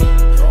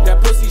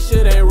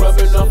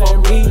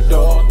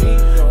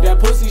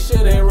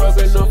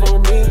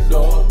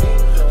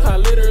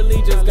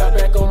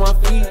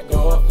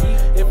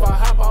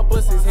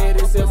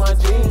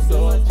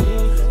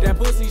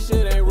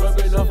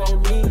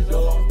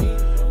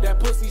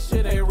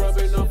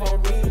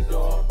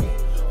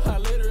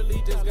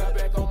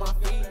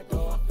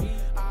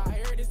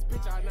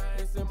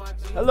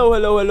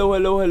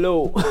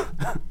Hello.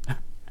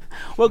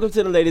 Welcome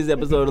to the latest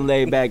episode of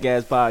Laid Back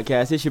Ass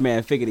Podcast. It's your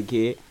man, Figure the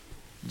Kid,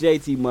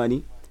 JT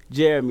Money,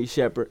 Jeremy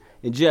Shepard,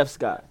 and Jeff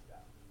Scott.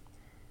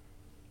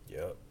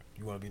 Yep.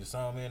 You want to be the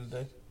sound man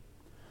today?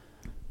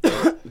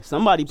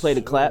 Somebody play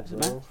the claps,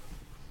 man.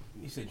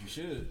 You said you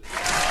should.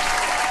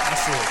 I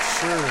said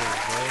sure,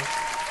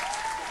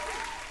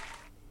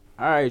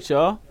 bro. All right,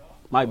 y'all.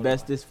 My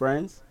bestest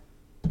friends.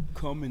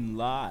 Coming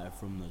live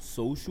from the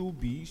Social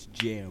Beast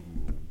Jam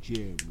Room.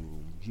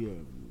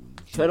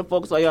 Try to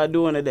focus on y'all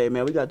doing today,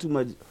 man. We got too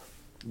much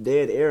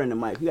dead air in the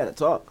mic. We got to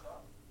talk.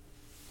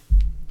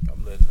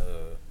 I'm letting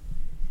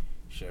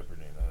Shepard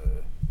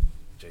and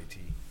JT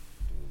do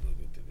a little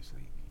bit to this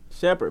week.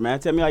 Shepard, man,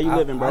 tell me how you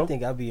living, bro. I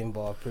think I'll be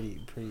involved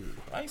pretty.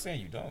 I ain't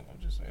saying you don't. I'm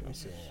just saying.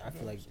 I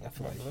feel like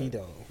he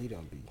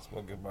don't be.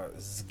 Spoken about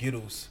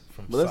Skittles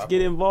from. But let's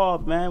get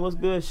involved, man. What's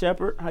good,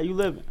 Shepard? How you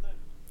living?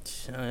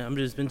 I'm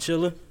just been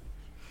chilling.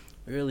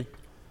 Really,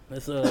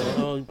 that's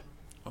all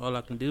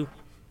I can do.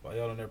 Why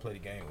y'all don't ever play the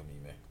game with me,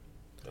 man?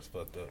 That's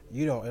fucked up.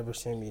 You don't ever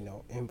send me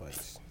no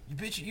invites. You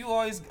bitch, you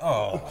always.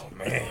 Oh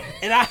man.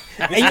 And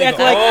You act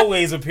like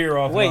always appear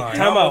offline. Wait,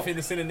 time out. I'm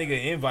finna send a nigga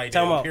an invite.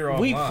 Time to out. appear offline.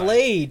 We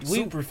played.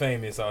 Super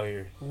famous out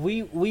here.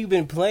 We've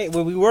been playing.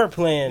 Well, we were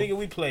playing Nigga,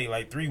 we played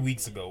like 3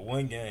 weeks ago.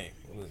 One game.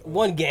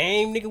 one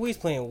game, nigga. We was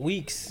playing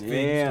weeks.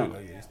 Damn.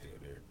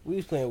 We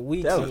was playing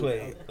weeks. That We was-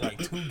 played like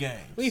 2 games.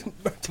 We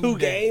two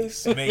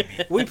games. Maybe.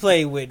 We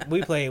played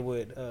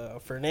with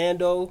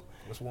Fernando.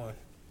 What's one?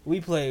 We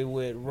played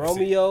with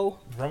Romeo.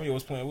 Romeo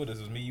was playing with us.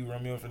 It was me, you,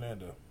 Romeo, and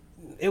Fernando.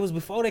 It was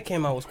before they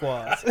came out with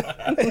squads.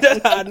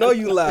 That's how I know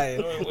you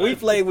lying. We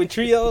played with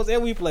trios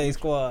and we played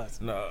squads.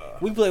 Nah.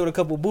 We played with a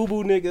couple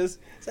boo-boo niggas.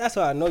 So that's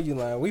how I know you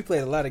lying. We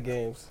played a lot of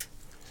games.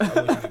 I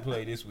want you to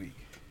play this week.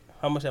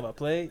 How much have I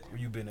played? Where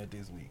you been at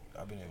this week?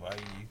 I've been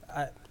inviting you.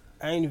 I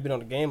ain't even been on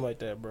the game like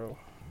that, bro.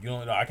 You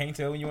don't know. I can't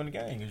tell when you on the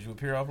game because you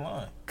appear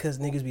offline. Cause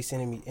niggas be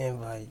sending me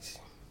invites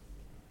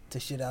to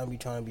shit I don't be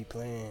trying to be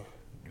playing.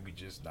 You be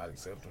just not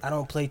accepting. I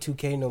don't play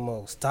 2K no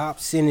more. Stop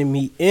sending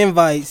me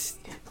invites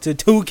to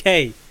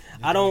 2K.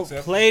 I don't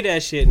play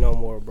that shit no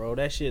more, bro.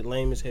 That shit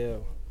lame as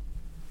hell.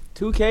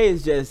 2K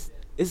is just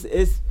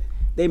it's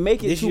they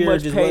make it This too year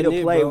much just pay to wasn't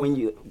it, play bro.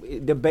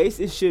 when the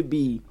basis should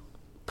be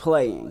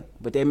playing,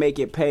 but they make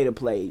it pay to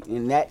play,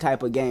 and that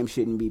type of game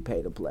shouldn't be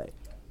pay to play.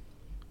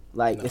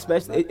 Like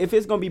especially if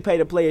it's gonna be pay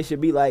to play, it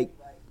should be like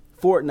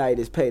Fortnite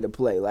is pay to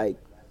play, like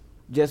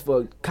just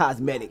for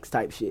cosmetics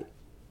type shit.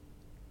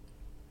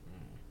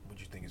 What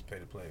you think is pay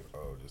to play?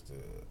 Oh, just to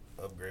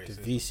upgrade. The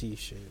system. VC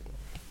shit.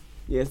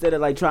 Yeah, instead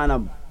of like trying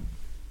to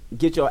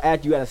get you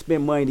gotta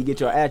spend money to get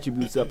your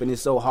attributes up, and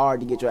it's so hard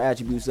to get your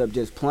attributes up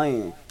just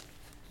playing.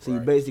 So you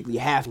Right. basically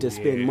have to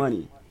spend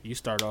money. You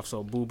start off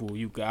so boo-boo,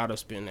 you gotta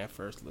spend that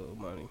first little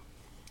money.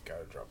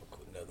 Gotta drop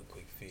another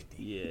quick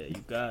 50. Yeah,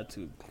 you got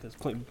to. Because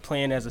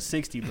playing as a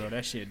 60, bro,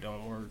 that shit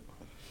don't work.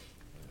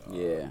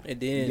 Yeah,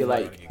 And you then get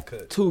Gotta like get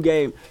cut. two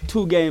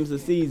games a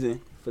season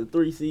for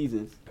 3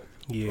 seasons.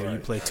 Yeah, you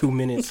Right. play 2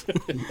 minutes.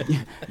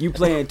 You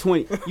playing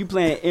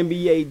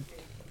NBA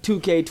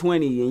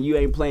 2K20 and you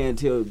ain't playing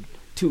till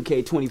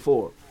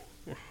 2K24.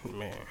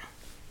 Man.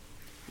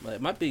 like,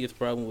 my biggest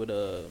problem with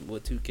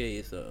 2K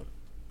is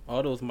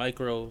all those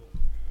micro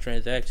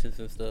transactions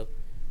and stuff.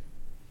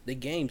 The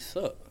games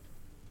suck,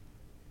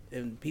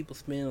 and people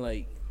spend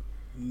like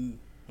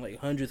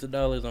hundreds of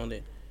dollars on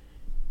it,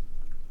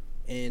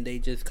 and they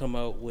just come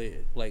out with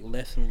like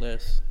less and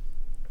less.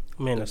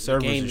 Man, the the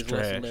servers game is is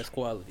less and trash. less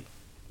quality.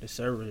 The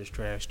servers is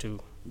trash, too.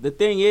 The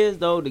thing is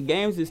though, the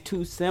games is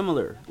too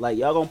similar. Like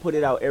y'all gonna put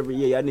it out every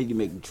year. Y'all need to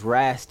make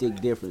drastic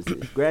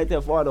differences. Grand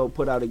Theft Auto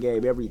put out a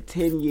game every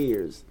 10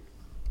 years.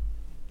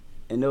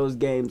 And those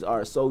games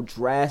are so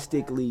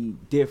drastically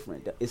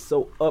different. It's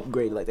so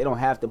upgraded. Like they don't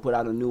have to put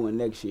out a new one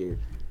next year.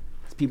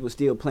 People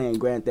still playing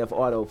Grand Theft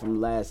Auto from the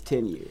last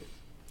 10 years.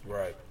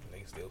 Right.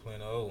 They still playing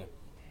the old one.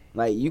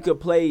 Like you could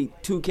play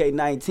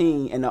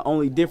 2K19 and the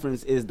only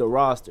difference is the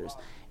rosters.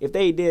 If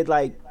they did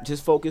like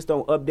just focused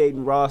on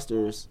updating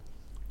rosters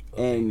Updating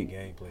the and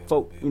gameplay a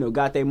folk, little bit.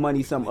 got their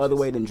money some other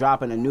way than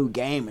dropping a new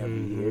game every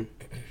year.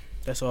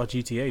 That's all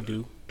GTA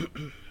do.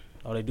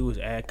 All they do is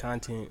add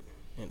content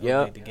and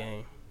Yep. update the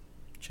game.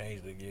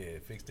 Change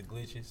fix the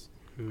glitches,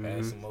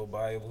 add some more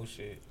viable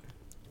shit.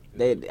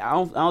 I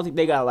don't think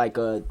they got like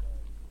a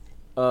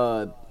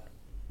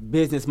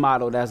business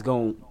model that's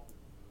gonna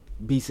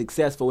be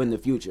successful in the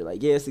future.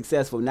 Like yeah, it's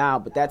successful now,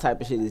 but that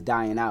type of shit is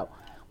dying out.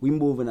 We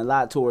moving a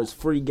lot towards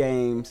free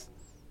games.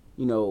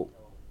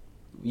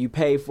 You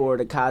pay for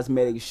the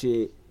cosmetic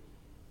shit,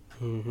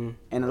 and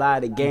a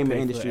lot of the gaming pay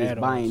for industry is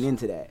add-ons. buying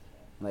into that.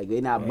 Like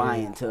they're not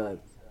buying to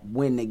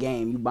win the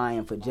game. You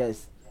buying for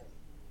just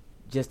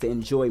to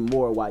enjoy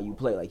more while you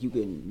play. Like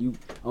you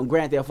on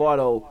Grand Theft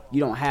Auto,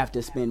 you don't have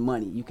to spend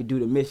money. You could do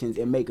the missions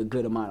and make a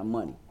good amount of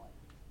money.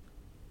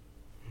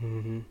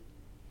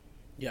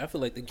 Yeah, I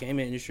feel like the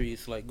gaming industry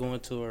is like going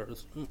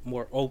towards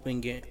more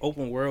open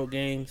world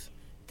games,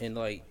 and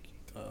like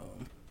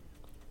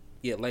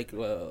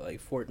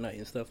Fortnite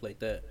and stuff like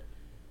that.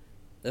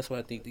 That's why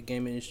I think the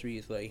game industry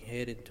is like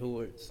headed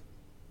towards.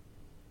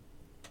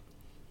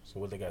 So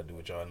what they got to do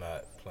with y'all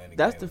not playing the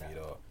That's game the- with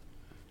me, dog?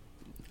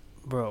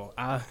 Bro,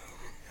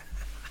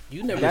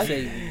 You never That's-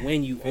 say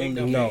when you own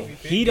the no, game.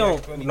 he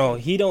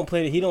don't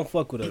play. He don't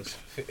fuck with us.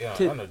 Yeah,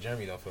 To- I know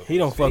Jeremy don't fuck. He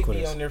don't fuck with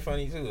He us. on there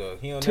funny too though.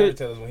 He don't To- never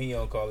tell us when he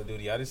on Call of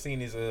Duty. I just seen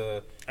his I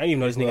didn't even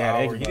know this nigga had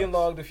hour. an He done Xbox.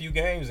 logged a few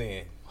games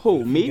in. Who, A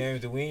few me?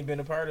 Games that we ain't been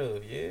a part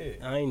of. Yeah.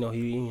 I didn't know he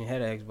even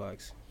had an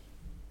Xbox.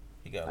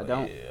 He got. I Like,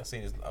 don't. Yeah, I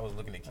seen his. I was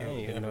looking at I didn't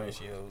even kill know.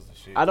 ratios and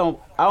shit. I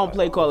don't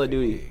play Call of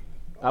Duty.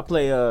 I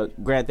play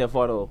Grand Theft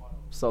Auto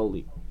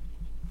solely.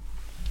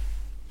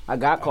 I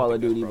got Call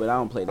of Duty, but I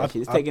don't play that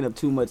shit. It's taking up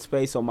too much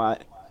space on my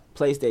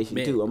PlayStation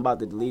Man. too. I'm about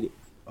to delete it.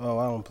 Oh,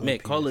 I don't play. Man,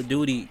 Call of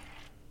Duty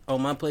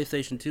on my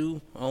PlayStation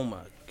 2. Oh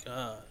my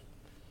god!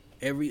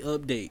 Every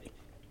update.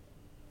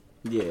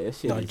 Yeah, that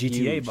shit No, is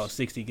GTA huge. about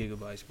 60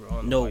 gigabytes, bro. I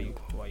don't No. know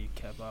why you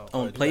cap out.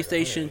 On it's like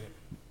PlayStation,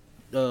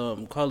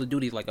 Call of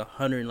Duty is like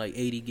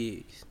 180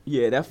 gigs.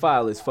 Yeah, that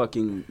file is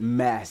fucking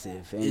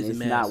massive, and It's it's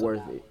not massive.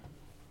 worth it.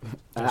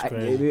 That's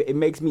crazy. It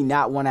makes me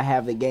not want to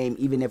have the game,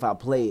 even if I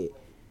play it,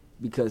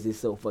 because it's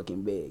so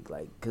fucking big.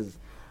 Like, cause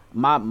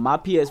my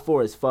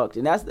PS4 is fucked,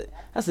 and that's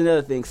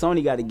another thing.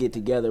 Sony got to get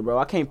together, bro.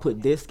 I can't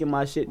put disc in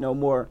my shit no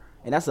more,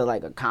 and that's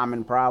like a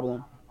common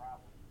problem.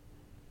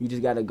 You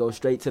just got to go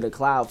straight to the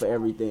cloud for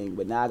everything,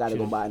 but now I got to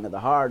go buy another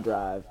hard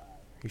drive.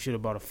 You should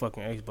have bought a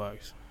fucking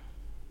Xbox.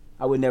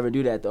 I would never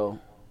do that though.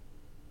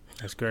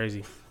 That's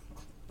crazy.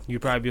 You'd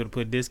probably be able to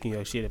put disc in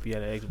your shit if you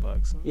had an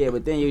Xbox. Yeah,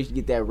 but then you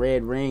get that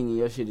red ring, and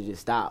your shit would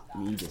just stop. I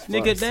mean, you just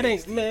Nigga, fucked. that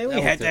ain't man. We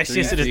That had was that the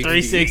shit to the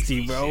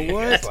 360, bro.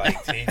 That's What?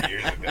 like 10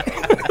 years ago.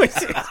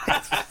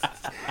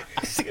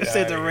 You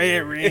said the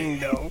red ring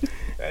though.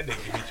 That nigga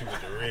hit you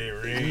with the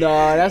red ring. No,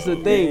 that's the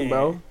thing,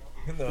 bro.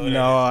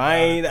 No, I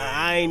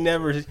ain't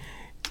never.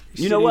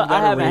 You know what? I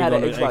haven't had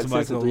an an Xbox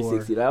since the no more.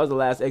 360. That was the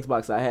last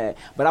Xbox I had.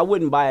 But I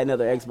wouldn't buy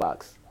another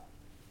Xbox.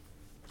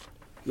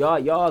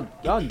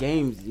 Y'all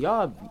games,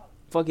 y'all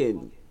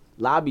fucking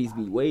lobbies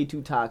be way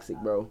too toxic,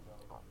 bro.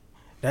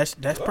 That's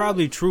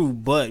probably true,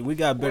 but we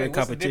got better Wait,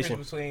 what's the competition.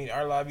 difference between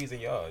our lobbies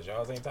and y'all's?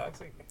 Y'all's ain't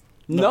toxic.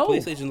 No.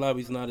 PlayStation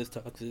lobby's not as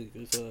toxic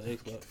as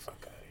Xbox. Fuck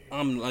out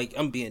of here.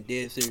 I'm being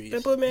dead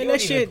serious. But man, You that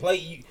don't even shit.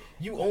 play.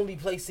 You only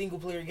play single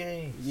player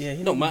games. Yeah,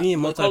 you No, know, my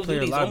being Call of multiplayer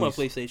Duty's on my lobbies.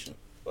 PlayStation.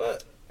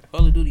 What?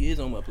 Call of Duty is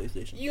on my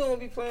PlayStation. You don't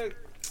be playing.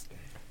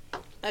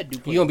 I do.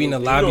 Play You don't be in the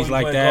PlayStation. lobbies You don't be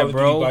like playing that, Call of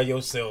Duty bro. by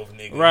yourself,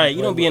 nigga. Right, you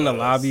play don't be in the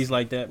with us. lobbies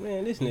like that,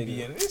 man. This You nigga.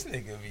 be in- This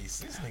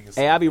nigga.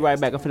 Hey, I'll be right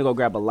back. I'm finna go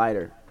grab a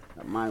lighter.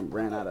 Mine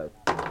ran out of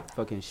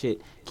fucking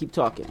shit. Keep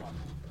talking.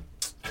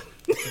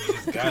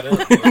 Just got up.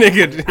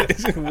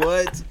 Nigga,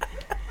 what?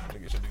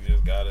 Nigga should have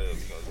just got up.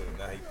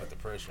 Now he put the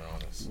pressure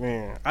on us.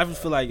 Man, I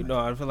just feel like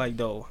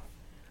though,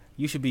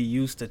 you should be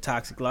used to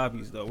toxic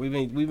lobbies though. We've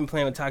been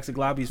playing with toxic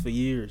lobbies for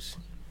years.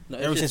 No,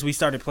 it's Ever just- since we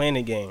started playing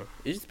the game.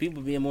 It's just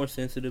people being more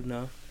sensitive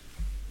now.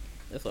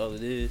 That's all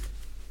it is.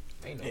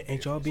 Ain't,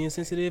 Ain't y'all being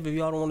sensitive if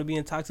y'all don't want to be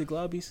in toxic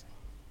lobbies?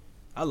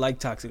 I like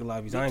toxic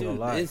lobbies. I ain't gonna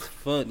lie. It's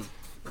funny.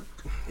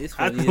 It's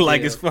I funny. feel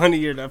like as it's hell.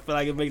 funnier. I feel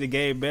like it make the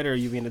game better.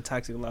 You be in a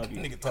toxic lobby.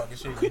 Nigga talking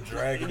shit, you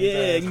dragging. Yeah,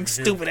 his ass, you hear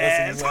stupid cussing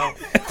ass. his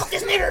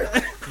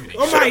out.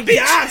 Oh my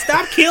god!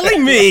 Stop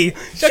killing me!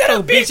 Shut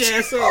your bitch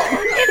ass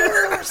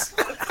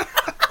up.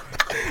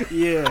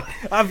 Yeah,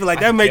 I feel like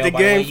that make the Tell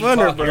by the way game you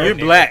funner, talk, bro. you're You're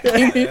black.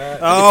 Yeah.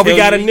 Oh, we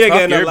got a you nigga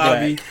talk, in the you're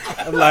lobby.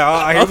 I'm like,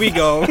 oh, here we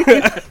go.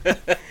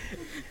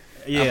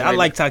 Yeah, I I'm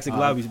like toxic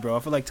lobbies, bro. I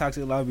feel like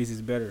toxic lobbies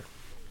is better.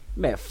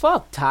 Man,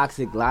 fuck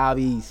toxic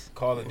lobbies.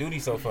 Call of Duty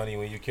so funny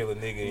when you kill a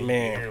nigga. And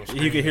Man,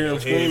 you can hear him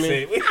screaming. you can hear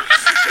him in your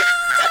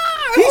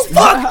He's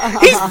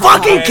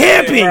fucking Right,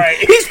 camping. right.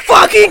 He's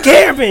fucking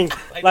camping.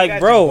 Like, Like, you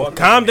bro, walking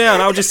calm in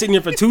down. I was just sitting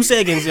here for 2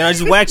 seconds and I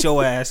just whacked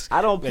your ass.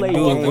 I don't play Dude,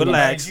 games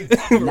relax.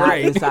 not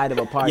Right. inside of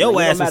a party. Your No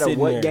ass is matter sitting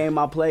what there. game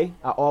I play,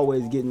 I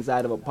always get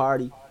inside of a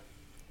party,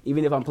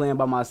 even if I'm playing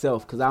by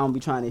myself, because I don't be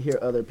trying to hear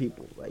other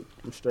people. Like,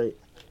 I'm straight.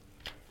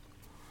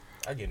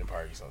 I get in the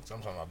party, so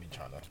sometimes I'll be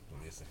trying to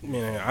listen.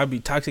 Man, I be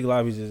toxic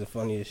lobbies is the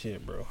funniest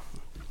shit, bro.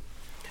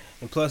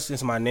 And plus,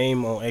 since my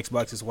name on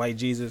Xbox is White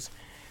Jesus,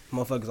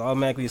 motherfuckers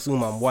automatically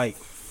assume I'm white.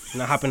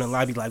 And I hop in the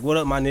lobby like, "What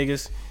up, my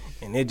niggas?"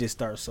 And it just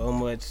starts so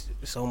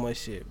much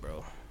shit,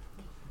 bro.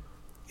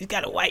 He's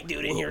got a white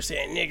dude in here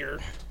saying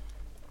nigger.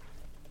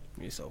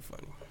 It's so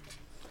funny.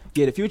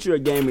 Yeah, the future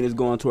of gaming is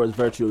going towards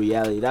virtual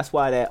reality. That's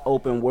why that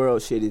open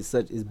world shit is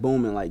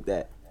booming like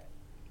that.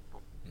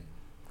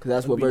 Because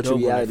that's It'll what be virtual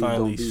dope when they reality is going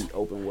finally to be,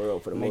 open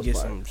world for the Let me most get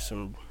part.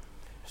 some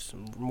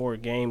more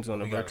games on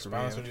the We got a virtual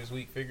sponsor reality. this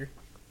week, figure.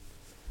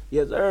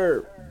 Yes,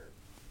 sir.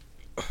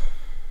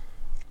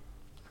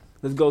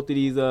 Let's go through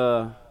these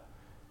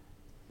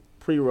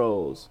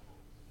pre-rolls.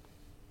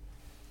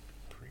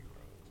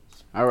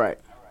 All right.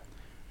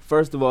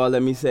 First of all,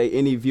 let me say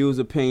any views,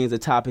 opinions, or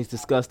topics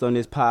discussed on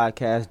this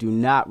podcast do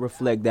not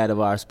reflect that of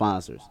our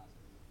sponsors.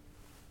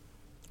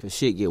 Cause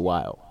shit get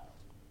wild.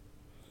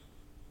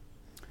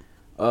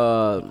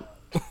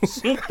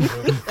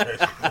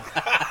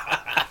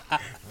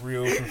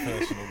 Real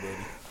professional,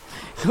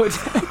 buddy.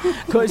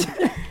 Coach,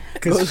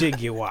 Cause shit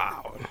get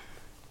wild.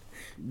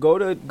 Go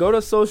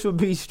to Social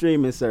Beats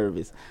streaming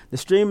service, the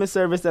streaming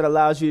service that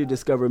allows you to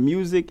discover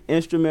music,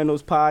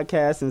 instrumentals,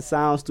 podcasts, and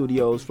sound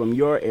studios from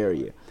your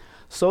area.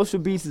 Social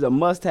Beats is a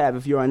must-have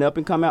if you're an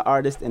up-and-coming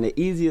artist and the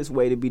easiest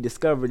way to be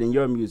discovered in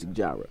your music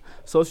genre.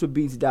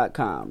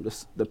 Socialbeats.com,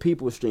 the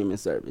people streaming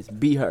service.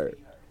 Be heard.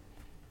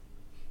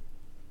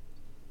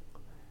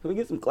 Can we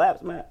get some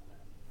claps, man?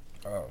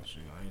 Oh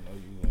shit, I didn't know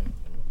you.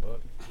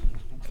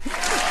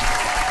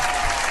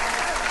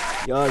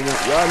 Y'all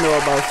know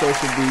about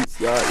Social Beats.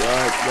 Y'all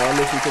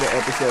listen to the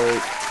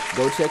episodes.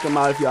 Go check them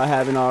out if y'all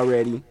haven't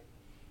already.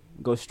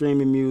 Go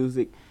streaming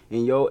music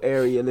in your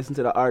area. Listen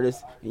to the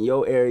artists in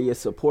your area.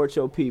 Support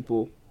your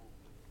people.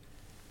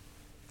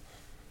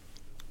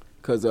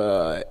 Cause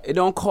it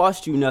don't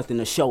cost you nothing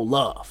to show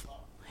love.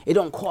 It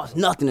don't cost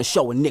nothing to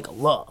show a nigga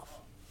love.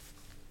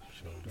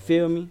 You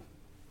feel me?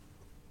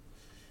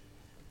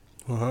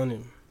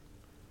 100.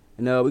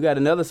 And we got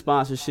another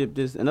sponsor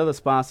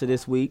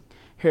this week.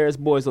 Harris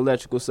Boys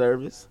Electrical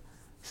Service.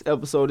 This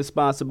episode is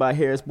sponsored by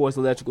Harris Boys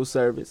Electrical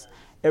Service.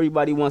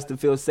 Everybody wants to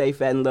feel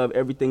safe at and love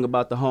everything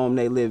about the home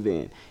they live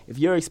in. If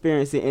you're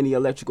experiencing any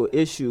electrical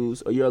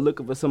issues or you're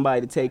looking for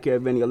somebody to take care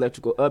of any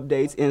electrical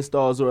updates,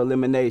 installs, or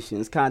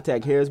eliminations,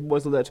 contact Harris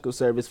Boys Electrical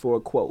Service for a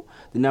quote.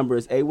 The number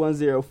is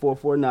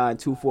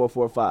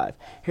 810-449-2445.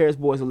 Harris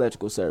Boys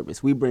Electrical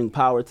Service. We bring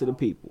power to the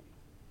people.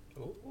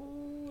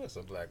 Ooh, that's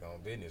a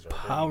black-owned business right there.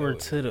 Power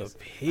to the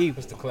people.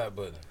 What's the clap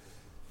button?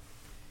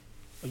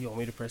 Oh, you want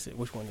me to press it?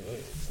 Which one is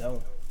it? That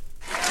one.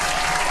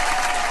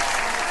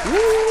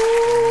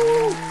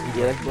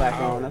 Yeah, that's black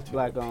on. That's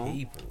black on.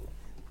 People.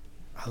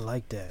 I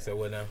like that. So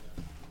what now?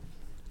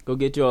 Go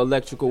get your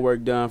electrical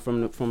work done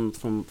from the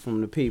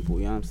people.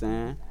 You know what I'm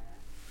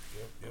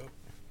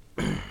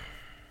saying?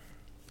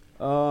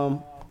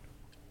 Yep.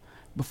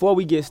 Before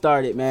we get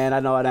started, man, I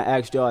know I done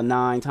asked y'all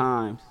 9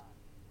 times,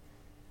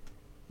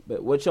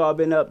 but what y'all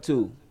been up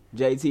to?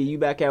 JT, you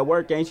back at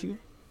work, ain't you?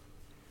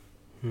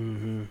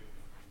 Mm-hmm.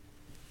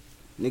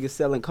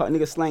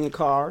 Niggas slanging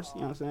cars.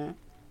 You know what I'm saying?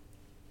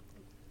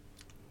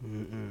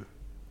 Mm-mm.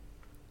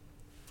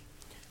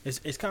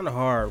 It's kind of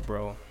hard,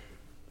 bro.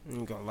 I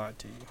ain't gonna lie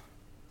to you.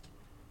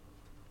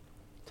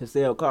 To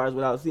sell cars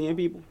without seeing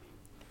people.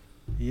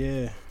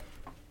 Yeah.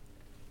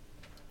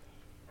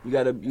 You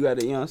gotta, you know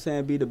what I'm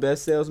saying, be the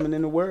best salesman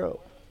in the world.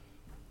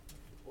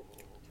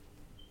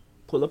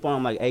 Pull up on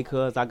them like, hey,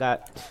 cuz, I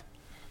got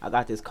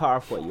this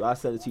car for you. I'll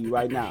sell it to you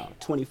right now.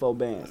 24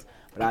 bands.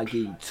 But I'll give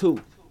you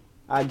 2.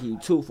 I'll give you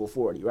 2 for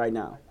 40 right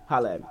now.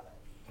 Holla at me.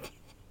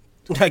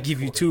 I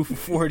give you 2 for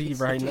 40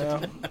 right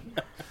now.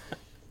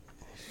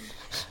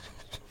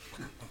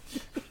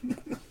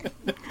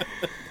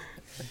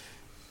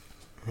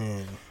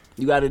 Man.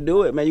 You gotta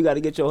do it, man. You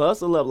gotta get your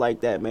hustle up like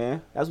that,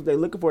 man. That's what they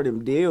looking for,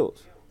 them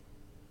deals.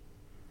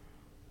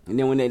 And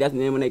then when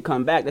they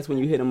come back, that's when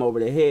you hit them over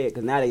the head,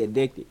 because now they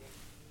addicted.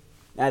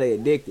 Now they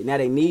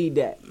need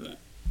that.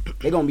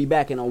 They gonna be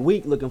back in a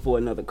week looking for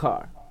another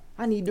car.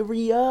 I need to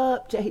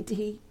re-up,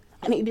 JT.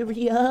 I need to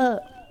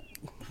re-up.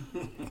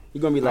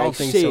 You're gonna be I like, don't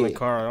think shit. selling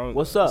cars.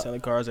 What's up? Selling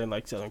cars ain't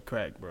like selling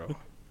crack, bro.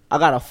 I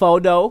got a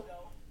 4-door.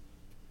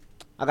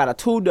 I got a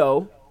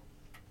 2-door.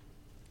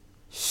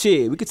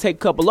 Shit, we could take a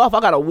couple off. I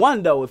got a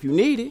 1-door if you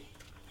need it.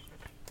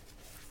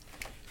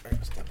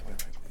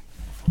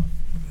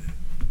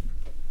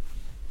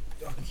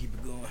 Y'all can keep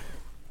it going.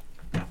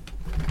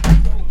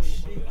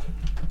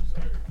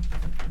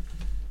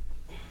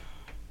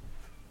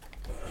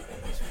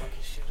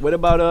 What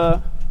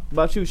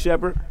about you,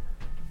 Shepard?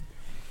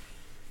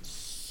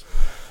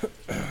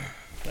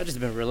 I just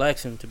been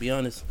relaxing, to be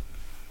honest.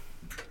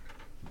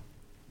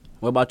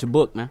 What about your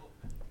book, man?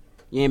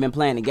 You ain't been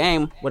playing the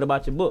game. What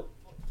about your book?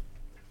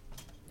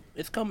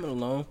 It's coming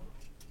along.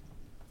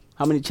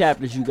 How many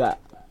chapters you got?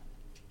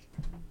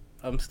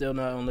 I'm still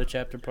not on the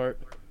chapter part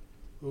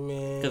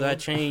Man. because I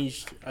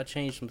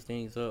changed some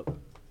things up.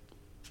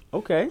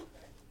 Okay.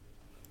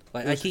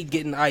 Like I keep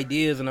getting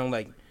ideas, and I'm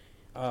like,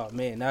 oh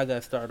man, now I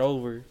gotta start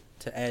over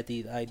to add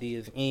these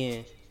ideas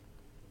in.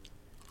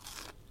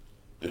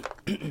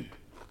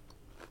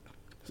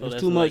 So It's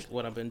that's too much. like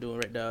what I've been doing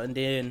right now, and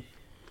then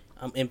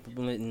I'm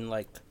implementing,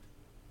 like,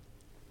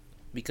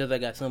 because I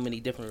got so many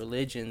different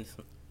religions.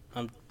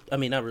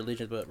 Not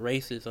religions, but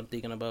races. I'm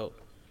thinking about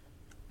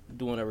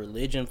doing a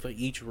religion for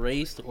each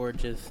race, or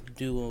just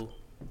do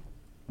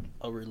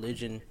a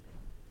religion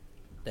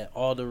that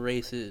all the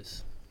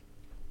races,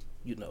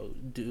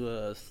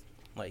 do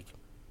like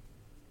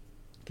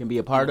Can be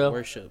a part of.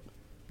 worship.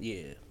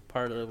 Yeah,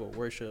 part of a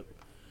worship.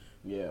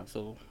 Yeah.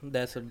 So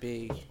that's a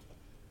big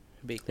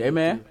thing. Hey,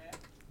 man. too.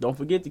 Don't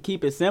forget to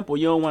keep it simple.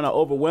 You don't want to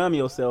overwhelm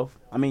yourself.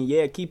 I mean,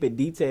 yeah, keep it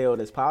detailed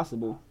as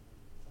possible.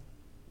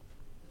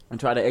 And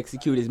try to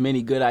execute as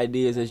many good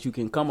ideas as you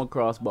can come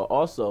across, but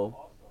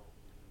also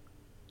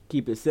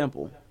keep it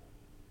simple.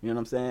 You know what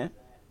I'm saying?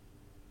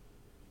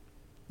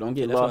 Don't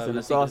get That's what lost I've in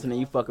the been sauce thinking. and then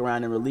you fuck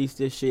around and release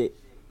this shit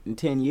in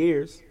 10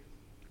 years.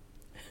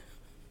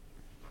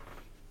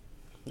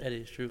 That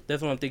is true.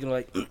 That's what I'm thinking,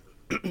 like,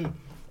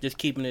 just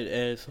keeping it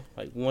as,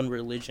 like, one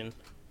religion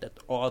that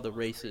all the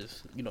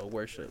races,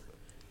 worship.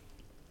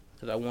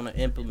 because I want to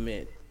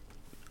implement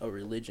a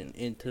religion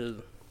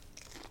into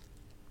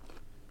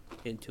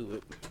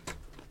it.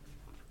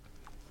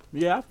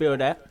 Yeah, I feel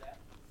that.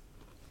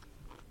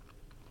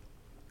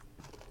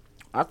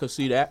 I could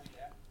see that.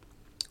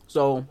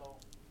 So,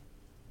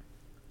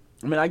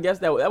 I mean, I guess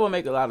that would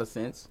make a lot of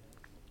sense.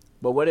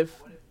 But what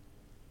if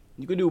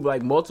you could do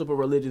like multiple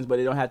religions, but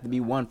it don't have to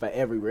be one for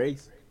every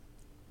race?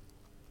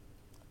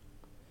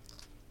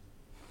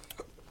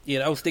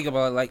 Yeah, I was thinking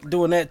about like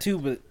doing that too,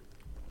 but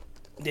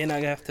then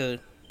I have to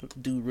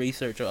do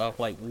research off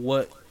like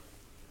what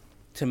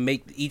to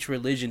make each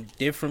religion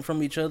different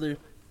from each other.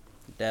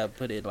 That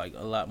put it like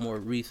a lot more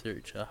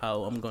research of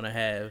how I'm gonna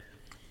have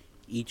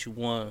each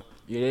one.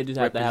 Yeah, they just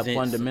have to have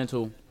Represents-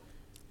 fundamental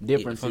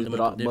differences,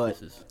 fundamental but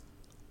differences.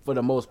 for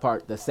the most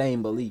part, the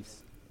same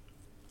beliefs.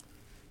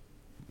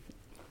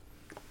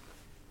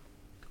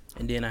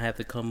 And then I have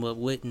to come up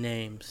with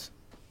names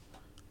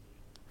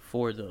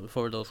for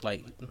those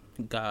like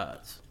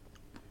gods.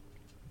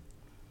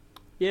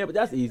 Yeah, but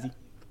that's easy.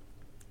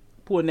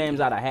 Pull names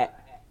out of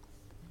hat.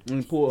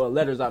 And pull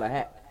letters out of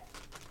hat.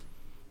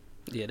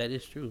 Yeah, that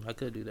is true. I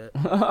could do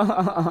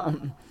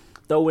that.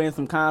 Throw in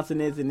some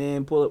consonants and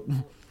then pull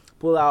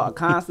out a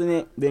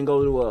consonant, then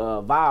go to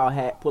a vowel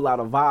hat, pull out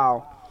a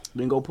vowel,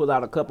 then go pull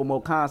out a couple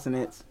more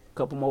consonants,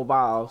 couple more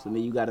vowels, and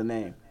then you got a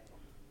name.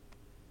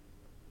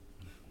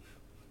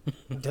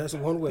 That's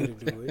one way to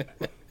do it.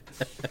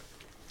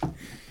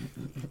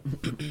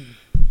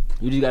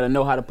 You just gotta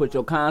know how to put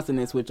your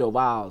consonants with your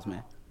vowels,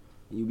 man.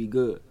 You be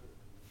good.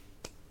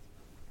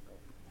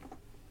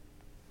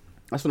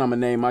 That's what I'm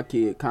gonna name my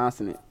kid,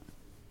 Consonant.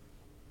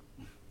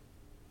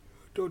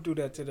 Don't do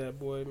that to that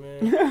boy,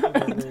 man.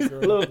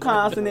 Little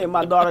consonant,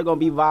 my daughter gonna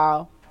be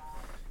vowel.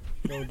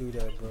 Don't do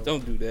that, bro.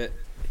 Don't do that.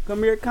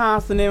 Come here,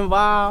 consonant,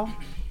 vowel.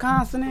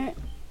 Consonant.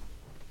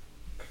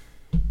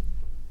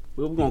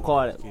 What we gonna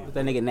call it? What's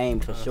that nigga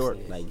name for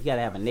short? Like, you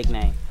gotta have a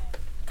nickname.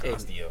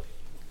 Constio.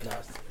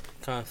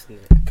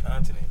 Consonant.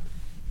 Continent.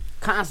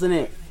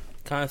 Consonant.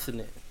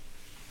 Consonant.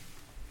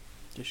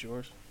 Just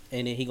yours.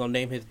 And then he gonna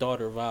name his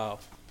daughter Val.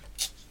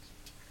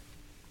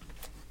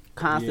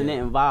 Consonant Yeah.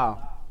 and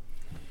vowel.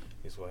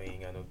 That's why he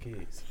ain't got no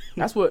kids.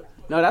 That's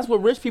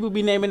what rich people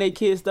be naming their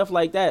kids stuff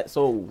like that.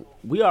 So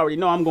we already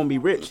know I'm gonna be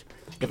rich.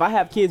 If I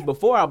have kids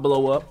before I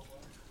blow up,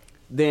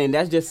 then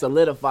that just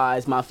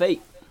solidifies my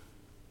fate.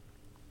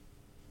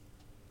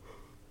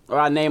 Or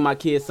I name my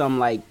kids something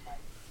like,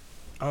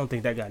 I don't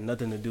think that got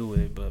nothing to do with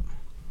it, but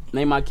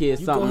name my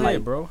kids you go something ahead,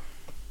 like bro.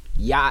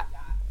 Yacht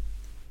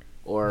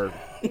or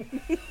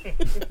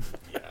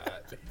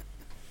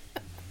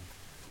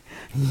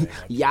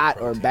Yacht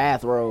or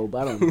Bathrobe.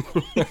 I don't know.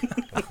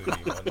 I feel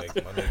you. My next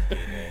big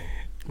name.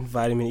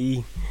 Vitamin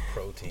E,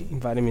 Protein.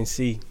 vitamin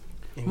C,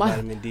 and My-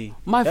 vitamin D.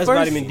 my That's first-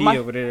 vitamin D my-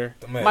 over there.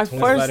 I'm at My 20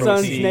 first vitamin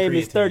son's C, name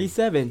is creatine.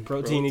 37.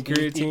 Protein and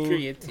creatine.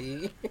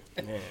 Creatine.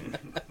 Man.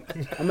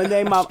 I'm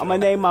gonna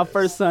name my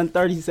first son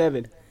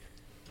 37.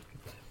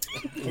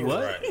 You're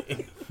What?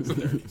 right.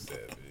 37.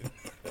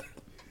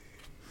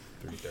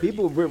 330.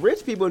 People,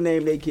 rich people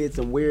name their kids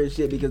some weird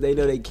shit because they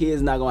know their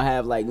kids not gonna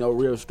have like no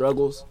real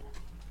struggles.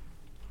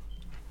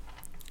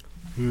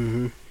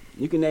 Mm-hmm.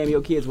 You can name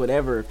your kids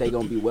whatever if they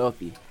gonna be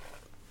wealthy.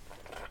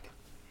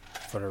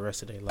 For the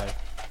rest of their life.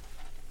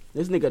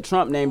 This nigga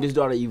Trump named his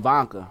daughter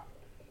Ivanka.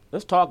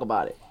 Let's talk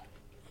about it.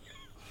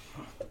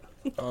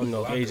 I don't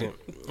know if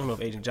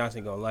Agent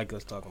Johnson gonna like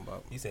us talking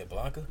about. He said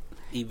Blanca?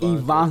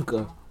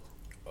 Ivanka.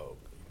 Oh.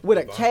 With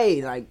a Ivanka.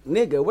 K, like,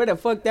 nigga, where the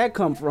fuck that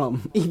come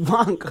from?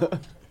 Ivanka.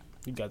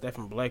 You got that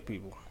from black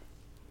people.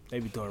 They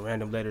be throwing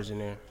random letters in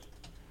there.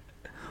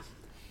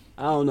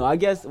 I don't know. I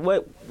guess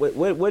what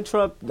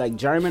Trump, like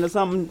German or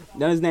something?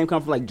 Does his name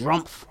come from like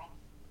Drumpf?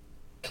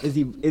 Is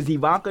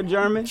Ivanka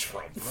German?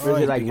 Or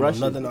is it like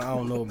Russian? Nothing I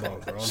don't know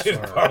about, bro. I'm Shit,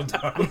 sorry.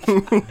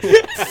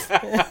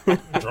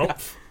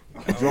 Drumpf.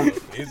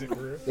 Drumpf. Is it for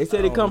real? They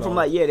said it I come don't from know.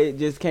 like, yeah, they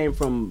just came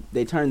from,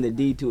 they turned the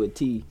D to a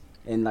T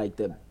and like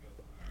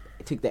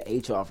took the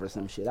H off or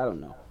some shit. I don't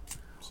know.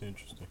 It's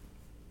interesting.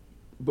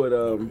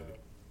 But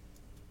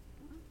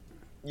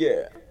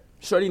yeah.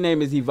 Shorty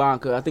name is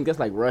Ivanka. I think that's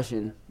like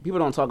Russian. People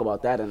don't talk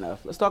about that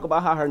enough. Let's talk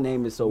about how her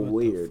name is so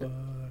weird.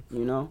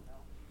 You know?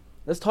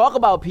 Let's talk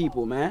about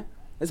people, man.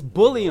 Let's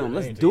bully them.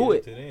 Let's do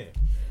it.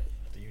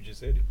 You just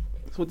said it.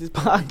 That's what this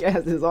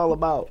podcast is all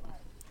about.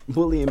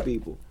 Bullying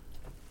people.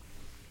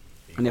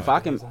 And if I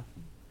can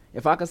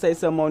say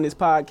something on this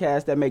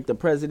podcast that make the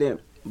president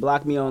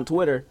block me on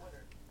Twitter,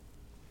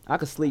 I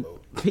could sleep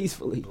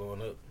peacefully.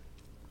 Blowing up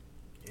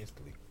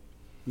instantly.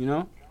 You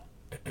know?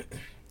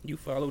 You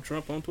follow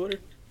Trump on Twitter?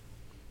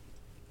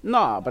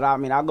 Nah, but I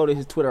mean, I go to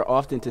his Twitter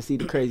often to see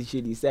the crazy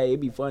shit he say. It'd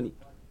be funny.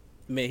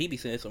 Man, he be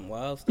saying some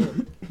wild stuff.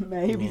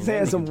 Man, he be Man,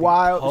 saying that some nigga be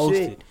wild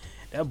posted. shit.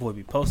 That boy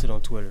be posted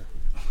on Twitter.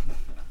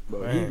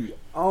 Bro, Man. he be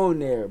on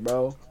there,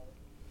 bro.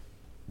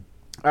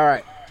 All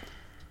right.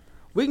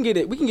 We can get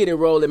it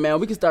rolling, man.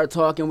 We can start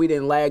talking. We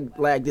didn't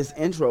lag this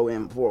intro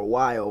in for a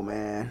while,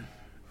 man.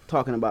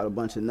 Talking about a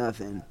bunch of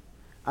nothing.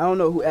 I don't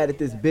know who added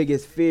this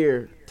biggest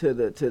fear to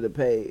the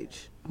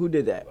page. Who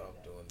did that?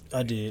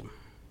 I did.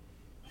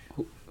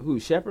 Who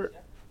Shepard?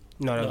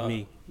 No, that was No.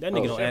 me. That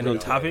nigga don't add no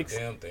Shepard topics.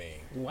 Damn thing.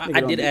 Well, Nigga I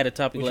don't did be- add a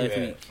topic What you last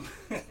add?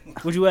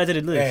 week. What you add to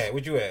the list? Hey,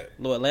 what you at?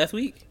 What, last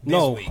week?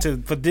 No, week.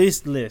 for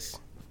this list.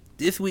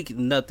 This week,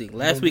 nothing.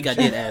 Last week I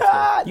did add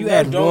stuff. You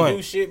had Don't one.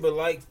 do shit, but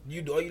like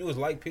you do. All you do is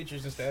like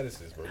pictures and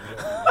statuses, bro.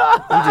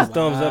 You just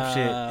thumbs up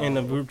shit in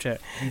the group chat.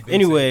 You've been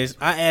Anyways,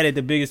 I added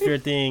the biggest fear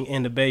thing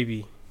and the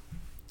baby.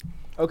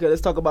 Okay,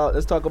 let's talk about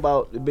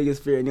the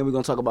biggest fear, and then we're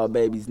gonna talk about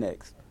babies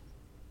next.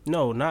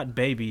 No, not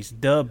babies.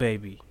 The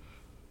baby.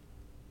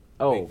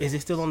 Oh, Is it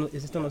still on?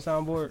 Is it still on the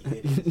soundboard?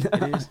 It is.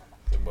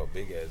 Talking about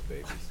big ass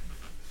babies.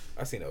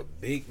 I seen a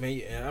big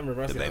man, and I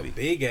remember I seen a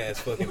big ass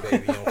fucking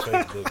baby on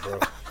Facebook, bro.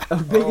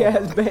 a big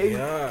ass baby.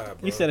 Yeah, bro.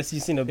 You said you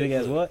seen a big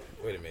ass what?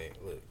 Wait a minute,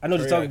 look. I know what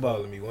you're Trey talking about.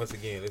 calling me once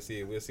again.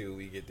 We'll see what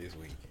we get this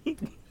week.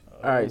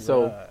 All right,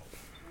 so God.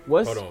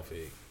 what's Hold on,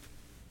 Fig.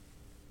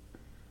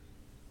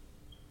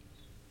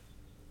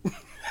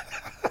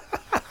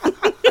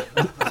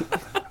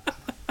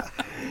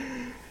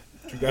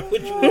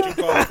 What you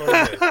call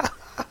first?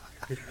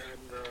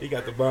 He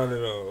got the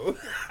bonnet on.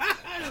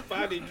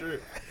 Body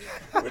drip.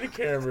 Where the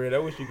camera at? I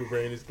wish you could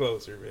bring this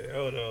closer, man.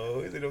 Hold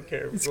on. Is it no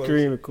camera closer?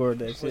 Screen record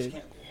that shit.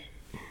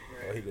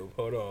 Oh, he go.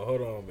 Hold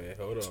on, man.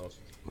 Hold on.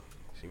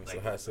 She was a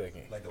hot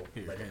second.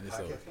 Here, hand this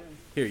over.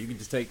 Here, you can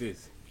just take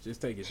this.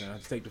 Just take it, son.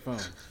 Just take the phone.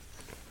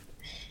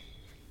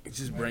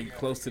 Just bring it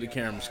close to the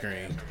camera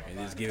screen and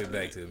just give it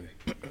back to me.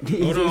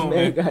 this on, man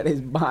man. got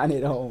his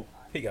bonnet on?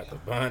 He got the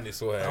bonnet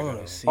swag. I on.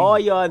 want to see. All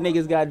y'all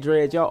niggas got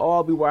dreads. Y'all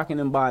all be rocking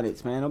them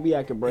bonnets, man. Don't be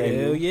acting brand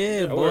Hell new.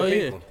 yeah, I wear a boy.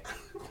 pink one.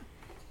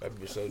 That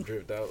bitch so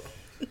dripped out.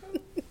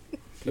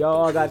 Y'all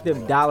all got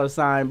them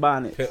 $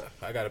 bonnets.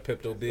 I got a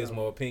Pepto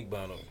Bismol pink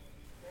bonnet.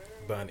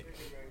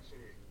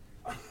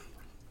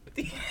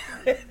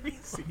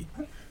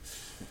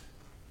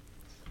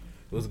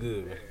 What's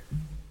good, man?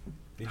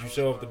 Did you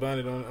show off the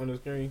bonnet on the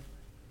screen?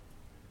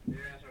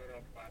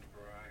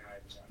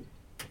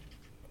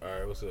 All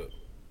right, what's up?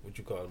 What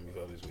you calling me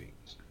for this week?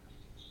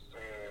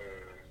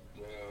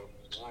 Well,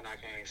 one I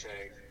can't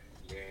say.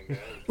 Then the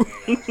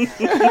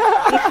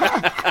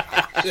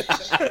other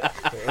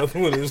thing The other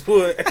one is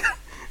what? I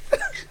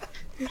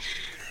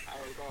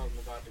was talking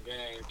about the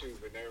game too,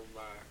 but never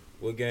mind.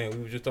 What game? We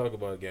were just talking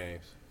about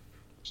games.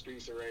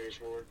 Streets of Rage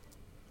 4.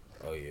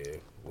 Oh yeah.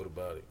 What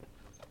about it?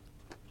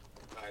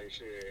 Like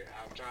shit,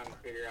 I'm trying to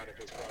figure out if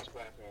it's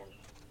cross-platform.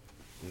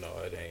 No,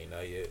 it ain't.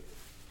 Not yet.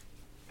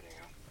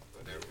 Damn,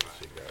 but never mind.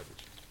 Shit garbage.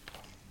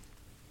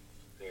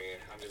 Yeah,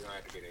 I'm just gonna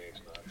have to get an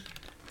Xbox.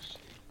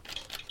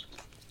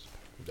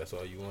 That's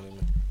all you wanted,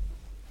 man?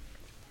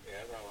 Yeah,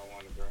 that's all I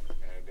wanted, bro.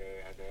 And the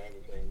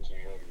other thing you can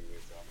help me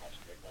with, so I'm not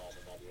sure if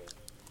somebody else.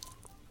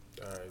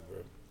 All right, bro.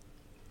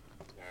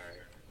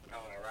 Alright.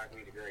 Oh, Rock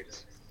Lee the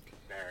greatest.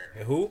 Alright.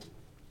 And who?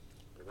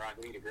 Rock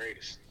Lee the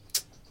greatest.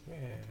 Man,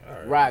 all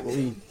right. Rock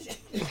Lee.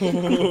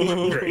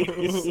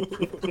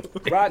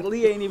 Rock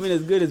Lee ain't even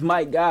as good as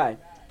Mike Guy.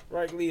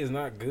 Rock Lee is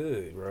not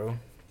good, bro. I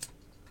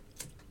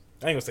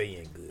ain't gonna say he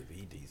ain't good, but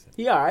he decent.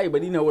 He alright,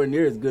 but he nowhere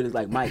near as good as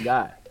like Mike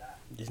Guy.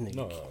 This nigga.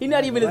 No, He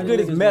not even as good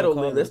as Metal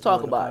Lee. Let's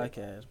talk about it.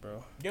 Podcast,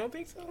 bro. you don't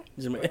think so?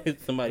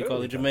 Somebody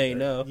call it Jermaine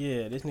now.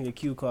 Yeah, this nigga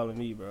Q calling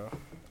me, bro.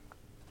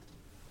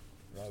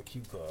 No,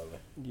 Q calling.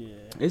 Yeah.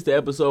 It's the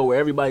episode where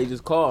everybody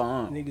just call,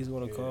 huh? Niggas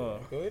want to call.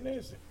 Go ahead and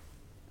answer.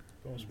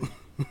 Go on, speak.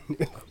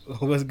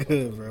 What's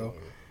good, bro?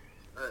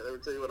 Alright, let me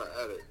tell you what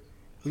I added.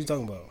 What you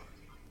talking about?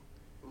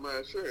 My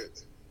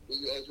insurance.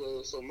 You asked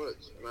me so much,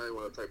 and I didn't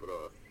want to type it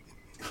off.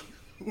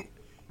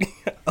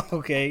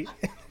 Okay.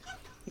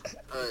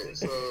 Alright,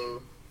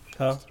 so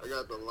Huh? I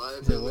got the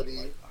liability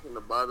and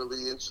the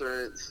bodily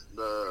insurance,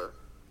 the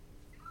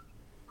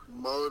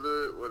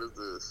motor, what is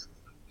this?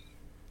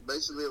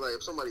 Basically, like,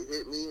 if somebody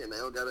hit me and they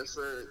don't got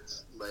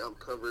insurance, like, I'm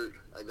covered.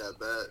 I got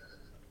that.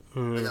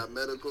 I got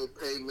medical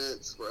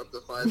payments for up to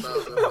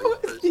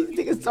 $5,000. These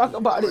niggas talk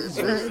about Like,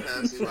 insurance.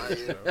 passing by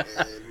it,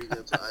 and we get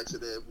into an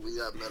accident, we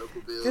got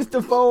medical bills. Just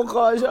the phone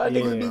calls y'all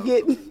niggas Yeah. be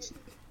getting.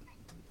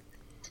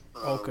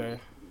 Okay.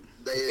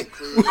 They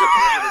include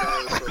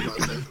 $500 for my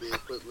safety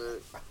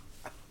equipment.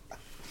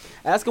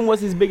 Ask him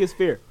what's his biggest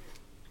fear.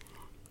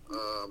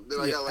 Then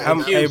I got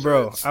like Hey,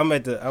 bro. I'm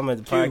at the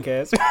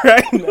podcast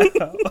right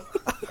now.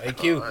 Hey,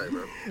 Q. All right,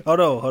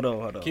 bro. Hold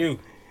on. Q.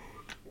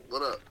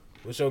 What up?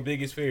 What's your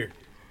biggest fear?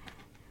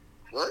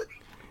 What?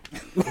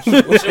 What's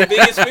your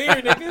biggest fear,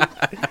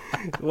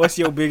 nigga? What's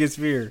your biggest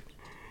fear?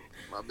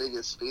 My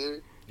biggest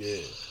fear? Yeah.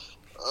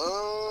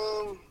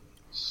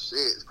 Shit.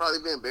 It's probably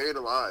being buried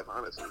alive,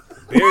 honestly.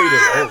 Buried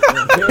alive.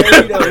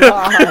 Buried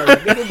alive.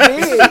 Nigga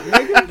big,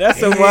 nigga. That's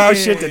some wild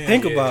shit to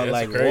think Yeah, about. that's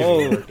Like, crazy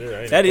whoa, right there.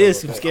 I ain't that never is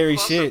thought some about scary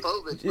shit.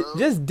 Claustrophobic, bro.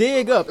 Just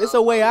dig up. It's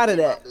a way out of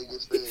that. My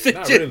biggest thing.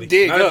 Not Just really.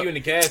 dig Not up. if you in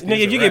the casket. Nigga,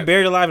 if you get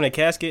buried alive in a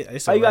casket,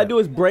 it's All you gotta do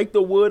is break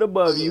the wood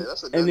above Yeah, you,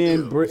 that's a and done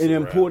then deal. and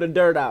then pull the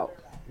dirt out.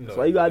 That's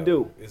all you gotta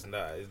do. It's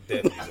not.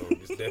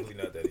 It's definitely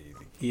not that easy.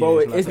 Yeah, Bro,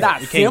 it's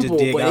not you can't just simple,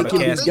 dig but out it a can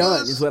be casket.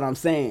 done. Is what I'm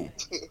saying.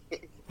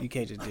 You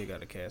can't just dig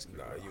out a casket.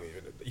 Nah,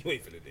 you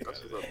ain't finna dig out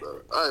of that.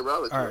 All right, bro.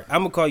 I'll let you All right,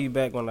 I'm gonna call you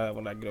back when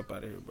I get up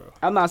out of here, bro.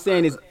 I'm not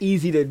saying it's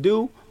easy to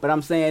do, but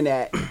I'm saying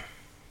that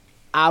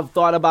I've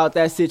thought about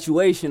that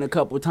situation a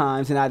couple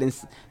times, and I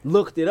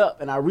looked it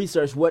up, and I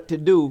researched what to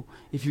do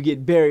if you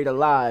get buried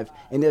alive,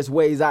 and there's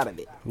ways out of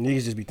it.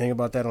 Niggas just be thinking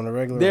about that on the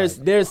regular.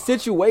 There's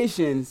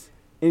situations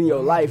in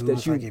your life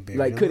that you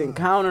like could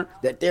encounter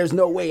that there's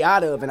no way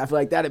out of, and I feel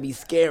like that'd be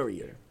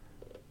scarier.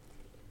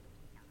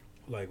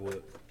 Like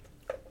what?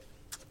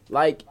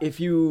 Like if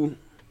you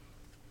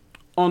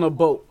on a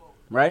boat,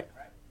 right?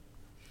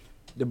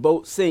 The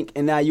boat sink,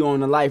 and now you're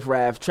on a life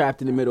raft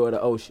trapped in the middle of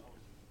the ocean.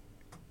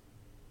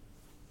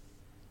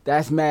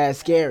 That's mad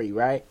scary,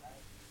 right?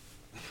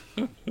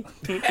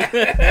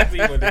 That's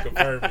even to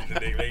confirm it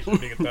today. Make sure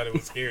niggas thought it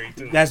was scary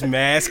too. That's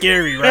mad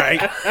scary, right?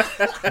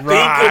 Think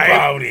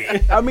about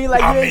it. I mean,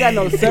 like, you ain't got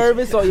no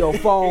service on your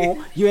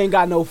phone. You ain't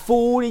got no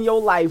food in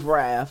your life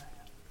raft.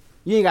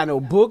 You ain't got no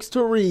books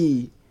to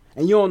read.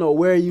 And you don't know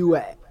where you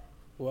at.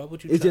 Why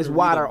would you It's try just to read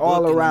water a book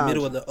all in around the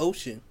middle you. of the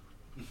ocean?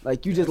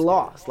 Like, you just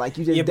lost. Like,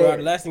 you just Yeah, bro, there.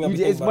 the last thing I'll be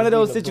It's thinking one of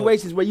about is those reading a book.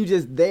 situations where you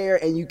just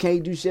there and you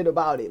can't do shit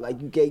about it. Like,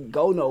 you can't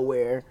go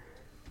nowhere.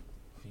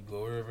 You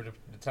go wherever the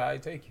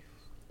tide take you.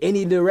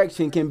 Any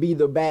direction can be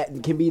the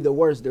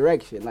worst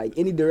direction. Like,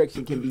 any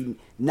direction can be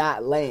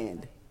not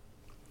land.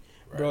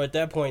 Bro, at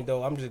that point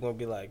though, I'm just gonna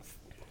be like,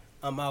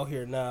 I'm out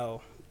here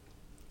now.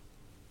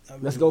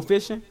 Let's go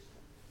fishing.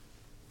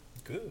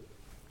 Good.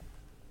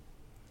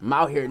 I'm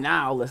out here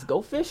now. Let's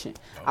go fishing.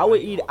 Oh,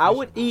 I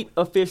would eat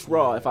a fish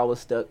raw if I was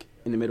stuck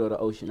in the middle of the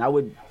ocean. I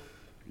would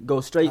go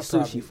straight I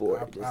probably- sushi for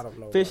it. I Just don't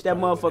know. fish that I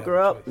probably wouldn't motherfucker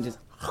have a up and just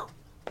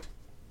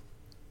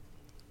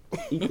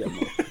eat that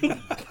motherfucker.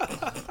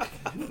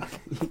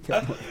 Eat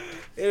that motherfucker.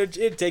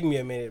 It'd take me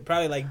a minute.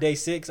 Probably like day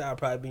 6, I'll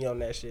probably be on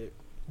that shit.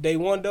 Day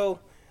 1 though,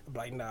 I'm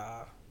like,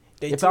 nah.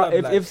 Day 2, I'll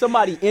be like, If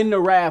somebody in the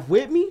raft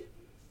with me,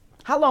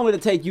 how long would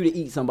it take you to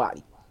eat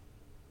somebody?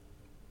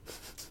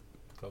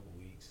 Couple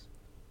weeks.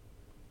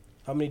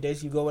 how many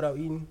days you go without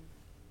eating?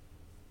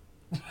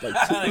 Like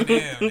Damn,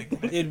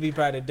 nigga. It'd be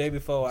probably the day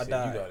before I You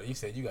die.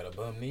 said you got a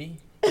bum knee.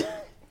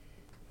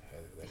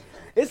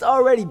 It's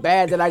already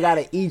bad that I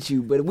gotta eat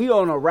you, but we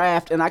on a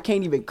raft and I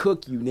can't even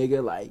cook you,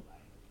 nigga. Like,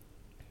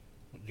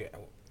 Yeah. All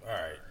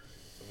right.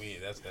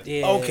 That's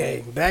Yeah.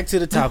 Okay, back to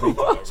the topic.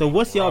 So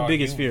what's y'all Raw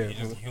biggest human. fear?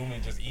 You just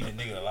human, just eating a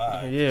nigga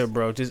alive. Yeah,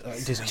 bro, just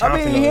chomping I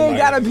mean, on he it, ain't like-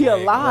 gotta be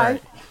Right.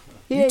 alive.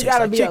 He ain't taste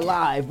gotta like be chicken.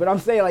 alive, but I'm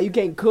saying like you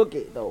can't cook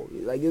it though.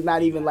 Like it's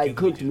not even like You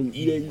cooked just meat.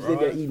 You eating sit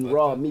there raw, eating fucked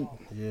raw up. meat.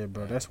 Yeah,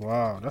 bro, that's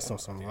wild. That's on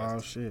some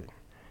wild shit.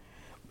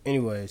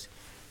 Anyways,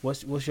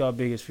 what's y'all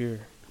biggest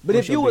fear? But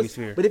What's if you your was biggest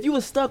fear? but if you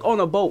was stuck on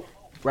a boat,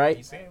 right?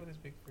 He's saying with his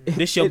big fear.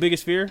 This your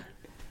biggest fear?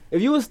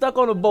 If you was stuck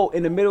on a boat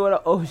in the middle of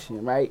the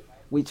ocean, right,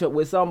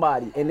 with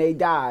somebody and they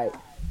died,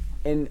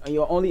 and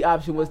your only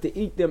option was to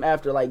eat them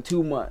after like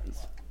 2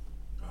 months,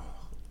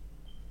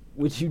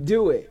 would you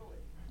do it?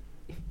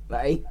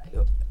 Like,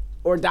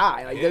 or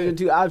die? Like, those are the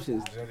two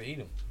options. Just have to eat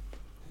him.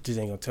 Just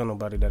ain't gonna tell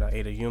nobody that I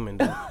ate a human.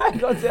 Though. I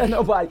ain't gonna tell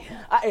nobody.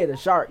 I ate a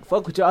shark.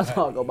 Fuck what y'all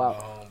talking about.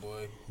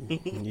 Homeboy.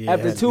 Yeah,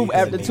 After that'd two be-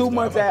 after that 2 nigga's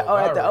months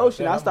wild. at the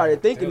ocean, I started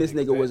I'm thinking this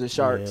telling nigga you, was a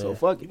shark. Yeah. So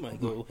fuck You it.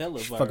 might go hella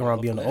Fucking viral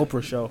around be on off the that.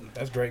 Oprah show.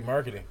 That's great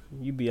marketing.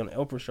 You be on the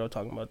Oprah show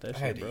talking about that I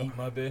had shit, to bro. eat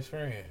my best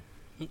friend.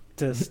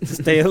 To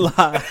stay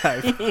alive.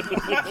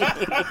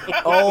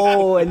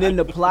 Oh, and then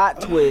the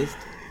plot twist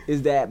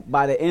is that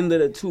by the end of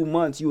the 2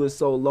 months, you was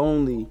so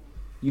lonely,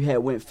 you had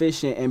went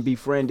fishing and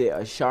befriended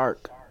a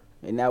shark,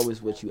 and that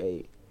was what you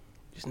ate.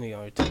 This nigga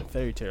already telling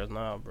fairy tales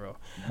now, bro.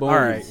 Boom. All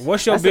right,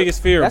 what's your That's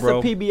biggest fear, That's bro?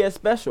 a PBS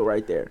special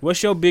right there.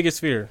 What's your biggest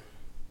fear?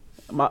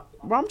 Bro,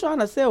 I'm trying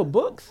to sell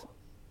books.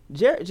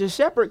 Just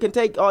Shepard can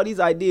take all these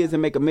ideas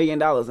and make $1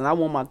 million, and I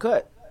want my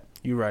cut.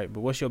 You right,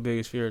 but what's your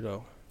biggest fear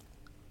though?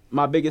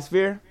 My biggest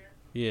fear?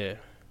 Yeah.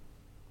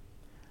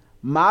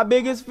 My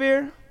biggest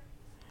fear?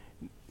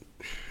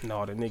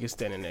 No, the nigga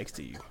standing next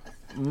to you.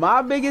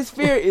 My biggest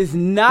fear is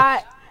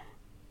not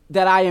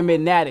that I am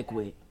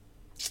inadequate,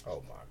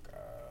 Oh my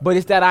god. but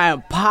it's that I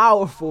am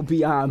powerful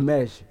beyond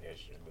measure. Yes,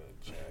 you little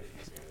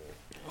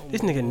Chinese.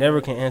 This nigga never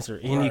can answer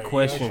any Right,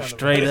 question you know,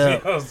 straight trying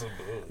up. to on some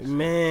bullshit.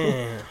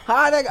 Man.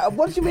 How that?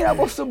 What you mean I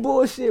want some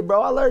bullshit,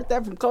 bro? I learned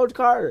that from Coach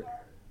Carter.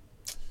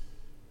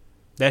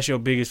 That's your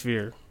biggest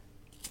fear.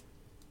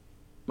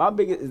 My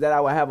biggest is that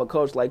I would have a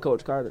coach like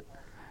Coach Carter.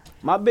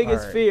 My biggest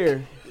Alright.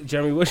 fear,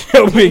 Jeremy, what's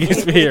your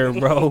biggest fear,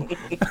 bro?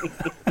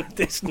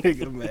 This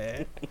nigga,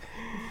 man.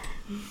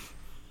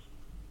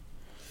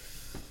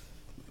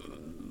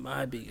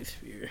 My biggest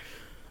fear.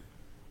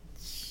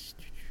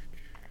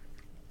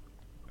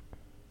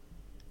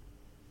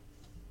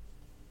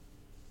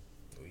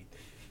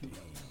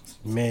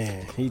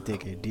 Man, he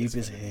thinking deep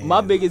as hell.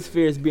 my biggest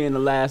fear is being the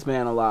last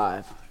man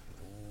alive.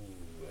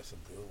 That's a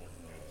good one.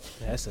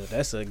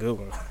 That's a good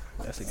one.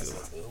 That's a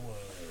good one.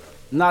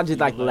 Not just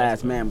like the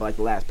last man, but like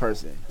the last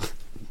person.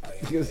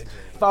 Because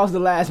if I was the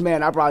last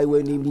man, I probably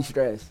wouldn't even be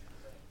stressed.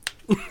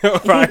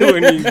 Probably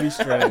wouldn't even be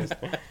stressed.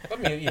 I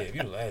mean, yeah, if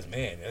you're the last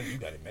man, you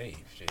got it made.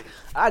 Shit.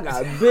 I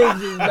got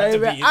bitches,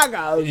 baby. I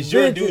got It's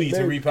your bitches, duty to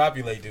baby.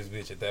 repopulate this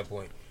bitch at that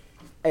point.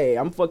 Hey,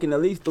 I'm fucking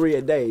at least 3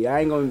 a day.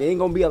 Ain't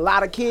gonna be a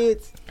lot of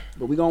kids,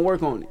 but we gonna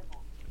work on it.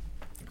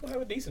 You gonna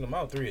have a decent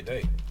amount, 3 a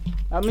day.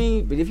 I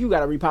mean, but if you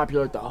gotta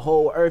repopulate the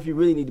whole Earth, you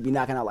really need to be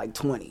knocking out like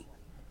 20.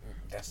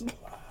 That's a lot.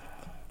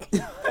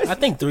 I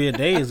think 3 a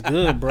day is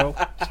good, bro.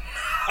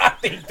 I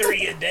think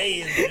 3 a day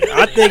is good.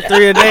 I think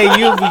 3 a day,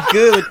 you'll be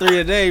good with 3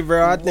 a day,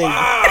 bro. I think.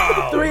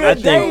 Wow. 3 I a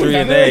think day. 3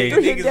 a day.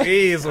 Niggas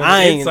is on I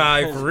the ain't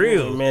inside for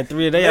real. Man,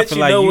 3 a day. I Let feel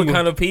you like know you. what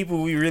kind of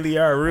people we really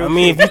are. Real. I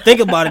mean, if you think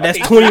about it, that's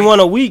 21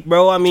 a week,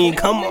 bro. I mean,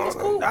 come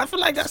on. I feel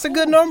like that's a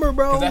good number,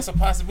 bro. Because that's a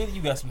possibility.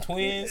 You got some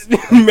twins.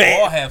 Man.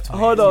 We all have twins.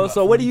 Hold on.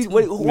 So what are you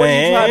trying to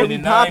Man.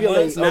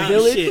 repopulate? A Nah,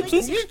 village? shit.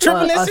 You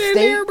tripping this A in state?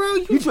 here, bro?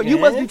 You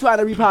must be trying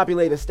to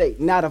repopulate a state,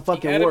 not a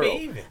fucking gotta be world.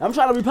 even. I'm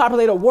trying to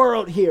repopulate a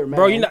world here, man.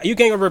 Bro, you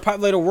can't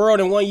repopulate a world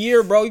in 1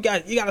 year, bro. You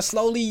got to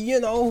slowly, You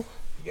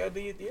gotta do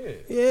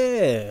it,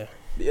 Yeah.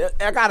 Yeah,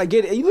 I gotta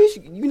get it. At least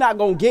you're not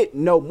gonna get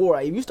no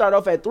more. If you start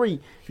off at 3,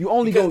 you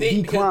only gonna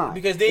decline.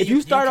 Because then if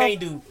you start can't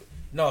off, do.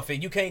 No,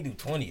 you can't do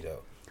 20 though.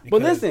 But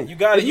Because listen, you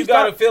gotta if you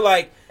gotta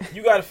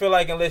feel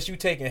like unless you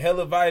taking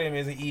hella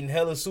vitamins and eating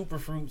hella super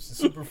fruits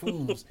and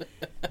superfoods,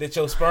 that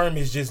your sperm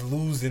is just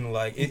losing.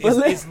 Like it's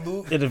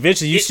And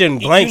eventually you shooting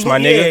blanks, my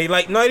nigga. Yeah,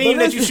 like not even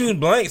that you listen. shooting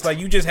blanks. Like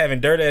you just having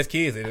dirt ass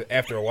kids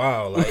after a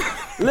while.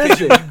 Like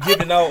listen, you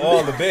giving out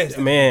all the best.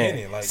 Man, at the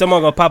beginning. Like,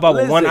 someone gonna pop out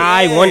with one Listen,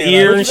 eye, one yeah,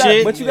 ear like, and you gotta-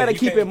 shit. but you gotta You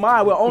keep can't- in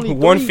mind with only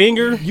One 3,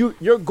 finger?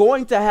 You're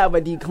going to have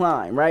a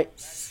decline, right?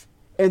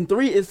 And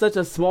 3 is such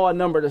a small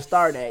number to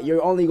start at.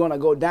 You're only gonna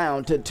go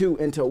down to 2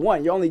 and to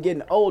 1. You're only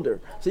getting older,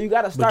 so you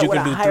gotta start you with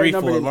can a do higher 3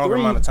 number for a than longer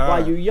 3 amount of time.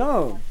 while you're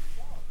young.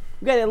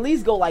 You gotta at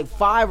least go like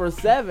 5 or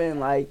 7,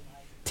 like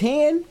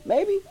 10,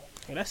 maybe.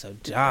 That's a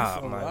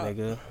job, my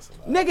nigga.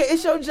 Nigga,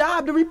 it's your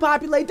job to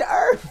repopulate the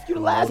earth. You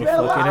the last the man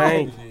fuck it alive.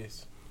 ain't. it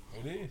is.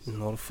 It is.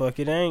 No, the fuck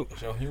it ain't.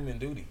 It's your human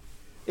duty.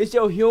 It's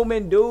your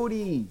human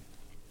duty.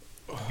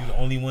 You're the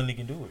only one that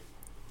can do it.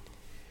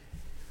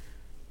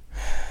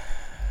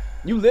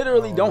 You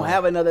literally don't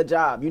have another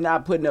job. You're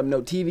not putting up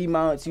no TV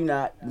mounts. You're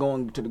not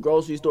going to the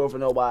grocery store for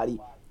nobody.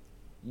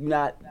 You're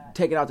not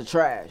taking out the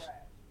trash.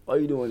 All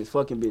you doing is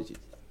fucking bitches.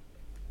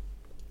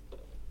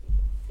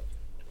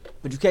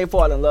 But you can't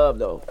fall in love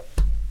though.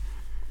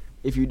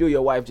 If you do,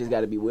 your wife just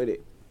got to be with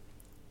it.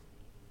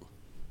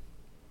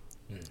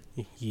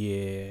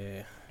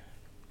 Yeah.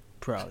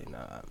 Probably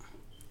not.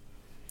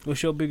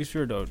 What's your biggest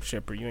fear, though,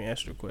 Shepard? You ain't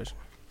answered the question.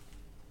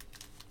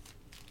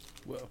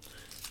 Well,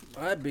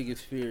 my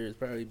biggest fear is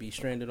probably be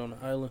stranded on an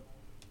island.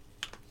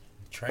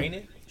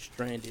 Training?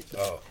 Stranded.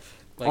 Oh.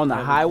 Like On the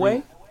have a highway?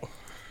 group-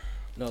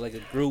 No, like a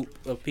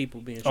group of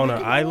people being On stranded.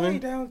 an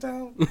island?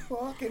 Downtown,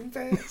 walking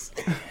fast.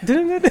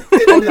 Did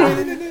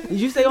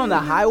you say on the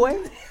highway?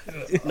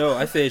 No,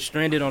 I said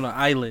stranded on an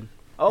island.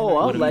 Oh,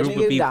 I was With a like, group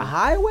of nigga, the people.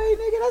 highway,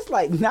 nigga? That's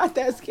like not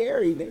that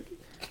scary, nigga.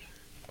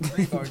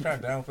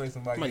 Trying to downplay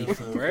somebody else.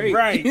 Right.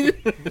 Right.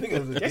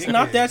 Niggas a It's dickhead,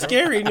 not that bro.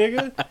 scary,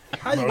 nigga.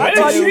 How you I gonna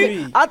thought tell he,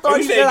 me? I thought You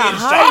he said said a getting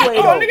shot? highway.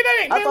 Oh, though. nigga, that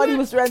ain't I thought he nothing.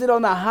 was stranded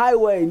on the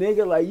highway,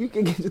 nigga. Like you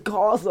can just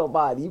call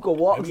somebody. You can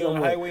walk You be on the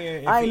somewhere. highway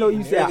and I didn't know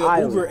you feet, said nigga.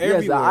 island. Uber Yes, the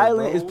everywhere,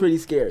 island bro. is pretty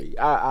scary.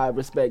 I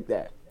respect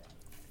that.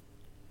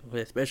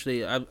 But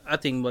especially, I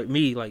think like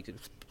me, like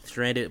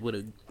stranded with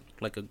a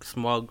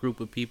small group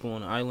of people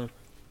on an island.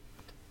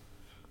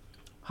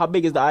 How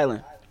big is the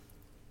island?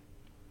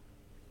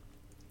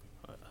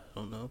 I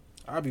don't know.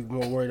 I'd be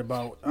more worried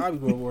about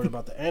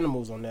the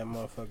animals on that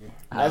motherfucker.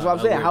 That's Nah, what I'm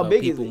I saying. worry How about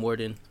big is people it? more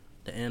than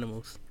the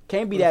animals?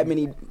 Can't be that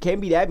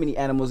many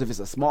animals if it's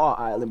a small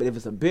island. But if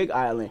it's a big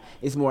island,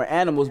 it's more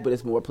animals, but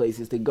it's more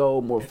places to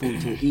go, more food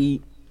to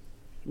eat.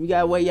 You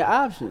gotta weigh your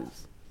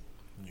options.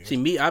 See,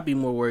 me, I'd be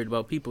more worried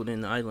about people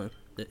than the island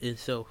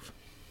itself.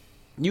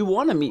 You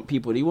want to meet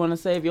people. You want to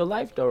save your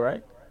life, though,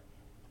 right?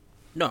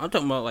 No, I'm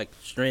talking about like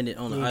stranded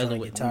on You the ain't island tryna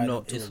with get tied no.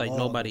 up to It's a like log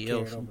nobody and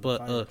carried else over the but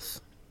fire.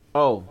 us.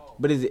 Oh,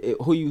 but is it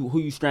who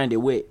you stranded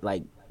with?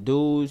 Like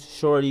dudes,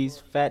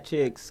 shorties, fat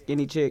chicks,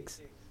 skinny chicks,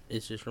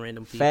 It's just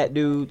random people. fat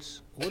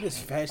dudes. What is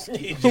fat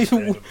Just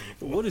random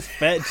people. What is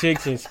fat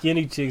chicks and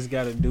skinny chicks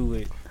got to do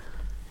with?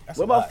 That's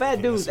What a about lot.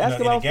 fat dudes? In a- Ask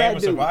in a about game fat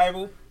of dudes.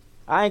 survival.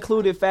 I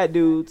included fat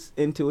dudes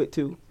into it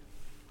too.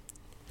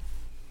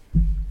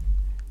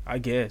 I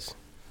guess.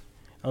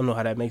 I don't know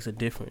how that makes a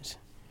difference.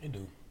 You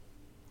do.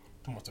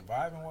 Come on,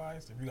 surviving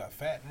wise, if you got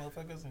fat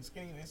motherfuckers and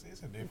skinny, it's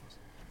a difference.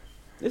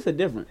 It's a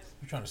difference.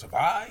 You trying to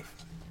survive?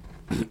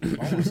 You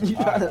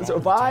trying to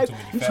survive?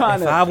 You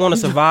trying If to? I want to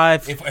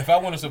survive, If I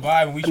want to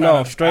survive and we No,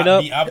 trying to straight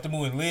up. be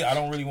optimal and live, I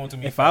don't really want to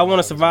be. if I want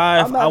to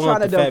survive, I'm I not want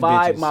trying the to fat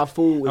divide bitches. my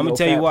food with I'ma no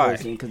tell you fat why.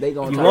 person because they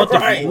gonna You try want to the-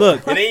 Right.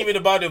 Look. It ain't even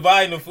about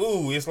dividing the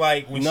food. It's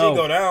like when No. shit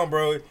go down,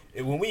 bro.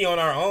 When we on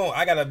our own,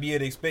 I gotta be able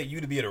to expect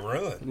you to be able to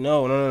run.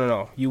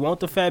 No. You want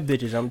the fat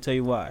bitches. I'm gonna tell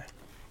you why.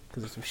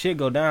 Because if some shit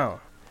go down,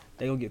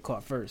 they gonna get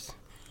caught first.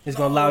 It's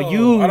gonna allow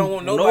you. I don't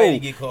want nobody to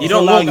get caught. You It's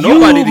gonna don't want allow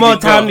nobody you to more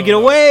get time caught. to get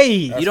away.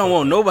 You don't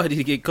want nobody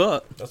to get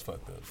caught. That's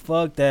fucked up.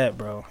 Fuck that,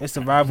 bro. It's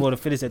survival of the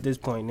fittest at this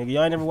point, nigga.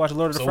 Y'all ain't never watched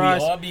Lord of the So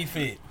Fries? we all be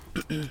fit.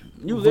 You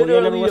Y'all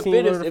literally never the watched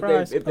any Lord of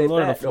fittest the if Fries? they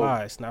Lord of fat the though.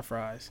 Fries, not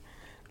fries.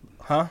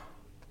 Huh?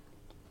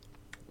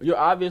 You're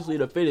obviously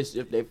the fittest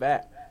if they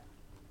fat.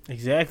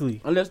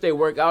 Exactly. Unless they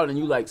work out and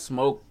you like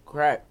smoke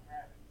crack.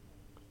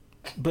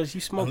 But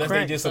you smoke Unless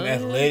crack. they just some son.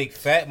 athletic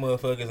fat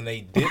motherfuckers and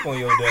they dip on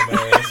your dumb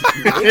ass.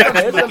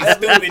 There's some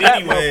stupid fat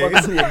anyway.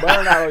 motherfuckers who will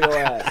burn out on your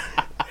ass.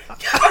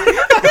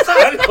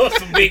 I know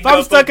some big If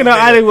I'm stuck in an motherfuckers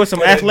island with some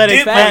that athletic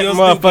dip on fat your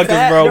stupid motherfuckers,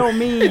 Fat bro, don't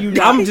mean you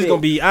not I'm just fit.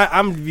 gonna be.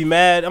 I'm just be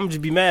mad. I'm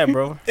just be mad,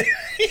 bro.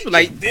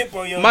 Like dip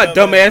on your my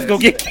dumb ass gonna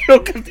get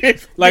killed. 'Cause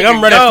this Like nigga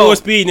I'm running young. full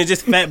speed and then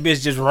just fat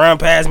bitch just run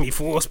past me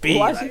full speed.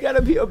 Why Like, she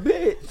gotta be a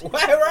bitch? Why,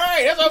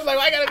 right? That's what I was like.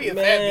 Why I gotta be a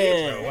fat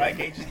bitch, Man. bro? Why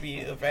can't just be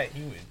a fat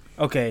human?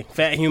 okay,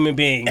 fat human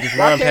being just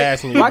Why run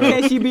past me. can't, why bro.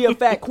 can't she be a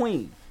fat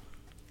queen?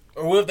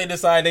 Or what if they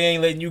decide they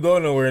ain't letting you go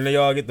nowhere and they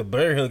all get the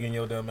bear hugging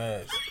your dumb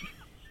ass?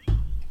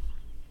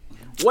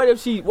 What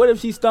if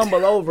she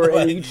stumble over and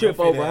Like, you trip your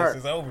fit over ass her?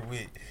 is over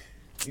with.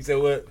 You said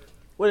what?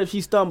 What if she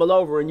stumble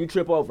over and you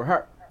trip over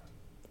her?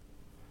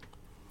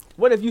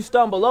 What if you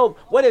stumble over?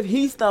 What if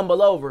he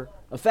stumble over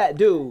a fat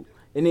dude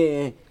and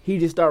then he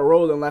just start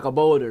rolling like a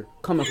boulder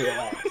coming for your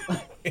ass?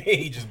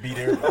 He just be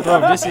there.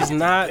 Bro, this is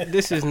not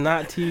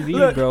TV,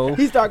 Look, bro.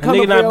 he start A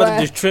coming nigga for not your about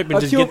ass. to just trip and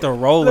just Accu- get the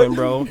rolling, Look,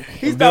 bro.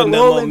 He And start building that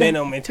rolling.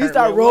 momentum and He turn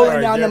start real rolling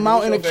hard. down the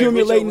mountain,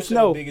 accumulating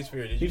snow. Did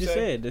You just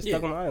said they're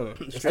stuck on the island.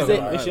 It's I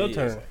said- It's your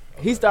turn.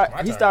 He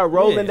start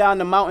rolling Yeah. down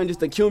the mountain,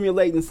 just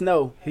accumulating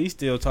snow. He's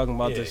still talking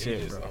about this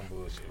shit,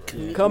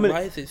 bro. Coming.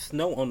 Why is it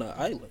snow on the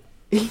island?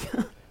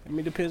 I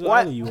mean, depends what Why-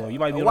 island you on. You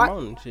might be on why- the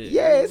mountain, shit.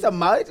 Yeah, it's a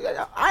mountain.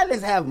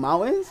 Islands have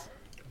mountains.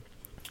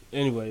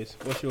 Anyways,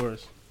 what's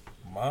yours?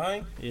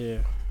 Mine? Yeah.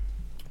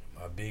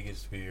 My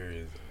biggest fear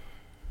is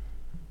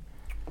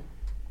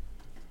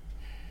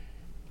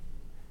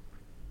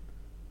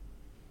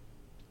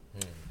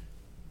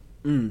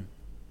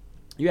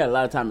You had a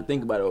lot of time to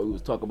think about it when we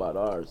was talking about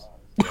ours.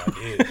 yeah,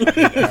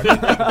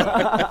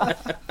 I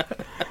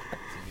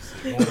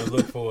did. Going to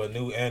look for a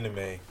new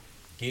anime,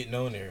 getting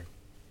on there,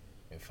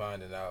 and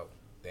finding out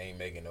they ain't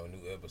making no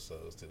new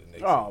episodes to the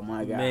next. Oh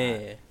my god!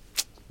 Man,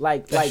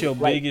 That's your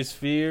biggest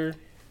fear?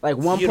 like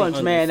One You don't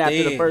Punch Man after the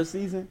understand. first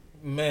season.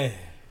 Man,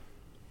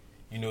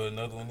 you know what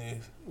another one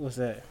is? What's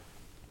that?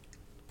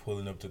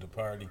 Pulling up to the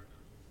party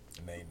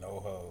and ain't no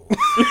hoes.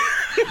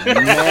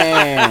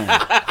 Man,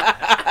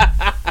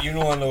 You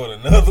don't know what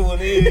another one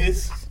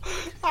is?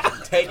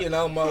 Taking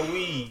out my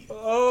weed,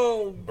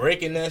 Oh,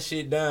 breaking that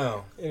shit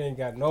down. it ain't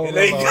got no And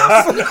they love.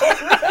 got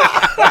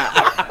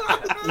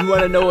you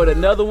want to know what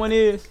another one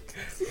is?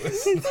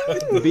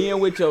 Being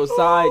with your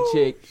side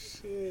chick,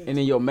 and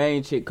then your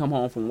main chick come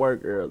home from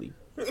work early.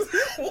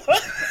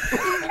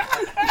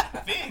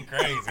 being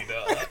crazy,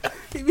 dog.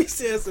 He be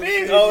saying some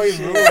Being shit. always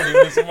ruining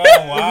with some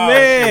wild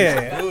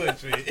Man.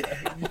 bullshit.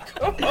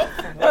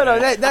 No,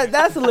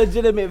 that's a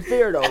legitimate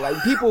fear though.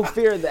 Like people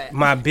fear that.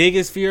 My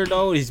biggest fear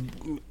though is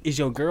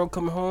your girl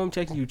coming home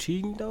checking you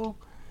cheating though.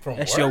 From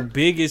That's work? your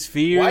biggest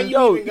fear. Why you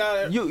Yo, even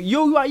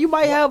gotta, you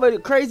might have a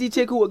crazy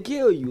chick who will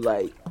kill you.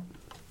 Like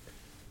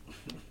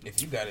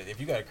if you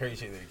got a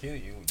crazy shit that kill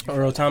you.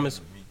 Earl Thomas.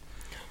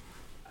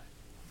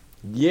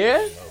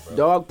 yeah,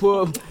 dog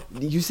pull.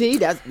 You see,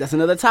 that's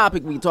another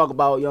topic we talk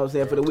about. You know what I'm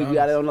saying for the week. We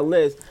got it on the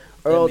list.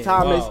 Earl man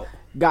Thomas wild.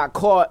 got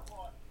caught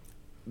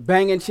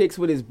banging chicks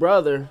with his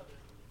brother.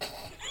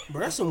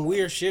 Bro, that's some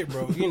weird shit,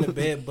 bro. You in the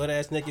bed butt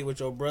ass naked with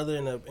your brother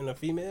and a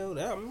female.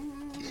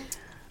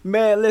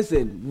 Man,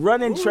 listen,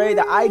 running train.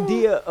 The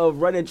idea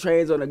of running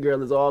trains on a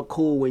girl is all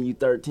cool when you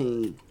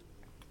 13.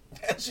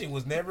 That shit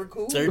was never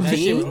cool. That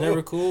shit was 13?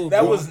 never cool.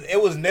 That bro.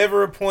 it was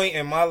never a point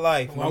in my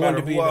life, no I matter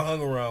wanted to be who I the-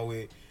 hung around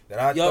with, that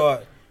I Yup.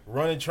 thought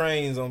running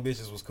trains on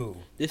bitches was cool.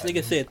 This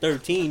nigga said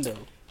 13 though.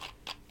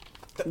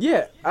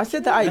 Yeah, I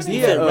said the He said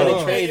idea running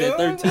of. trains at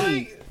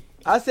 13.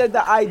 I said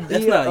the idea.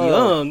 That's not of,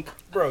 young.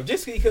 Bro,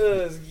 just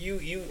because you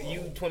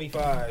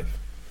 25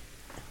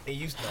 and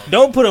you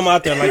Don't put him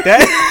out there like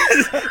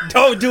that.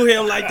 Don't do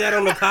him like that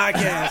on the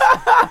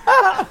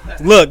podcast.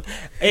 Look,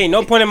 ain't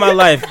no point in my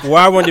life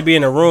where I wanted to be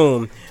in a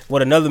room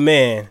with another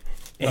man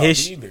and No,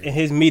 his neither. and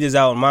his meat is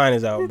out and mine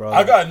is out, bro.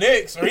 I got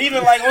next, or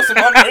even like on some,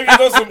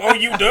 oh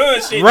you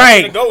done shit,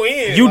 Right. to go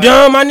in. You like,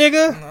 done, my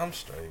nigga? I'm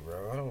straight,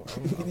 bro.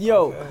 I'm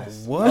Yo,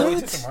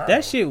 What?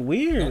 That shit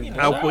weird.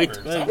 I wait.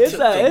 it's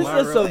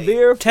a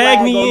severe Tag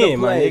flag me on in, the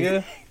my play.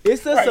 nigga.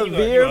 It's a Right, you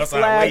severe outside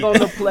flag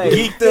waiting. on the play.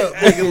 geeked up,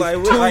 nigga.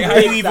 Like how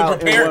you even Out in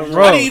prepare? one How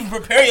row. do you even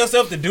prepare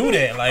yourself to do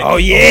that? Like, Oh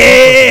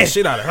yeah.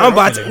 shit out of her. I'm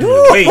about to. do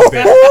it way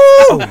better.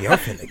 Oh, y'all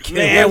finna kill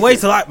Man, her. wait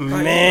till I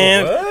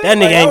man. What? That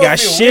nigga Like, ain't I got would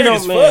feel shit weird on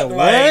as man. fuck. What?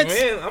 Like,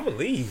 man, I'm gonna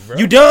leave, bro.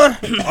 You done?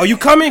 Oh, you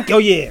coming? Oh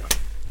yeah.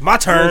 My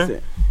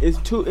turn.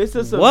 Listen, it's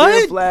a severe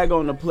What? flag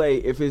on the play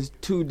if it's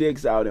two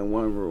dicks out in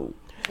one room.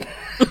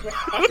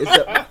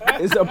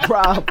 it's a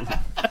problem.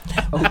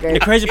 Okay. The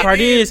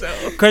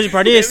crazy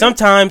part is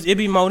sometimes it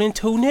be more than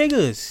two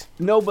niggas.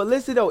 No, but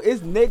listen though,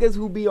 it's niggas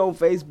who be on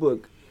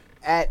Facebook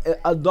at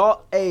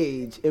adult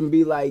age and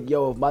be like,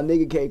 yo, if my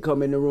nigga can't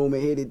come in the room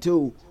and hit it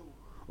too,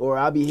 or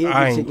I be hitting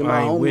I the ain't- chick and my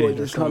I ain't with homeboy it,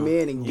 just or come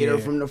in and get her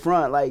yeah. from the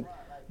front. Like,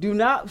 Do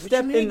not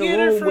step you mean in the get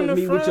her room from with the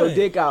me with your front?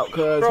 dick out,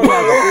 cuz. Bro, in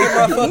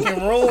my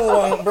fucking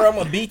room, bro, I'm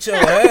gonna beat your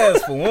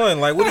ass for one.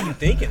 Like, what are you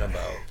thinking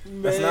about?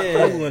 That's not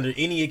cool under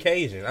any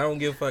occasion. I don't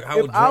give a fuck how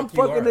If I'm drunk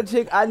you fucking are. a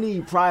chick, I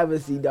need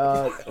privacy,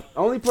 dog.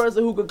 Only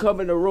person who could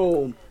come in the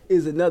room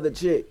is another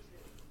chick.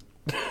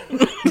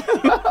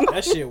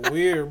 That shit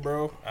weird,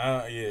 bro.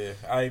 Yeah,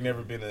 I ain't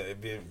never been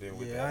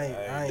with Yeah,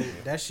 that. I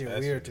ain't. That shit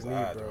weird to me,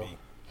 odd bro.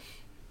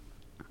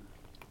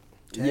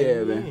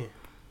 Yeah, man.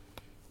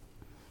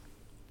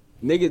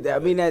 Nigga,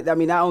 I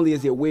mean, not only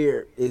is it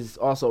weird, it's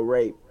also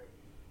rape.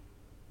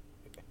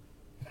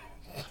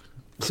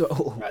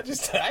 So I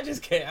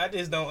just can't. I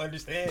just don't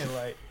understand.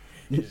 Like,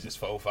 it's just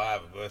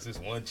 4-5 of us. It's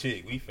one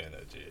chick. We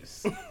finna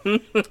just.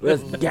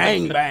 let's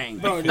gang bang.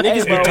 Bro,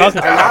 niggas bro, be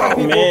talking a lot of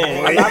people,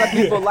 man. a lot of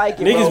people like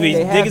it. Niggas bro. be-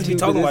 They have niggas be to,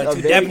 talking 'cause about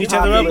it's a it, dapping very each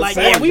other up popular like,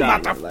 yeah, we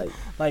sound about to- genre,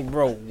 like, Like,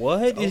 bro,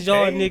 what is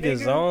y'all Okay,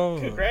 niggas nigga, on?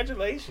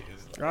 Congratulations.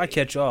 I'll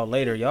catch y'all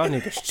later. Y'all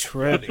niggas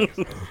tripping.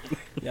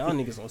 Y'all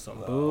niggas on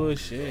some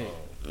bullshit.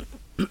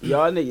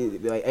 y'all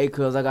niggas be like, hey,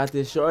 cuz I got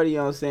this shorty, you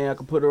know what I'm saying? I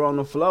can put her on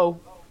the floor.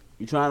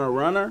 You trying to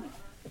run her?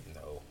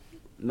 No.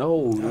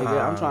 No,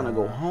 nigga, I'm trying to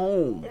go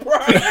home.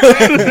 I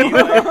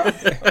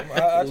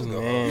just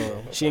go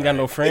Man, she ain't got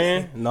no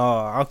friend?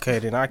 Nah, okay,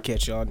 then I'll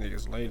catch y'all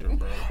niggas later,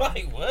 bro.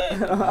 like what?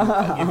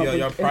 I'll give y'all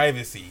your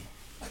privacy.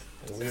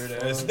 Weird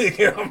ass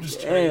nigga. I'm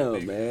just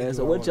Damn, man.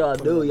 So what y'all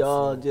do?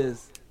 Y'all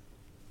just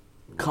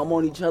come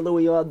on each other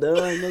when y'all done,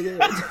 nigga?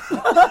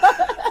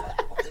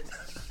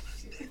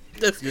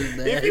 That's just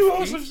nasty. If you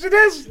want some shit,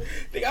 that's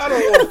nigga, I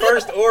don't know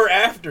first or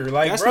after.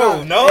 Like, That's bro,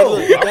 not- no,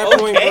 hey, look, at that I'm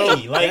point,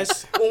 okay. bro, Like,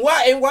 that's-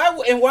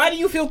 why do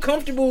you feel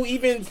comfortable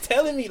even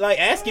telling me, like,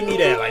 asking me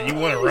that? Like, you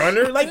want to run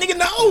her? Like, nigga,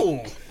 no.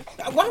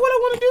 Why would I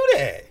want to do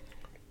that?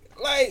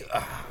 Like,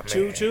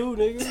 Choo choo,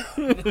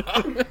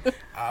 nigga.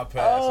 I'll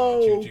pass on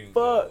Oh, choo choo.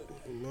 fuck.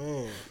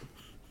 Man.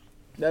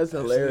 That's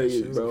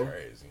hilarious, bro.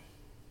 Crazy.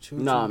 Choo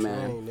Nah, choo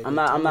man. train, nigga. I'm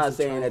not Choo-choo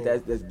saying that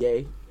train. that's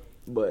gay,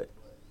 but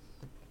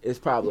it's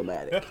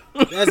problematic.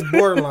 That's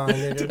borderline,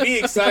 nigga. Be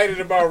excited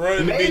about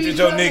running the bitch with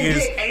your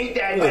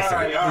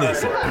niggas.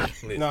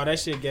 Listen. No, that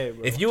shit gay,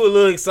 bro. If you a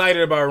little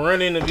excited about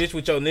running the bitch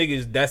with your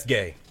niggas, that's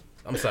gay.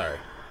 I'm sorry.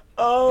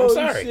 Oh, I'm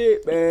sorry.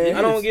 shit, man.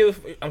 I don't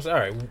give. I'm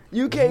sorry.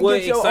 You can't What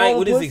get your own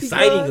What is pussy,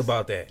 exciting cuz?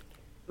 about that?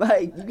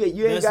 Like,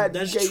 you ain't got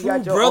That's you true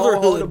got your own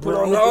brotherhood, hole to put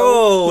bro. on the No,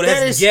 floor. that's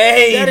That is-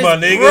 gay, that is my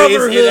nigga.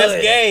 brotherhood.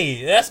 That's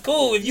gay. That's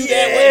cool if you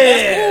that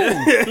way.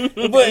 That's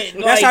cool. But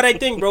That's like, how they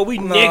think, bro. We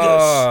nah,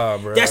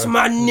 niggas. bruh. That's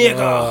my nigga.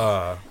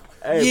 Nah.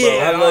 Hey,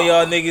 Yeah. I love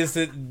y'all niggas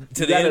to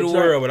the gotta end of the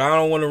try- world, but I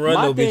don't want to run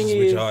My no thing bitches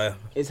with is- y'all.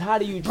 It's how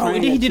do you Bro, train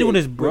and then he a did it with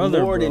chick his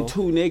brother, more than bro.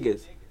 2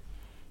 niggas?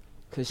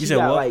 Cause she You said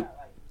got what? like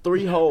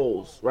 3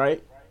 holes,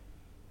 right?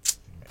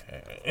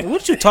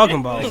 What you talking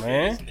about,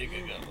 man?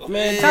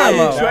 Man, time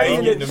you out. trying I to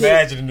ain't getting chick-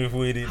 imaginative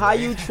with it. How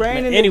you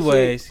training Man, a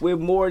anyways. chick with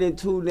more than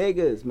 2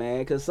 niggas,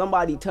 man? Cause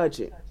somebody touch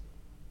it.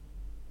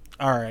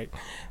 All right.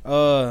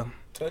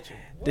 touch it?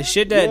 The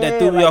shit that Yeah,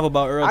 threw me like, off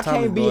about Earl I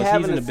Thomas, can't be bro, is he's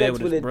having in a the bed sex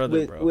with with his a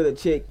brother, bro. with a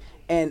chick,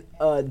 and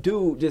a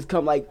dude just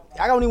come like,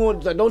 I don't even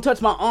want, like, don't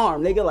touch my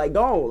arm, nigga. Like,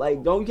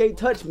 don't, you can't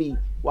touch me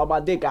while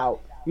my dick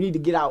out. You need to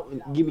get out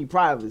and give me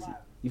privacy.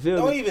 You feel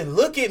Don't me? even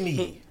look at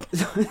me.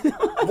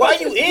 Why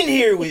you in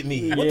here with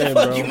me? What Yeah, the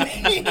fuck bro. you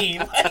mean?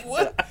 Like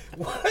what?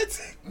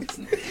 What? That's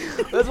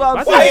what I'm Why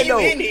are saying. you though.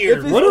 in here?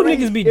 If it's What do three-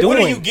 niggas be if What are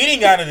doing? you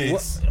getting out of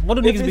this? What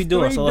do If niggas be it's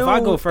doing? 3 So if I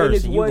go dudes first and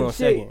it's and you one go chick,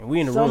 second, we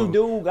in the some room.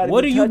 dude gotta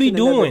What be do you be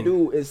touching another doing?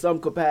 dude in some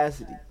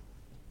capacity.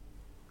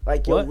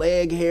 Like your What?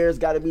 leg hairs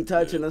gotta be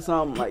touching or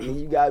something. Like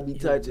you gotta be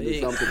touching in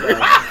leg. some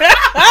capacity.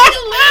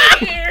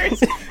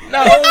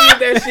 Not only is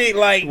that shit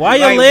like Why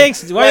your like-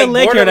 legs- why your like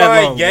leg hair that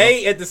borderline long,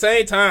 gay at the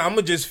same time,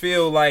 I'ma just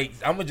feel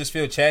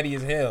chatty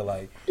as hell.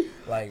 Like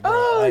bro,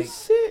 Oh like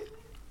shit!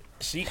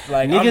 she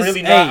like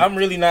Niggas- I'm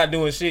really not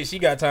doing shit. She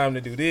got time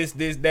to do this,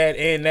 that,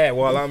 and that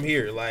while I'm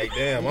here. Like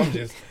damn, I'm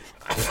just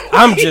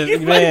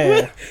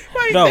man.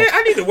 like No. damn,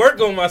 I need to work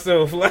on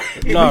myself. Like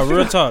No,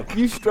 real talk,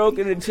 You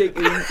stroking a chick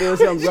and you feel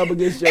something rub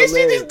against your and she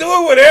leg. just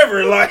doing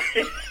whatever. Like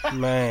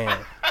man.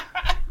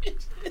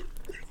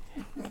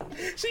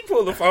 she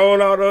pulled the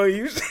phone out on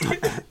you.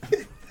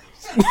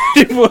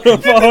 You put the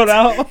phone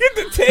out. Get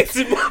the text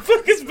in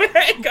motherfuckers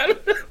back.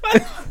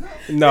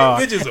 No,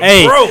 That bitch is a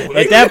hey, pro, at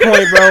nigga. that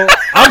point, bro,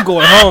 I'm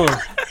going home.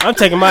 I'm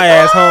taking my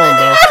ass home,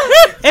 bro.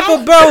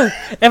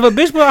 If a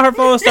bitch pull out her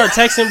phone and start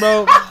texting,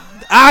 bro,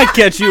 I'll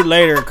catch you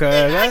later, cuz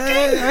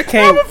I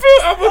can't.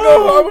 I'm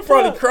gonna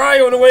probably cry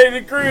on the way to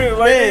the crib.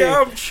 Like, Man.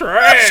 nigga, I'm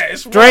trash.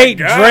 Straight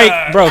My God.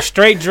 Drake, bro.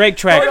 Straight Drake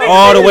track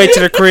all the way to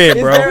the crib,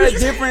 Is there bro. a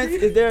difference?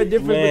 Is there a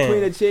difference Man.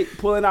 between a chick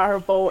pulling out her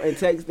phone and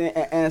texting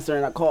and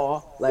answering a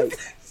call? Like,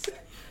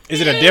 Is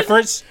it a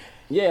difference?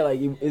 yeah, like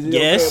is it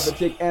Yes. okay if a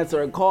chick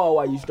answer a call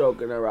while you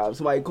stroking her out?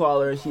 Somebody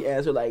call her and she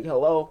answer like,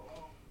 "Hello."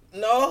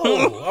 No,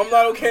 I'm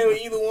not okay with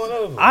either one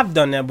of them. I've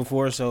done that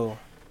before, so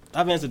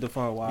I've answered the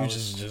phone while I You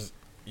was, just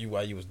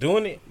while you was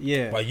doing it.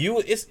 yeah, While you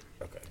it's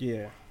okay.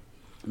 yeah.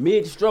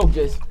 Mid stroke,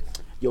 just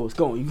yo, what's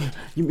going?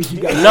 You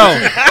got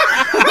No,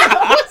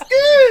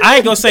 I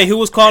ain't gonna say who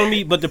was calling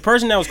me, but the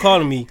person that was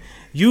calling me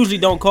usually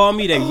don't call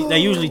me. They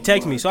usually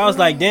text me. So I was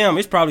like, damn,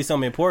 it's probably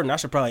something important. I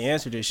should probably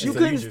answer this shit. You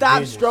couldn't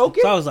stop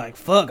stroking? So I was like,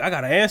 fuck, I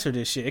gotta answer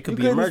this shit. It could You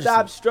be couldn't emergency.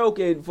 stop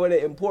stroking for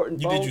the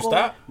important phone Did you call?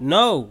 stop?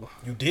 No,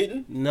 You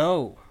didn't?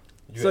 no,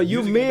 So had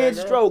you music in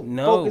the background?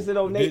 No. mid-stroke focusing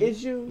on their didn't?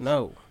 issues?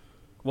 no.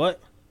 What?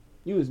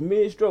 You was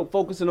mid-stroke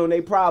focusing on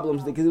their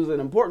problems because it was an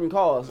important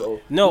call,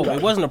 so No,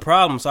 it wasn't a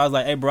problem. So I was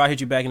like, hey, bro, I'll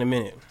hit you back in a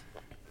minute.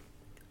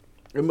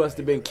 it must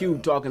have been Q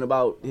talking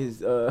about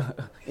his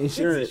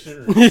insurance.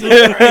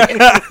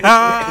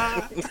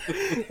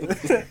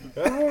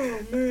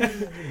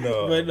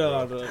 No. But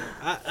no.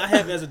 I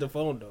have answered the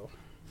phone, though.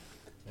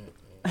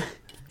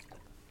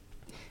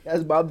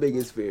 That's my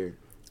biggest fear.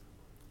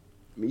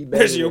 Me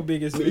That's banging your a-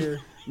 biggest me- fear.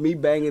 Me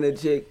banging a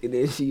chick and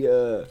then she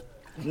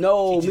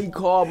me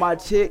call my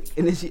chick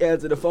and then she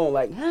answer the phone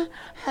like, huh?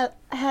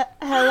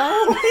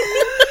 Hello?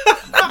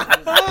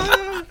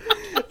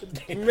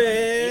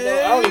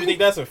 Man. I don't even think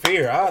that's a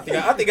fear. I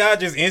think I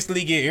just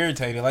instantly get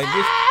irritated. Like,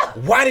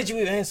 bitch, why did you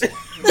even answer?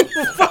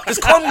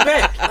 Just call me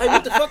back. Like,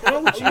 what the fuck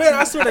wrong with you? Man,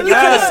 I swear to You could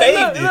have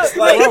saved this.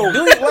 Like, Bro.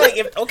 do it. Like,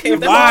 if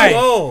that's Why?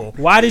 wrong.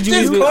 Why did you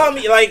Just even... call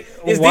me. Like,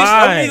 is Why? this?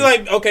 I mean,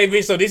 like, okay,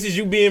 bitch. So this is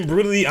you being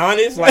brutally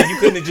honest. Like, you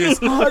couldn't have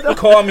just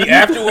call me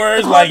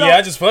afterwards. Like, yeah,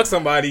 I just fucked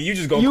somebody. You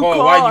just gonna You call.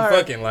 call Why you her.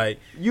 fucking like?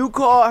 You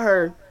call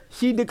her,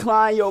 she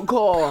decline your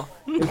call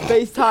and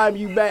FaceTime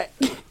you back.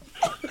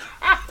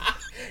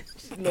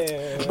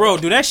 Bro,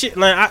 do that shit...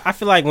 Like, I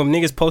feel like when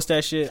niggas post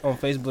that shit on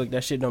Facebook,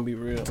 that shit don't be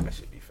real. That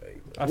should be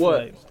fake. I feel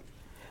What?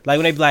 like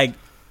when they be like,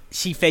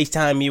 she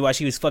FaceTimed me while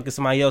she was fucking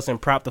somebody else and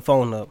propped the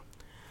phone up.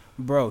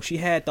 Bro, she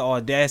had the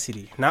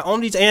audacity not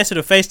only to answer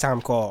the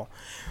FaceTime call,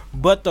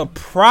 but to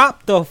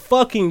prop the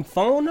fucking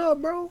phone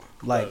up, bro.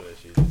 Like, That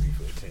shit just be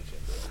for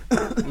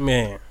attention, bro.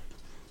 man,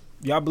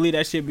 y'all believe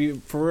that shit be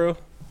for real?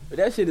 But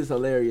that shit is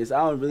hilarious.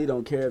 I really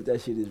don't care if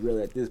that shit is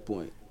real at this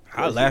point.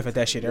 I laugh at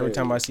that shit every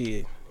time I see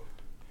it.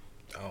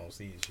 I don't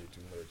see this shit too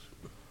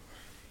much.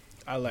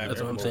 I laugh.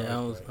 That's what I'm saying.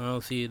 I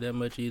don't see it that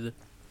much either.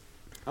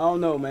 I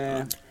don't know,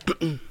 man.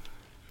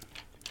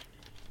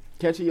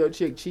 Catching your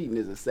chick cheating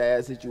is a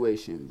sad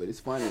situation, but it's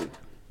funny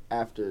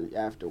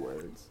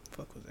afterwards.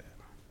 Fuck was that?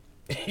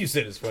 You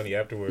said it's funny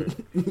afterwards.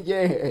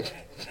 Yeah.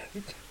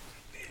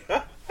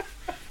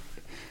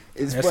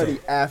 It's That's funny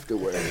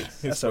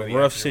afterwards. That's a funny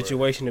rough afterwards.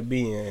 situation to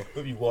be in.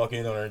 If you walk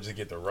in on her and just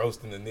get the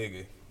roasting the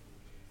nigga,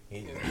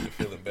 he just be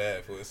feeling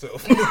bad for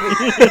himself.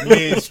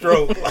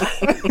 Mid-stroke.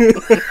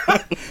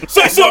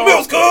 Say something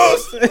else,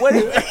 cuz! What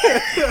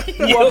if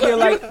you walk in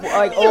like You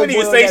old don't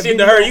even boy say on that shit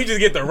to her, video? you just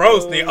get the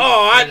roasting.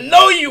 Oh, I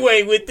know you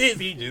ain't with this.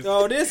 He just,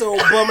 Oh, this old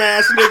bum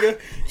ass nigga.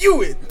 you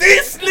with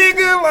this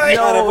nigga? Like,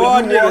 Out of No,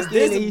 all you niggas, walk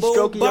this in and a he bull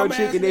stroking your bum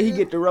chick ass and then he nigga?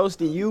 get to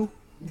roasting you.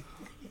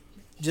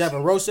 Just have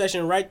a roast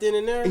session right then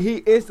and there. He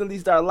instantly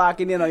start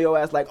locking in on your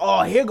ass like,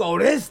 oh, here go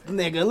this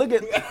nigga. Look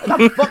at,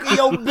 I'm fucking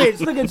your bitch.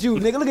 Look at you,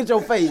 nigga. Look at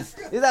your face.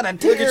 Is that a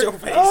ticker? Look at your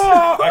face.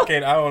 oh, I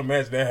don't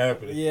imagine that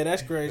happening. Yeah,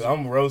 that's crazy.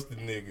 I'm roasting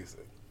niggas.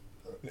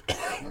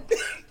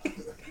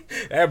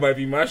 That might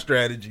be my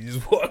strategy.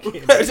 Just walk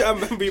in, I'm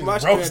gonna be my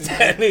roast strategy.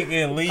 that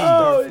nigga and leave.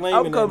 Oh, flaming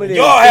I'm that coming in.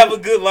 Y'all have a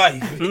good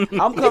life.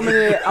 I'm coming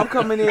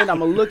in. I'm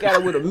gonna look at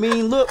her with a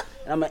mean look,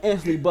 and I'm gonna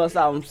instantly bust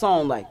out a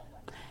song like,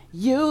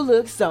 "You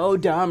look so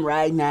dumb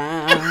right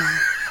now."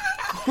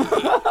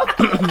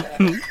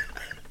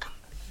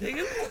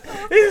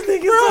 This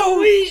nigga so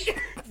weak.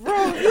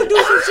 You do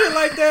some shit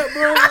like that,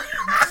 bro.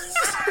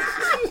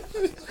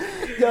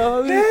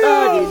 You're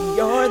retarded.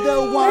 You're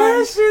the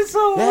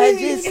one. That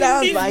just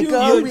sounds like a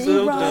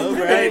rerun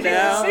right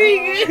now.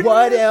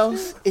 What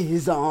else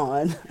is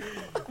on?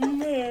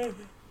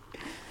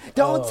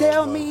 Don't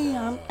tell me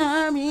I'm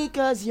army,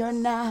 cause you're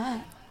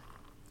not.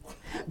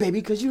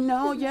 Baby, cause you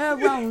know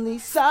you're only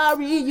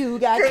sorry you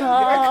got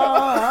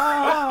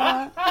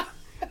caught.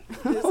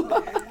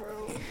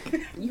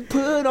 You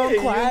put on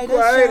quite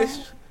a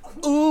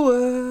show.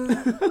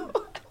 Ooh.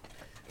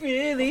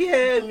 Really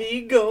had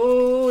me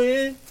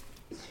going.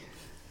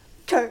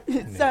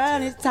 Curtains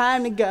on, it's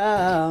time to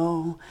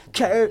go.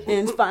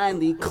 Curtains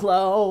finally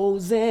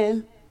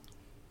closing.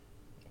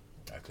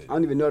 I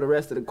don't even know the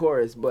rest of the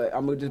chorus, but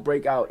I'm gonna just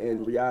break out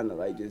in Rihanna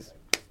like just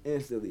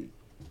instantly,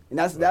 and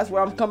that's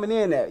where I'm coming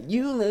in at.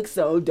 You look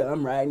so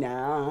dumb right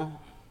now,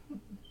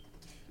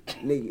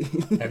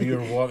 nigga. Have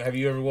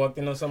you ever walked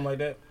in on something like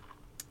that?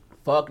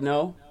 Fuck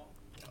no.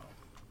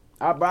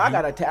 Bro, I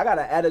got an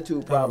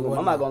attitude problem.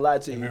 I'm not gonna lie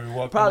to Have you you. ever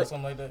walked in Probably, on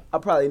something like that? I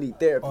probably need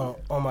therapy.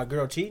 On my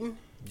girl cheating?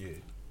 Yeah.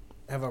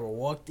 Have I ever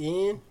walked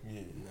in?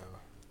 Yeah. No.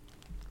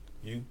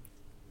 You?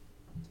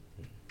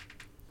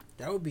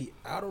 That would be.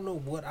 I don't know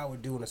what I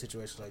would do in a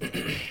situation like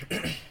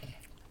that.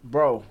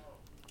 Bro,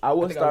 I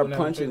would think I start wouldn't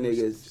have punching been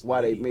niggas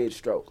while they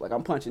mid-stroke. Like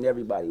I'm punching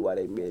everybody while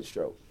they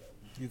mid-stroke.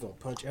 You gonna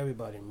punch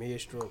everybody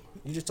mid-stroke.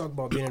 You just talk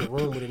about being in a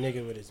room with a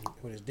nigga with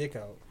his dick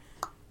out.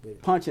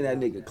 Punching that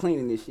nigga,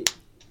 cleaning this shit.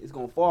 It's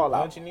gonna fall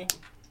out. Punching you?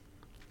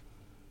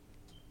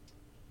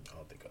 I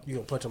don't think You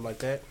gonna punch him like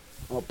that?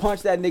 I'm gonna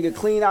punch that nigga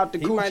clean out the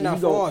He coochie. might not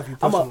You fall gonna- if you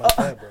punch him like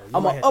that, bro. You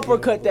I'm might gonna have to hit him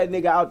uppercut that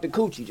with- nigga out the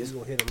coochie. You Just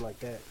gonna hit him like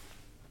that?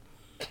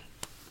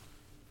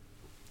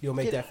 You'll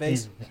make that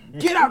face.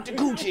 Get out the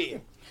coochie.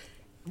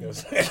 You know what I'm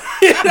saying?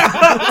 Get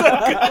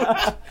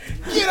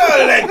out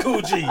of that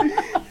coochie.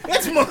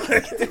 That's my.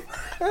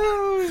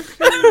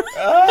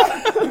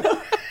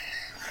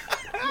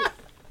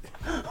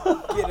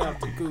 Get out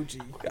the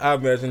Gucci. I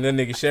imagine that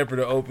nigga Shepard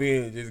will open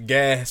and just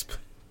gasp.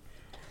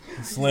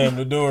 Slam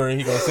the door and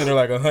he gonna send her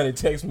like 100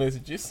 text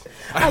messages.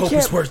 I hope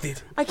it's worth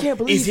it. I can't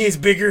believe Is his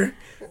bigger?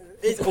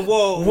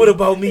 Whoa. What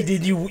about me?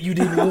 Did you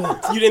didn't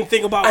want? You didn't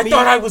think about I me?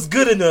 thought I was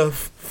good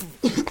enough.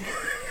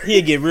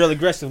 He'd get real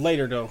aggressive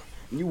later, though.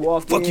 you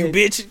walk Fuck in. you,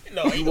 bitch.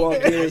 No, You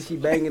walk in, she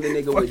banging the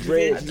nigga with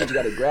dreads. You just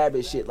gotta grab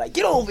his shit like,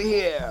 get over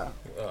here.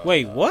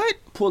 Wait, what?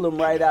 Pull him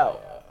right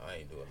out. I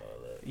ain't doing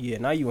all that. Yeah,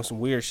 now you want some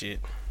weird shit.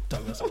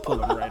 Talking about some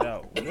pull him right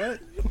out. What?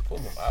 Pull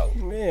him out.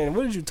 Man,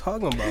 what are you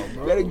talking about,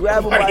 bro? You gotta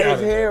grab him by I got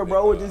his it, hair,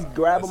 bro. bro, and just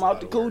grab him out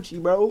the That's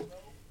coochie, bro.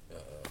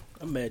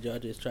 I'm mad y'all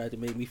just tried to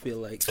make me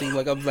seem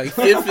like I'm like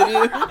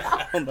sensitive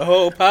on the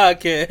whole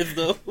podcast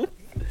though.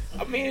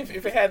 I mean,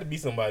 if it had to be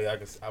somebody,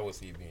 I would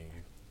see it being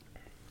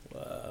you.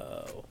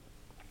 Wow.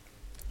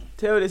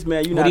 Tell this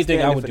man you What not do you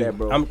think I standing would for do? that,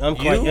 bro. I'm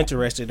quite You?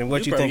 interested in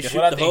what you probably think. shoot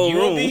What I the think whole you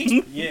would room.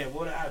 be? Yeah, what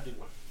would I do?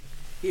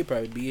 He'd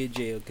probably be in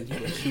jail because he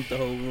would shoot the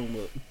whole room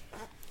up.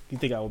 You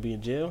think I would be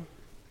in jail?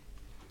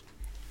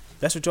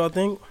 That's what y'all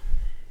think?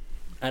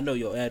 I know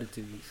your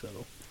attitude, so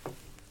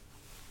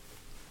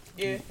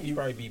Yeah, you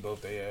probably beat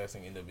both their ass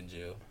and end up in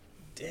jail.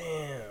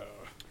 Damn.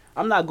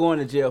 I'm not going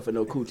to jail for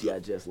no coochie I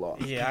just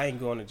lost. Yeah, I ain't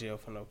going to jail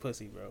for no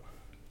pussy, bro.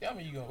 Yeah, I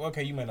mean, you go.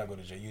 Okay, you might not go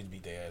to jail. You just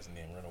beat their ass and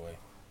then run away.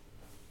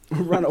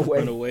 Run away.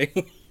 run away.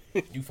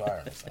 You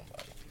fired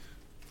somebody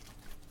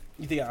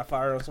You think I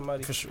fire on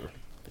somebody? for sure.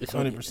 It's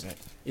 100%.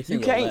 It's You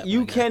in your can't. lap You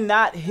right now.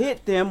 cannot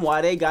hit them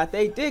while they got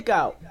their dick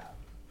out.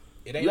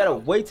 It ain't You gotta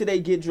out. wait till they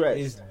get dressed.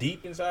 It's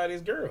deep inside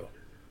his girl.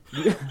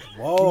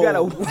 Whoa. You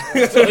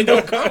gotta. So it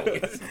don't count.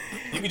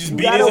 You can just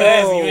beat his gotta-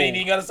 ass and you ain't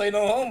even gotta say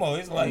no homo.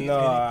 It's like No,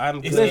 I'm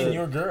it's good. in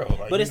your girl.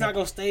 Like, But it's not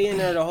going to stay in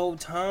there the whole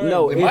time.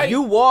 No, It if might.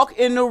 you walk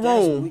in the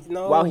room That's-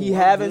 no, while he I'm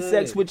having good.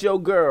 sex with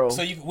your girl,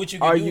 So what you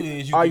Are can do you-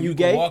 is are you you can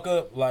gay? walk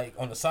up like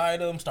on the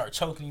side of him, start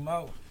choking him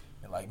out,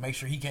 and like make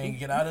sure he can't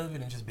get out of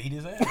it, and just beat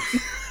his ass.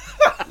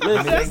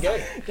 And it ain't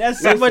gay.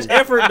 That's so much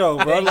effort, though,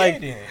 It bro. ain't Like,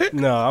 gay then.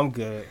 no, I'm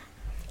good.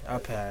 I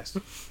passed.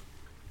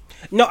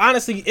 No,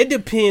 honestly, it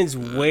depends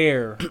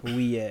where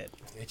we at.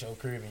 At your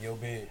crib in your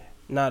bed.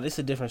 Nah, this is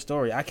a different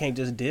story. I can't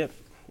just dip.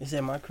 It's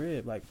at my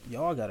crib. Like,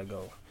 y'all gotta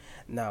go.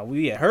 Now,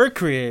 we at her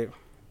crib,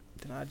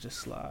 then I just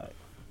slide.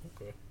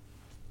 Okay.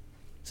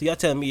 So y'all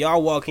telling me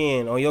y'all walk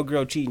in on your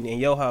girl cheating in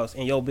your house,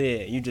 in your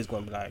bed, you just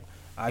gonna be like,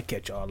 I'll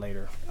catch y'all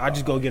later. I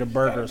just go get a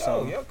burger or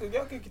something. Y'all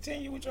can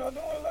continue what y'all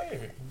doing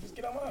later. Just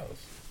get out my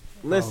house.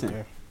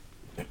 listen.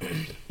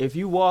 Okay. If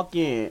you walk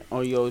in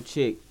on your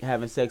chick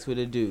having sex with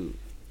a dude,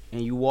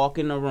 and you walk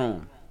in the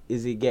room,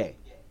 is it gay?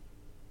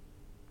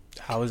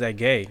 How is that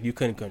gay? You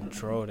couldn't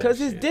control that. Because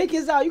his shit. dick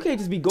is out. You can't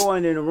just be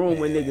going in the room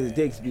when niggas'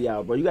 dicks be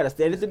out, bro. You gotta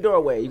stand at the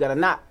doorway. You gotta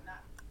knock.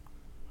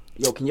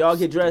 Yo, can y'all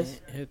get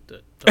dressed? Hit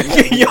the I'm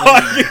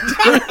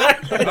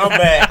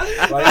back.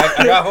 Like,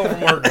 I got home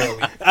from work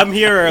early. I'm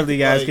here early,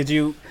 guys. Like-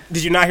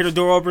 Did you not hear the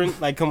door open?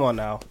 Like, come on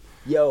now.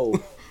 Yo,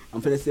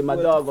 I'm finna send my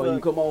dog on you.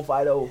 Come on,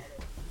 Fido.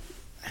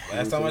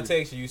 Last time I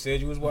texted you, you said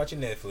you was watching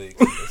Netflix.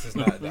 This is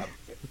not.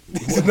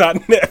 This is not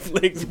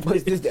Netflix.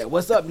 What's this? That?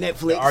 What's up,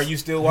 Netflix? Are you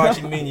still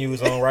watching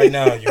menus on right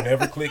now? You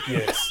never click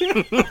yes.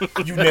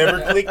 You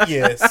never click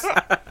yes.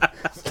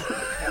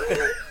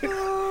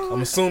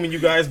 I'm assuming you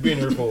guys been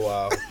here for a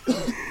while.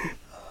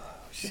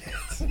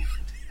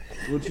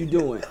 What you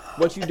doing?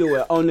 What you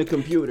doing on the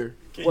computer?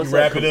 Can What's you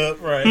wrap up, it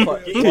up? Right.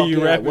 Fuck- Can fuck you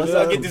yeah. wrap it What's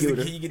up? up, Get this,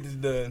 computer? can you get this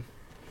done?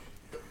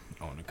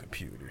 On the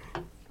computer.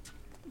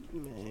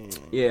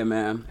 Yeah,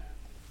 man.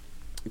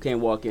 You can't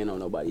walk in on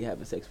nobody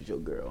having sex with your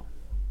girl.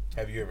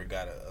 Have you ever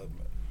got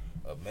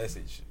a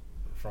message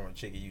from a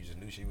chick and you just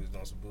knew she was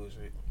doing some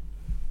bullshit?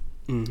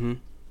 Mm-hmm.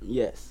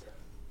 Yes.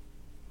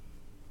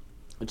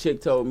 A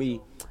chick told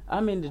me,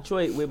 I'm in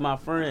Detroit with my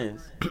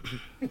friends.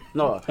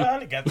 No. I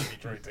only got the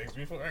Detroit text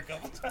before a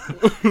couple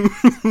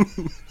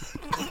times.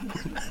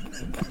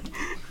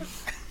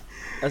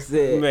 I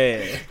said,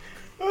 Man.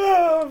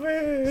 Oh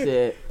man.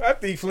 said, I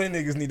think Flint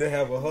niggas need to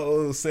have a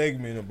whole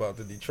segment about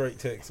the Detroit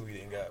text we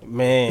didn't got.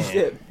 Man.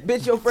 said,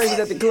 bitch, your friends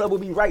at the club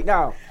with me right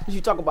now. What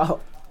you talk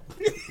about?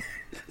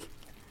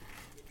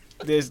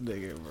 This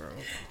nigga, bro.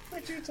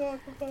 What you talking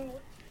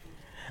about?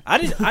 I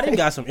didn't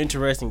got some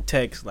interesting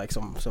texts, like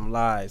some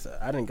lies.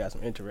 I didn't got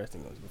some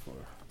interesting ones before.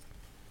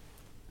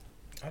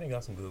 I didn't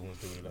got some good ones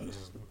too.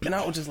 And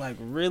I was just like,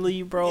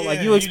 really, bro? Like,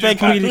 Yeah, you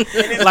expect just me got- to,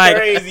 it's like,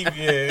 crazy.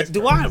 Yeah,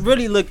 do I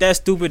really look that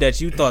stupid that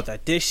you thought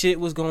that this shit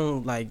was gonna,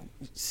 like,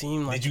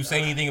 seem like... Did you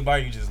say anything about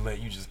it? You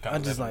just kind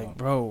I'm of just like,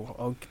 bro,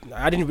 okay.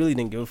 I didn't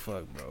give a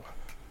fuck, bro.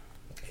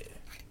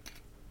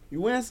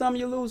 You win some,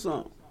 you lose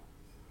some.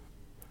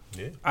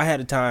 Yeah. I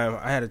had a time.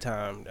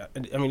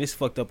 I mean, it's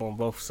fucked up on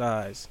both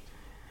sides,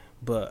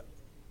 but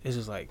this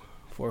was like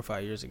 4 or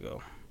 5 years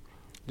ago.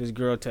 This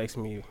girl texted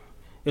me.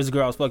 It was a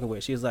girl I was fucking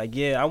with. She was like,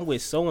 "Yeah, I'm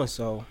with so and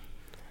so.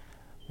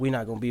 We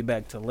not gonna be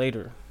back till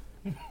later."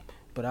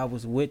 but I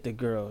was with the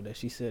girl that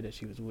she said that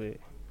she was with.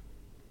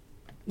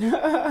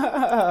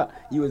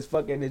 You was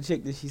fucking the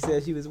chick that she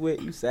said she was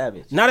with. You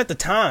savage. Not at the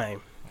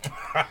time.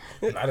 Not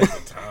at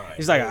the time.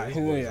 It's like This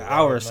boy's an a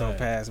hour or wild so man.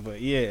 passed,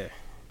 but yeah.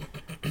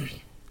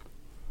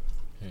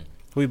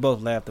 We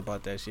both laughed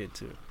about that shit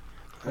too.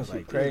 I That was shit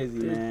like, crazy,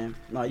 dude, man.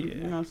 No, you Yeah.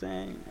 know what I'm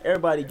saying?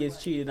 Everybody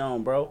gets cheated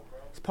on, bro.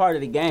 It's part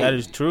of the game. that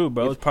is true,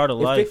 bro. It's part of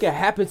If life. it can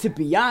happen to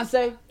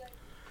Beyonce,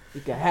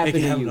 it can happen It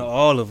can to happen you. to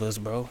all of us,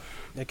 bro.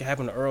 It can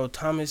happen to Earl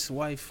Thomas'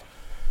 wife.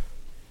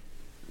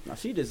 No,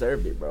 she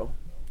deserved it, bro.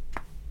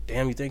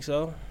 Damn, you think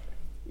so?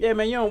 Yeah,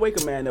 man, you don't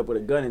wake a man up with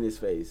a gun in his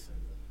face.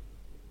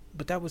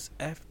 But that was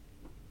after.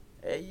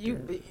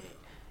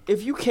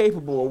 If you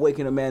capable of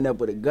waking a man up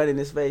with a gun in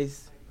his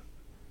face,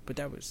 But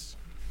that was.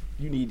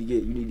 you need to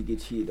get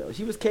cheated on.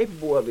 She was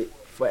capable of it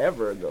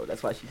forever ago.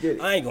 That's why she did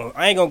it. I ain't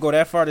gonna go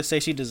that far to say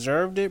she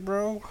deserved it,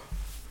 bro.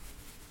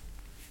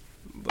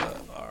 But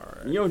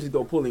alright. You don't just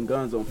go pulling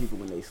guns on people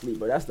when they sleep,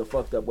 but that's the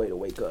fucked up way to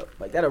wake up.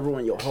 Like that'll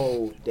ruin your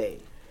whole day.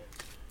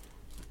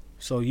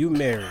 So you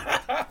married?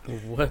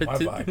 What? My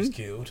vibe is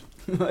killed.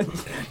 You're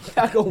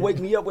not gonna wake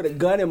me up with a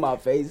gun in my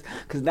face,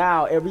 cause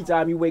now every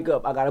time you wake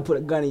up, I gotta put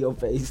a gun in your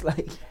face.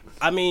 Like,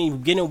 I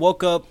mean, getting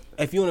woke up.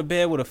 If you in a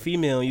bed with a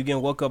female and you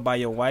getting woke up by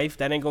your wife,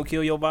 that ain't gonna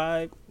kill your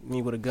vibe. I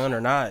mean, with a gun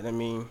or not. I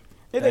mean,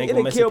 that ain't gonna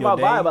it'll mess kill up my your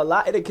day. vibe a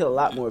lot. It'll kill a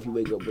lot more if you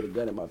wake up with a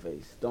gun in my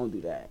face. Don't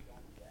do that.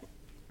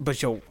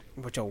 But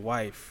your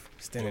wife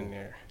standing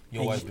there,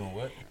 Your wife doing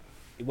what?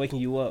 waking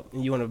you up,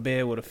 and you in a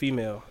bed with a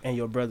female and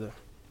your brother,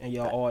 and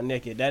y'all all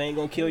naked. That ain't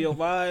gonna kill your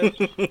vibe.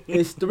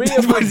 It's three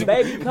of us,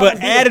 baby. Come But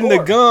be adding the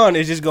fourth. gun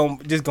is just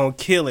gonna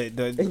kill it.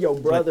 And your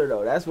brother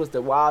though, that's what's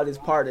the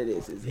wildest part of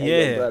this is and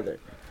Yeah. your brother.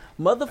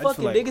 Motherfucking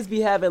feel like- niggas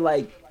be having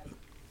like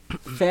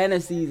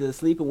fantasies of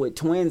sleeping with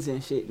twins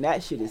and shit, and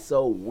that shit is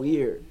so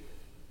weird.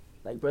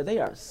 Like, bro, they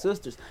are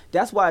sisters.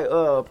 That's why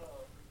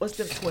what's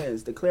them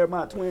twins? The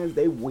Claremont twins,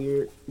 they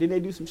weird. Didn't they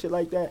do some shit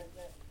like that?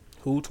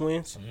 Who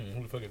twins?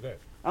 Who the fuck is that?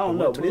 I don't The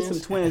know, what but there's some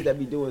twins? twins that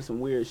be doing some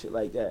weird shit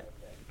like that.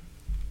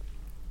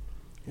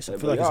 I feel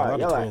Like, like there's a lot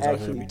y'all of are twins out here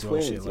actually be doing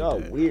twins. shit Y'all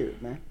like that.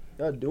 weird, man.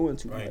 Y'all doing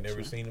too I much. ain't never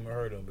man. seen him or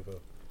heard him before.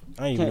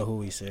 I don't even know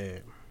who he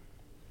said.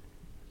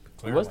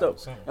 And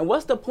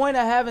what's the point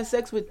of having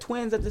sex with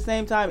twins at the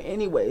same time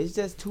anyway? It's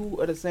just two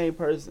of the same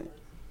person.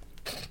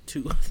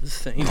 Two of the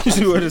same.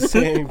 You are the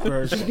same You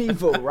person. need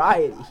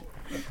variety.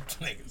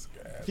 Niggas,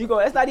 God. If you go,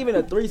 that's not even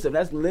a threesome.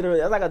 That's like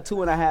a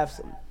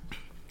 2.5-some.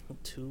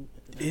 Two.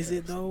 Is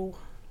it though?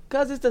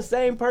 Cause it's the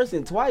same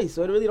person twice,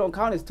 so it really don't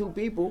count as two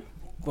people.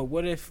 But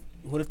what if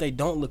they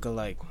don't look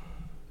alike?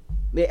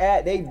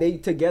 They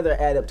together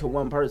add up to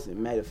one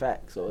person. Matter of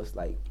fact, so it's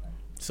like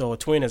So a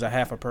twin is a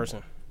half a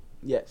person.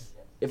 yes,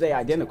 if they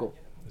identical.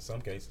 In some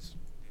cases.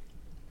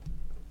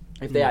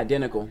 If they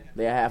identical,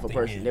 they a half a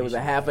person. yeah, There was we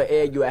a half an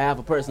egg, you a half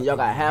a person. Y'all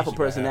got half a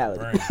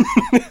personality.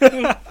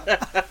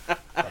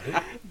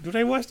 Do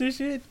they watch this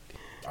shit?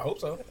 I hope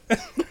so.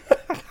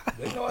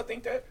 They know I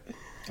think that.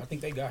 I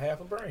think they got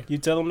half a brain. You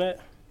tell them that?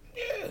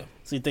 Yeah.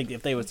 So you think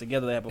if they was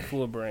together, they have a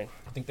full brain?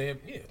 I think they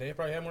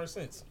probably have more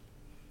sense.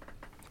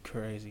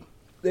 Crazy.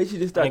 They should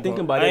just start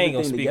thinking about I ain't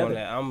gonna everything speak together.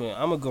 on that.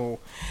 I'm gonna go.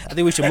 I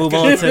think we should move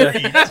on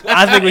to.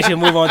 I think we should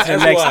move on to the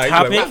next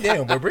topic. Like,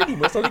 damn, but Brittany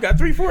must only got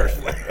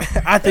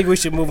 3/4. I think we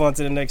should move on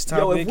to the next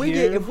topic. Yo,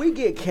 here. if we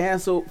get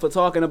canceled for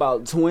talking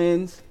about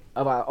twins,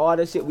 about all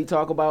the shit we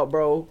talk about,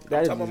 bro,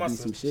 that is talking about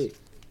just be my some sisters. shit.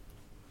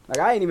 Like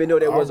I didn't even know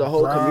there was a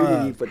whole Alright.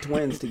 community for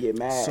twins to get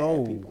mad at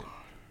So, people.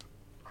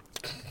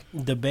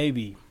 the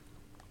baby.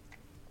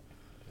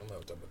 I'm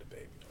not talking about the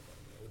baby.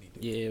 What he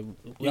did. Yeah.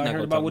 we Y'all not heard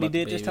gonna about talk what he the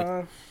did this baby.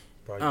 time?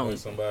 Probably I don't- with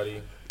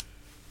somebody.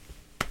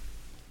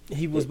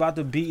 He was about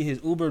to beat his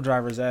Uber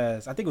driver's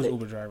ass. I think it was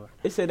Uber driver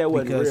They said that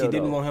wasn't because real. he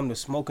didn't though. want him to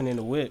smoking in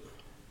the whip.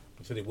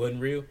 So it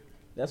wasn't real.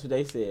 That's what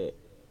they said.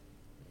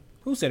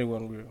 Who said it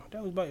wasn't real?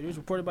 It was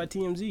reported by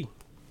TMZ.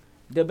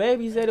 The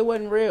baby said it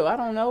wasn't real. I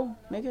don't know,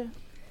 nigga.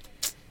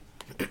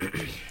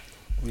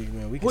 We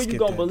can Who you skip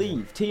gonna that,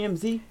 believe,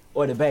 TMZ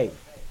or the baby?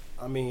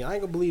 I mean, I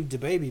ain't gonna believe the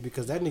baby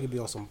because that nigga be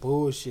on some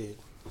bullshit.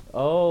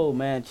 Oh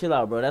man, chill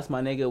out, bro. That's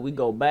my nigga. We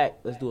go back.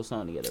 Let's do a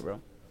song together, bro.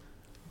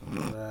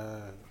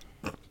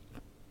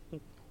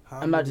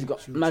 I'm not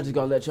just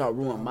gonna let y'all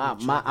ruin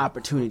my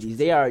opportunities.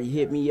 They already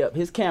hit me up.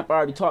 His camp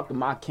already talked to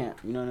my camp.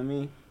 You know what I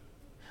mean?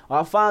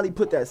 I finally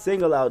put that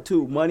single out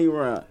too, Money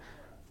Run.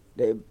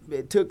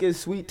 It took its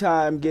sweet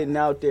time getting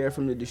out there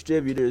from the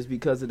distributors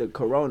because of the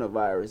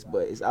coronavirus,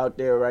 but it's out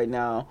there right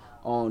now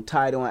on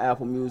Tidal and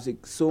Apple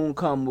Music. Soon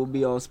come will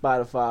be on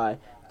Spotify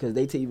because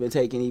they even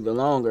taking even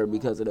longer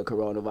because of the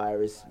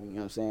coronavirus. You know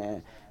what I'm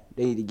saying?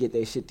 They need to get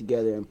their shit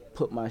together and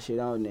put my shit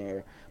on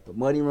there. But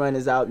Money Run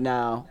is out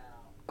now.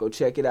 Go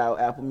check it out.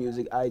 Apple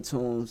Music,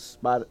 iTunes,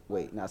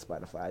 not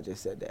Spotify. I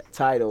just said that.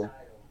 Tidal.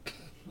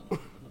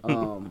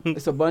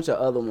 It's a bunch of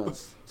other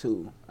ones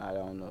too. I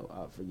don't know.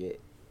 I forget.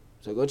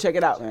 So go check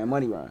it out, man.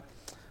 Money Run.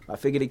 I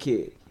Figure the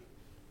Kid.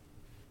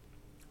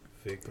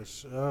 For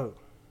sure.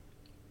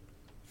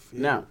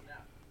 Now,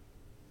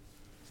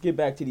 let's get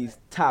back to these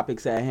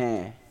topics at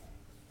hand.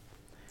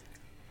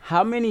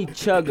 How many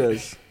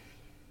chuggers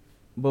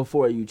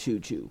before you choo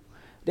choo.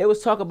 They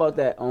was talk about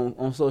that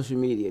on social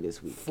media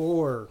this week.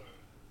 4.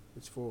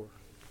 It's 4.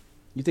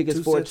 You think it's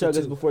 2 4 sets of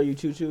chuggers 2. before you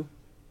choo choo?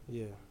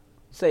 Yeah.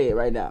 Say it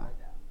right now.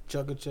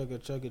 Chugga, chugga,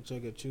 chugga,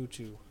 chugga, choo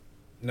choo.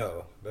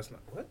 No, that's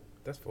not. What?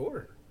 That's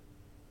 4.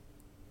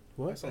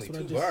 What? That's only what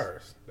 2 I just-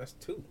 bars. That's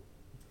 2.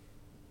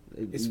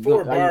 It's You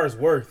 4 don't- bars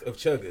worth of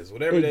chuggas.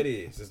 Whatever that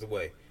is the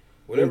way.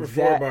 Whatever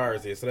 4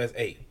 bars is, so that's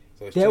 8.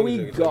 So it's There chugga, we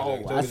chugga, go.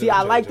 chugga, chugga, I see. chugga, I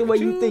chugga, like the chugga, way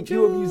you choo, think.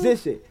 You a choo.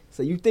 musician,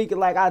 so you thinking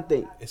like I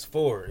think. It's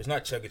 4. It's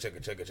not chugga,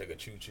 chugga, chugga, chugga,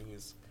 choo, choo.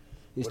 It's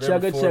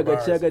whatever chugga, 4 chugga,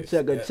 bars chugga, is.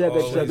 chugga, That chugga,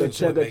 always chugga, is what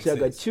chugga, makes chugga,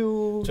 sense.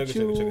 choo, Chugga, chugga,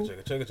 choo.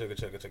 chugga, chugga, chugga,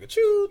 chugga, chugga,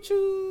 choo,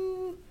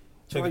 choo.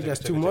 I think that's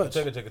too much.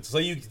 Chugga, chugga. So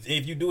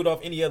if you do it off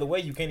any other way,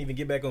 you can't even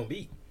get back on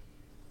beat.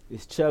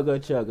 It's chugga,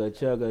 chugga,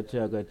 chugga,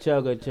 chugga,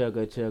 chugga,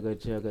 chugga, chugga,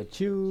 chugga,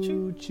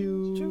 choo,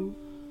 choo.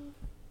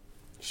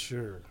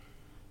 Sure.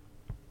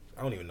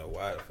 I don't even know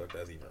why the fuck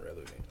that's even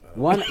relevant.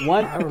 One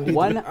I don't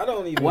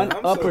even. one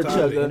I'm so upper tired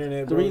of the chugga,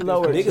 internet, bro. 3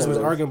 lower Niggas was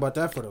chuggers. arguing about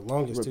that for the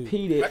longest, too.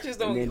 Repeat it. I just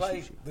don't and then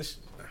like choo-choo. this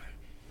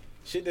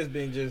shit that's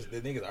been just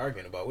the niggas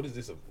arguing about. What is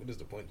this? What is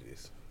the point of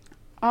this?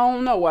 I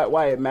don't know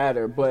why it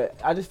mattered, but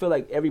I just feel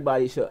like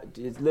everybody should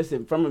just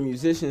listen from a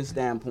musician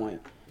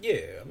standpoint. Yeah,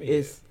 I mean,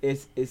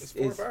 It's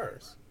 4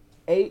 bars.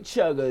 8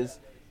 chuggers,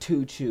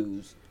 2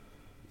 chews.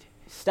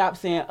 Stop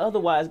saying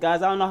otherwise,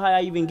 guys. I don't know how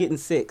y'all even getting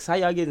 6. How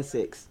y'all getting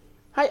 6?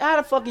 How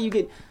the fuck are you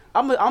get?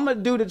 I'm gonna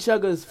do the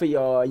chuggers for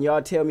y'all, and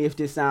y'all tell me if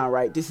this sound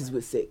right. This is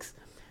with 6.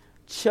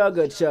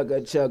 Chugga,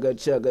 chugga, chugga,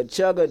 chugga,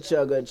 chugga,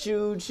 chugga,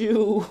 choo,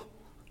 choo.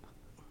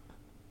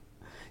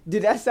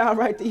 Did that sound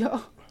right to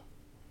y'all?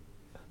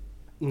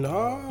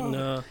 No.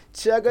 No.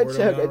 Chugga, Word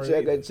chugga, on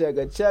chugga, already.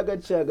 chugga, chugga,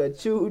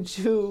 chugga, choo,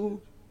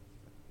 choo.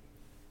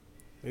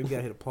 Maybe we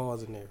gotta hit a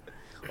pause in there.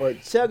 Or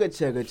chugga,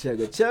 chugga,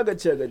 chugga, chugga,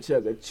 chugga,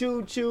 chugga,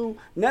 choo, choo.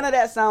 None of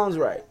that sounds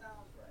right.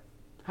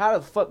 How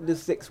the fuck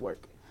does 6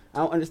 work? I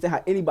don't understand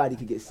how anybody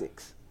could get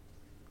 6.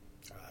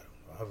 I don't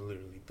know. I've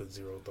literally put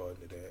zero thought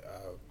into that.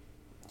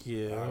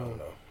 Yeah. I don't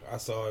know. I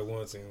saw it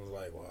once and was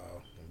like,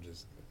 wow.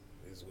 This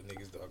is what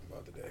niggas talking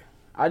about today.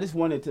 I just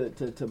wanted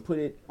to put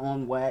it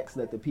on wax,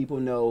 let the people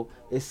know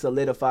it's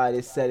solidified,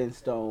 it's set in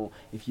stone.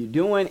 If you're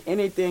doing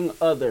anything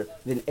other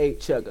than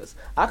 8 chuggers,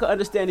 I could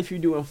understand if you're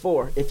doing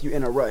 4 if you're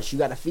in a rush. You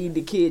got to feed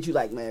the kids. You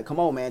like, man, come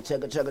on, man,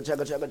 chugga, chugga,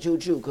 chugga, chugga, choo,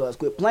 choo, cuz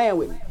quit playing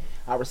with me.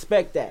 I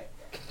respect that.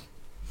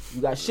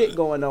 You got shit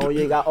going on.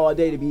 You ain't got all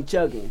day to be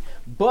chugging.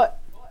 But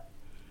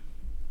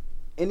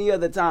any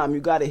other time, you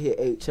got to hit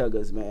 8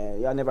 chuggers,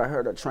 man. Y'all never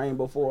heard a train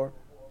before?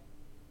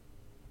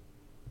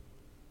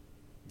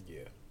 Yeah.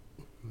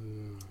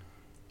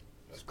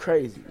 It's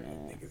crazy,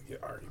 man. Niggas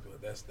get argued,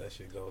 but that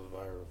shit goes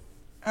viral.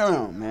 I don't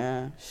know,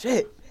 man.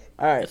 Shit.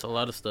 All right. There's a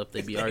lot of stuff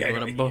they be Nigga arguing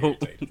ain't about.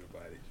 irritated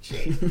about it.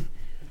 Shit.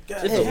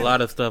 There's a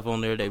lot of stuff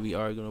on there they be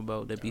arguing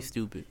about that be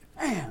stupid.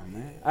 Damn,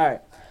 man. All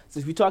right.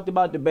 Since we talked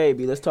about the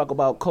baby, let's talk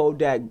about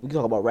Kodak. We can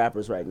talk about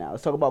rappers right now.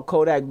 Let's talk about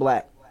Kodak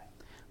Black.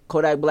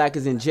 Kodak Black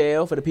is in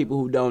jail, for the people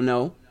who don't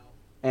know.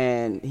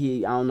 And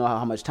I don't know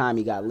how much time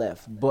he got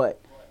left.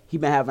 But he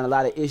been having a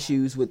lot of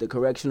issues with the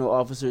correctional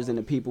officers and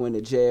the people in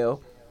the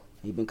jail.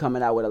 He been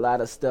coming out with a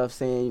lot of stuff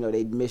saying,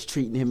 they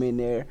mistreating him in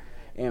there.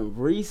 And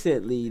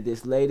recently,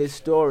 this latest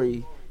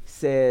story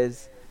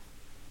says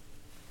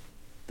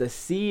the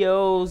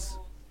CEOs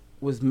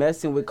was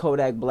messing with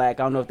Kodak Black.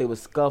 I don't know if they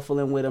was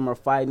scuffling with him or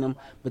fighting him.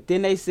 But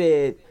then they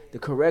said the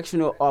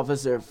correctional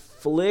officer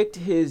flicked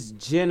his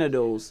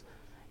genitals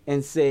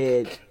and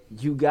said,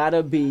 you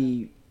gotta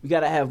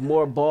have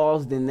more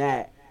balls than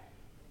that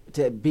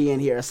to be in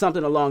here, or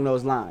something along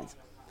those lines.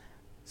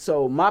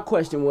 So my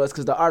question was,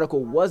 because the article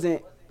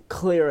wasn't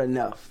clear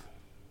enough,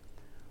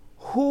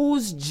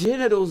 whose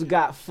genitals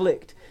got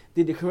flicked?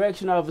 Did the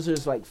correction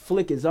officers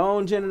flick his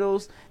own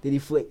genitals? Did he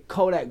flick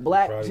Kodak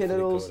Black Probably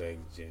genitals? Kodak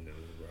genitals,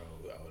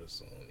 bro. I would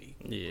assume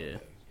equal. Yeah.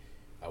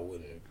 I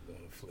wouldn't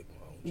want to flick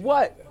my own genitals.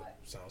 What? That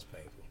sounds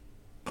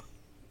painful.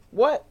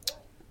 What?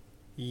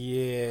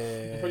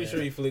 Yeah. I'm pretty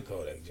sure he flicked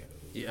Kodak genitals.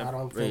 Yeah, I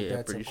don't think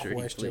that's pretty a sure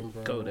question, he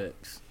flicked bro.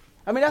 Kodaks.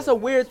 I mean, that's a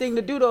weird thing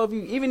to do, though.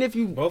 Even if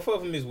you Both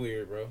of them is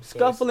weird, bro. So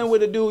scuffling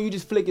with a dude, you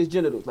just flick his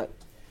genitals.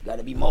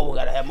 Gotta be more,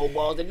 gotta have more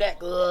balls than that,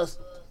 cuz.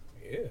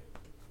 Yeah.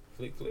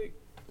 Flick.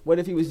 What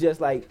if he was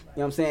just you know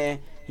what I'm saying?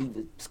 He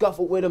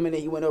scuffled with him and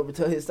then he went over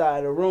to his side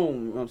of the room.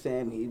 You know what I'm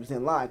saying? He was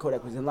in line.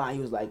 Kodak was in line.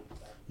 He was like,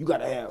 you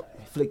gotta have,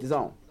 he flicked his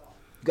own.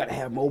 You gotta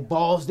have more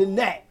balls than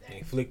that. And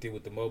he flicked it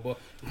with the more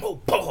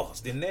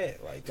balls than that.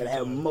 Gotta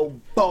have more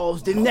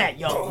balls than that,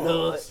 y'all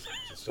blood.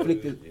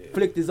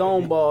 Flicked his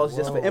own balls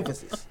just for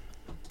emphasis.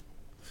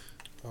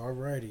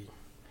 Alrighty.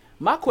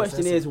 My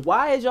question is,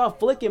 why is y'all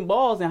flicking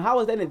balls and how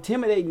is that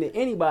intimidating to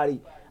anybody?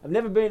 I've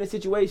never been in a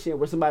situation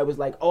where somebody was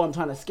like, oh, I'm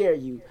trying to scare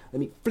you. Let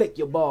me flick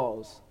your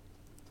balls.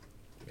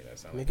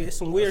 Nigga, it's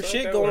some weird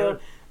shit going on.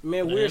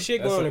 Man, weird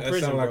shit going on in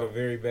prison, That sound like bro. a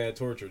very bad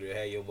torture to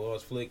have your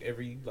balls flick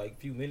every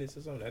few minutes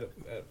or something. That'll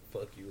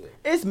fuck you up.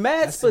 It's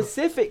mad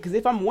specific because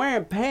if I'm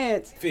wearing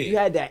pants, Fit. you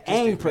had to Just aim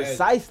imagine.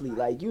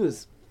 precisely.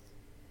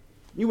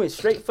 You went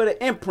straight for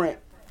the imprint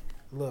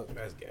Look,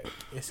 That's gay.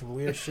 it's some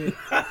weird shit.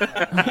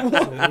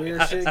 Some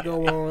weird shit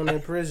going on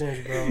in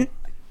prisons, bro.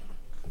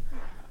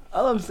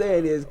 All I'm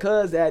saying is,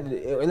 cuz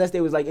unless they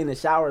was like in the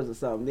showers or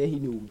something, then he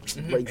knew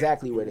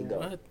exactly where to go.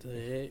 What the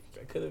heck?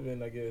 That could have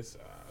been, I guess.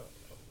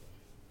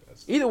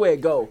 Either way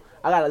it go,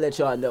 I gotta let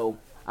y'all know.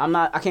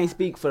 I can't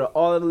speak for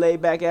all of the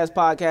laid back ass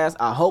podcasts.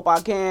 I hope I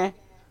can,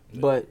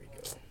 but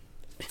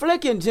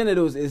flicking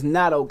genitals is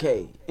not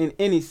okay in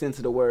any sense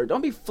of the word.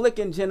 Don't be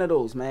flicking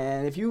genitals,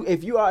 man. If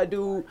you are a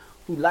dude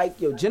who like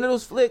your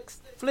genitals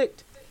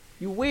flicked,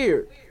 you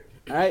weird.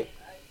 All right,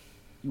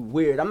 you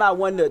weird. I'm not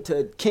one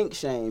to kink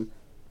shame,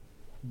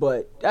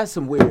 but that's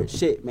some weird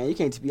shit, man. You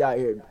can't just be out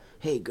here,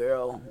 hey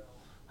girl,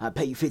 I'll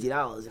pay you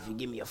 $50 if you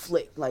give me a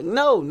flick. Like,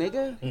 no,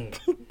 nigga.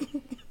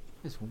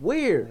 It's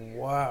weird.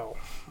 Wow.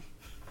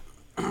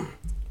 All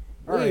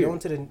right, on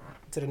to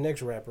the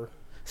next rapper.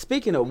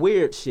 Speaking of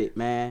weird shit,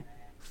 man,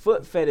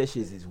 foot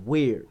fetishes is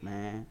weird,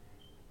 man.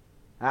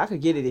 I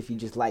could get it if you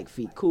just like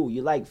feet. Cool,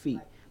 you like feet.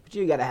 But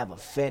you gotta have a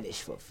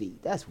fetish for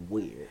feet. That's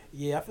weird.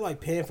 Yeah, I feel like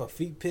paying for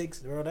feet pics,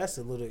 bro, that's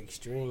a little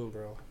extreme,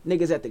 bro.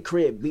 Niggas at the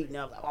crib beating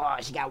up like, oh,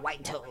 she got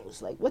white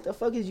toes. Like, what the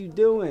fuck is you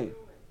doing? Bro,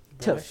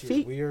 To that shit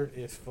feet? weird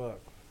as fuck.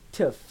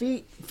 To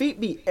feet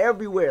be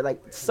everywhere.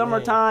 Like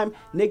summertime,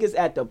 niggas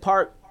at the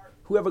park,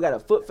 whoever got a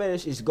foot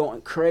fetish is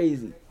going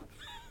crazy.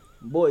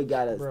 Boy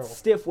got a Bro.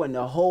 stiff one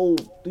the whole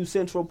through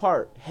Central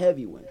Park.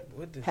 Heavy one.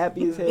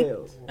 Happy as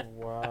hell.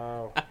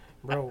 Wow.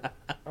 Bro,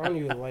 I don't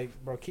even like,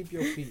 bro, keep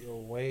your feet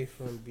away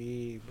from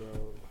B, bro.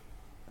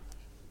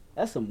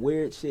 That's some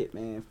weird shit,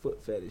 man.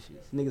 Foot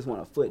fetishes. Niggas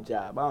want a foot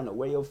job. I don't know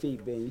where your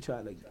feet been. You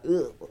trying to,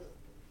 ugh.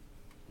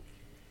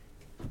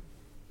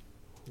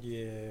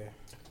 Yeah.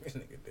 This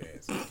nigga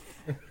dancing.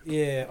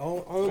 Yeah,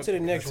 on to the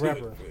next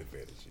rapper.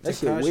 That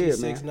shit weird,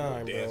 man. 6ix9ine,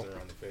 bro. Dancer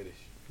on the fetish.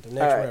 The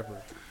next Alright.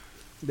 rapper.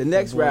 The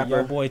next Your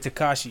rapper, boy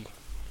Tekashi.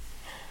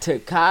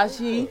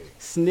 Tekashi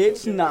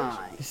Snitch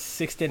 9.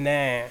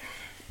 69.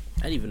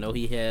 I didn't even know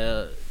he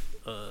had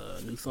a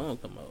new song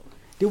come out.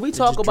 Did we It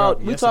talk just about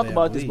dropped we talked yesterday, I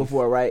about this believe.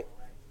 before, right?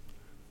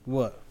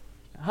 What?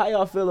 How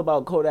y'all feel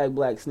about Kodak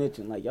Black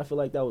snitching? Like, y'all feel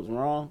like that was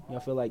wrong? Y'all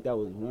feel like that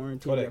was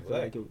warranted? Kodak Y'all feel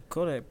Black? like it-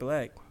 Kodak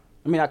Black.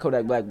 I mean, not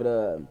Kodak Black,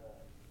 but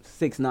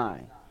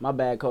 6ix9ine. My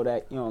bad,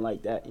 Kodak. You don't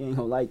like that. You ain't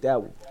gonna like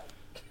that one.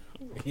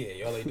 Yeah,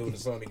 y'all ain't doing the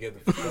song together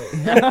for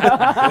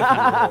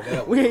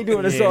sure. We ain't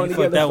doing a Yeah, song you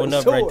together fucked that for one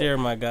up sure. right there,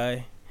 my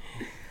guy.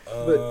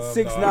 But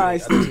 6ix9ine I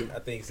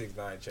snitching. think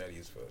 6ix9ine chatty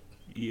as fuck.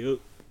 Yep.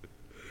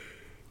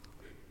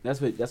 That's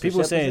what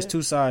People Shepard say it's said?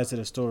 two sides to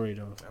the story,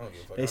 though. I don't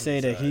give a fuck. They I'm say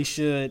that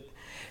deciding.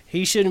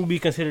 he shouldn't be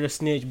considered a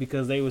snitch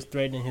because they was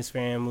threatening his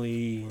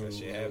family. That and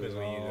shit happens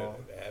when you all.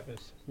 that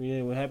happens.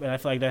 Yeah, what happened? I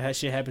feel like that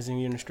shit happens when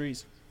you're in the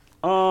streets.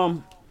 I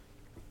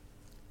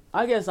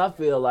guess I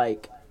feel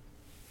like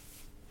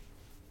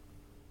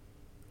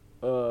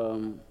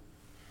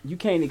you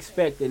can't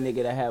expect a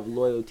nigga to have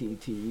loyalty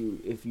to you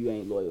if you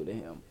ain't loyal to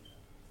him.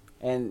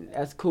 And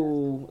that's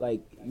cool.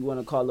 Like, you want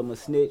to call him a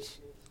snitch?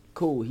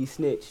 Cool, he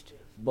snitched.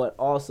 But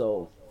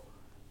also,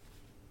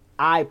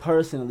 I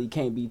personally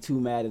can't be too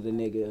mad at a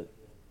nigga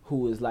who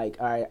was like,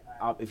 all right,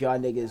 if y'all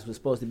niggas was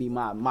supposed to be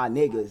my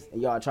niggas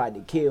and y'all tried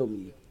to kill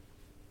me,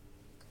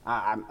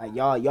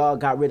 y'all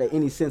got rid of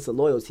any sense of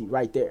loyalty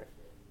right there.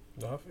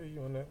 No, I feel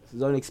you on that. So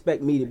don't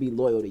expect me to be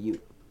loyal to you.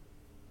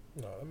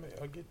 No,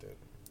 I get that.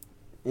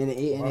 And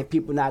if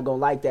people not gonna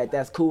like that,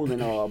 that's cool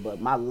and all.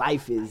 But my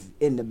life is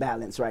in the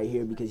balance right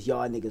here because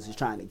y'all niggas is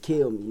trying to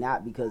kill me,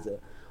 not because of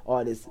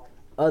all this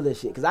other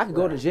shit. Because I could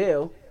go to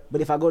jail,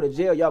 but if I go to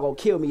jail, y'all gonna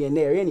kill me in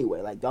there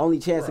anyway. Like, the only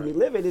chance of me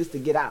living is to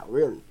get out,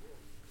 really.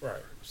 Right.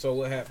 So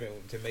what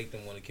happened to make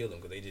them want to kill him?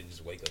 Because they didn't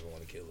just wake up and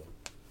want to kill him.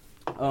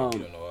 You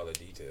don't know all the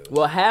details.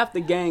 Well, half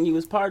the gang he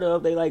was part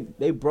of,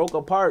 they broke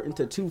apart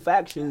into two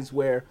factions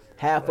where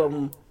half of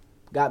them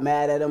got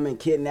mad at him and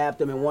kidnapped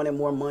him and wanted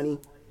more money.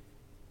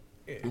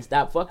 And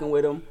stopped fucking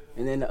with him,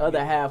 and then the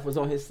other half was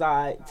on his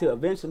side. Till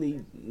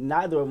eventually,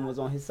 neither of them was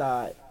on his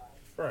side.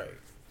 Right.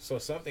 So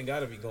something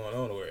got to be going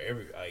on where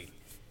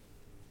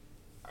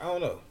I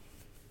don't know.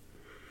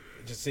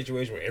 Just a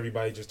situation where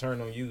everybody just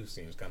turned on you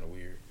seems kind of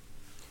weird.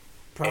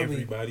 Probably,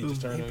 Everybody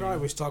just turned on you. He probably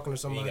was talking to You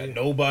somebody. ain't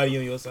got nobody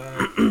on your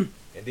side.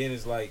 And then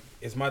it's like,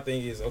 my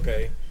thing is,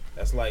 okay,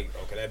 that's like,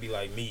 okay, that'd be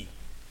like me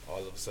all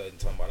of a sudden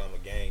talking about I'm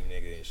a gang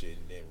nigga and shit,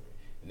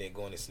 and then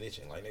going to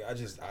snitching. Like,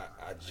 nigga,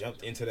 I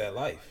jumped into that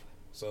life.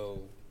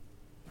 So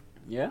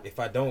Yeah. if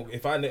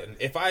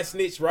I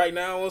snitch right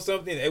now on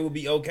something, it would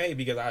be okay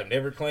because I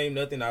never claim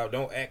nothing. I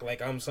don't act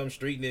like I'm some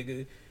street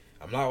nigga.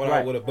 I'm not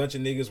out with a bunch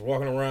of niggas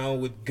walking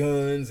around with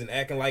guns and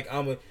acting like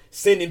I'm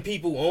sending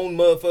people on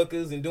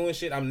motherfuckers and doing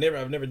shit. I've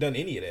never done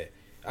any of that.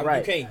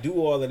 You can't do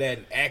all of that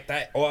and act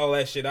all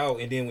that shit out,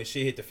 and then when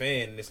shit hit the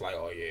fan, it's like,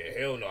 oh yeah,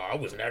 hell no, I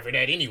was never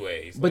that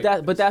anyways. But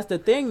that's the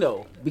thing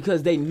though,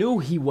 because they knew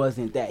he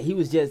wasn't that. He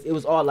was it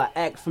was all an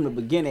act from the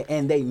beginning,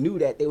 and they knew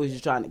that they was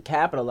just trying to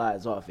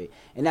capitalize off it.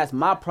 And that's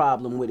my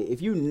problem with it.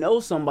 If you know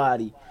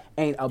somebody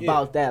ain't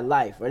about that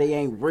life or they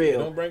ain't real,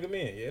 don't bring them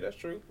in. Yeah, that's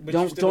true. But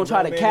don't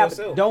try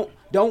to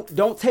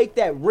don't take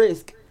that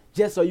risk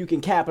just so you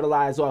can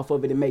capitalize off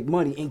of it and make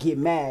money and get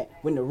mad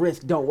when the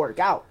risk don't work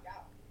out.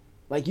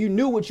 Like, you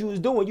knew what you was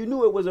doing. You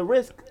knew it was a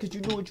risk because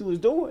you knew what you was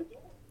doing.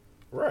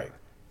 Right.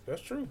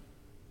 That's true.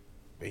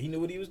 But he knew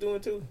what he was doing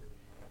too.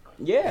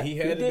 Yeah, he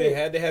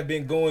had to have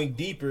been going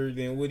deeper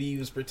than what he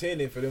was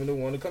pretending for them to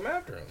want to come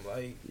after him.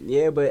 Like,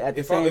 yeah, but at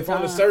the same time, if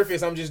on the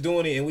surface I'm just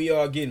doing it and we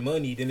all getting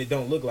money, then it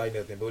don't look like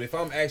nothing. But if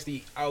I'm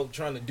actually out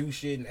trying to do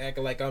shit and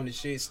acting like I'm the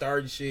shit,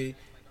 starting shit,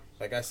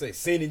 like I say,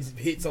 sending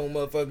hits on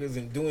motherfuckers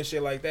and doing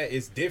shit like that,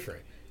 it's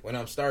different when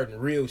I'm starting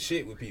real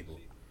shit with people.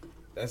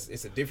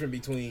 It's a difference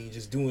between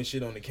just doing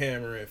shit on the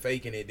camera and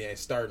faking it than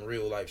starting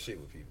real life shit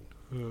with people.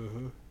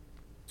 Mm-hmm.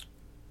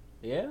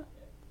 Yeah.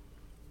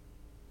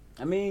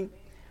 I mean,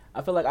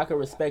 I feel like I could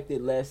respect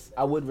it less.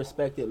 I would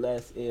respect it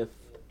less if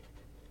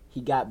he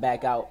got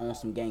back out on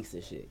some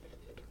gangster shit.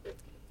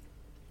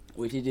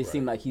 Which it just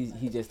seemed like he's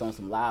just on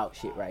some loud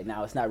shit right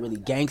now. It's not really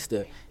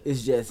gangster.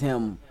 It's just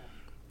him,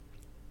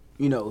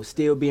 you know,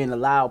 still being the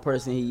loud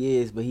person he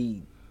is, but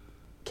he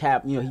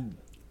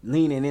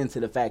leaning into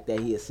the fact that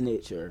he a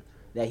snitch or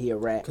that he a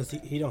rat. Because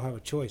he don't have a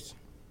choice.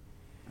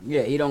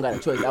 Yeah, he don't got a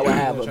choice. I would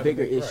have a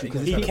bigger issue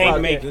because he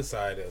can't make good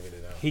side of it.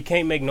 He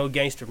can't make no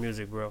gangster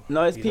music, bro.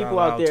 No, it's people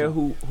out there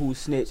who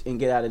snitch and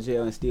get out of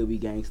jail and still be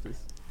gangsters.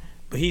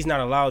 But he's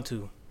not allowed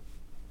to.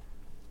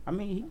 I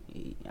mean,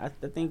 I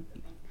think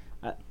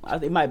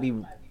it might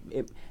be.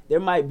 There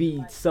might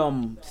be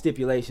some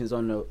stipulations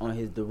on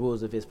the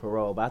rules of his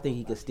parole, but I think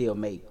he could still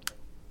make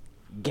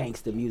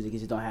gangster music. It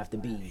just don't have to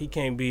be. He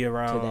can't be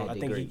around. I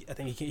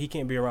think he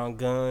can't be around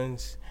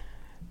guns.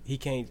 He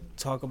can't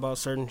talk about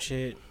certain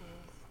shit.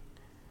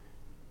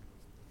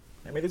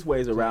 I mean, there's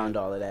ways around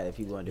all of that if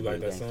you want to do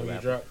like that song he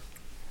dropped?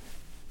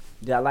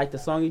 Did I like the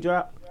song he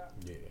dropped?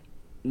 Yeah.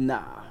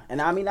 Nah. And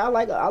I mean, I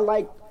like a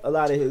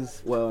lot of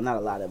his, well, not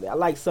a lot of it. I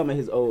like some of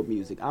his old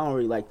music. I don't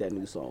really like that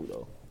new song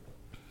though.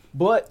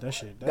 But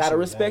that gotta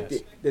respect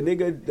it. The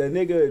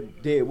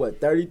nigga did what,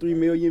 33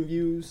 million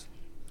views?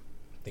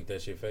 Think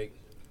that shit fake?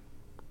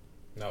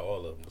 Not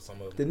all of them, but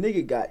some of them. The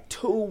nigga got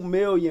 2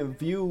 million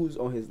views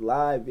on his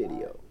live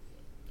video.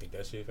 Think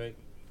that shit fake?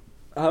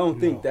 I don't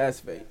think that's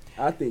fake.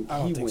 I think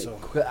he went. So.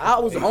 I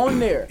was on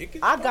there.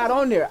 I got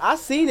on there. I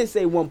seen it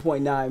say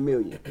 1.9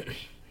 million.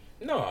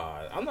 No,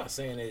 I'm not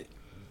saying it.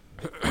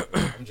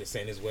 I'm just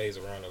saying there's ways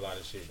around a lot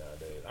of shit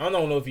nowadays. I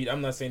don't know if I'm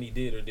not saying he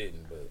did or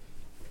didn't, but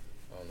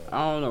I don't know.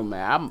 I don't know,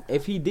 man.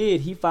 If he did,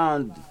 he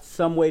found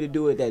some way to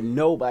do it that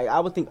nobody. I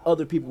would think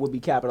other people would be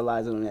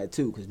capitalizing on that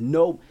too, because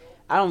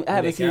I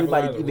haven't seen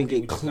anybody even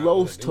get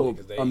close to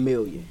a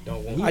million.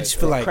 I just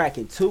feel like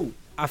cracking too.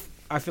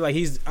 I feel like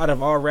he's out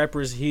of all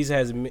rappers, he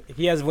has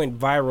went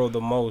viral the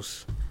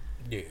most.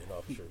 Yeah,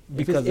 no, for sure.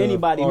 Because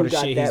anybody who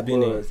got that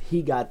buzz,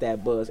 he got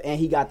that buzz, and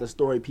he got the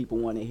story people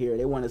want to hear.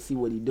 They want to see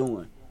what he's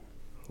doing.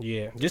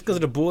 Yeah, just because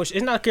of the bullshit.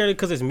 It's not clearly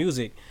because it's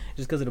music.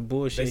 Just because of the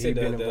bullshit he's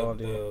been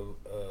involved in.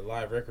 The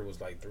live record was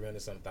like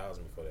 300-something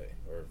thousand before that,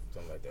 or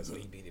something like that. So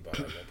he beat it by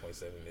like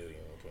 1.7 million,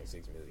 1.6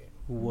 million.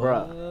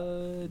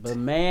 Bruh. The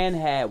man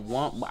had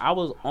one. I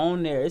was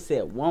on there. It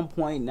said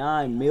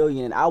 1.9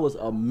 million. I was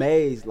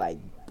amazed. Like,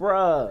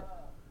 bruh.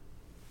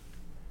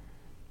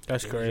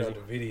 That's crazy. Shot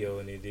the video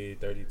and it did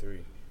 33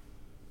 in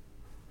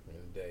a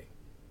day.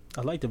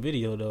 I like the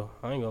video though.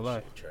 I ain't gonna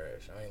lie.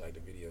 Trash. I ain't like the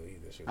video either.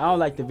 I don't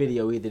like the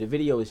video either. The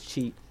video is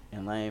cheap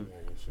and lame.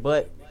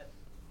 But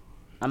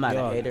I'm not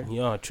a hater.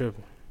 Y'all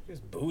tripping. It's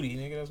booty,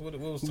 nigga. That's what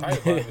it was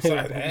tight about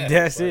besides ass.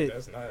 That's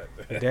like,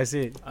 it. That's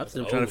it. I'm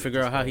still trying to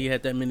figure out how he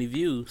had that many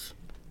views.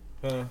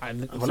 When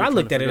I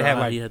looked at it, it had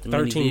like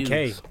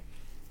 13K.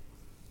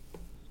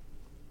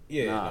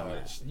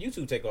 Yeah,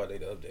 YouTube take all day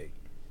to update.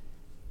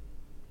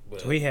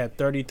 But so he had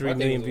 33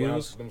 million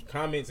views. Them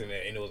comments and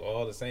it was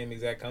all the same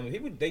exact comments.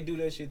 They do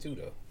that shit too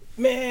though.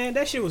 Man,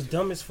 that shit was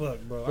dumb as fuck,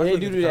 bro. They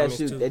do that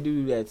shit. They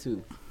do that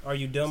too. Are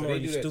you dumb or are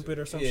you stupid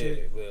or some shit?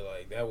 Yeah, but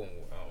like that one,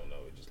 I don't know.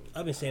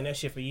 I've been saying that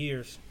shit for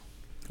years.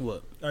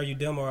 What? Are you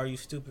dumb or are you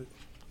stupid?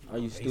 Are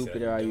you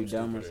stupid or are you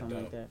dumb or something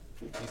like that?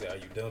 He said, "Are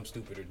you dumb,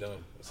 stupid, or dumb?"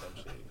 or some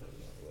shit.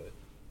 What?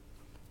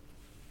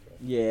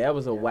 Yeah, that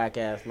was a whack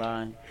ass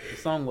line. The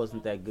song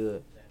wasn't that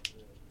good.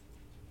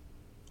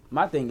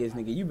 My thing is,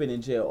 nigga, you been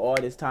in jail all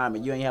this time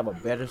and you ain't have a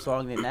better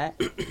song than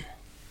that.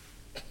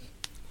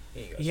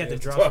 He had to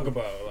talk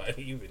about like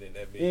you been in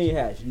that bitch. He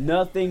has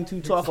nothing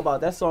to talk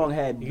about. That song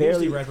had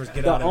barely.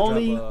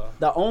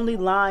 The only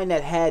line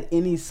that had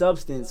any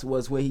substance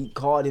was when he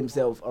called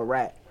himself a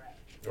rat.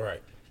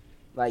 Right.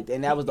 Like,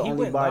 and that was the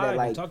only bar that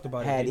like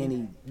had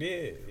any.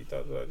 Yeah, he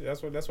talked about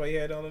that's why he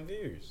had all them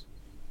views.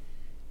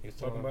 He was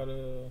talking about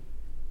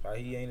how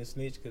he ain't a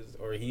snitch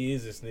or he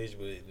is a snitch,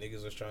 but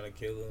niggas was trying to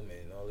kill him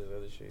and all this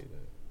other shit.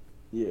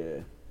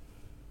 Yeah.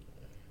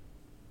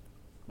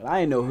 But I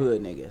ain't no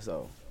hood nigga,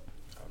 so.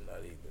 I'm not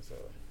either, so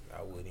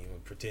I wouldn't even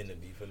pretend to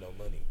be for no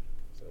money.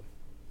 So.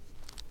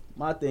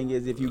 My thing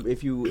is, if you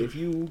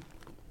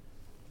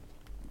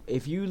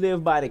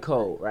live by the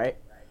code, right?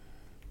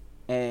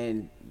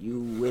 And you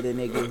with a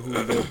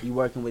nigga you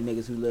working with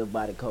niggas who live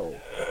by the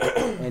code,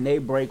 and they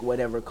break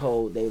whatever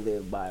code they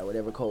live by,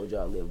 whatever code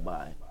y'all live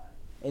by.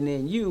 and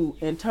then you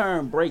in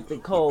turn break the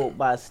code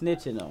by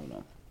snitching on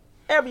them.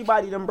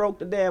 Everybody done broke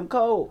the damn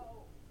code.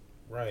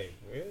 Right.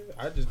 Yeah,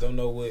 I just don't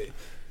know what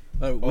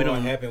we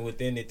don't happen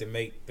within it to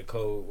make the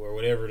code or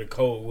whatever the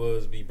code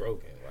was be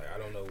broken. Like I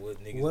don't know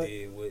what niggas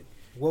did,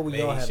 what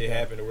we all have shit done.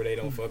 happen to where they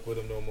don't fuck with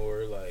them no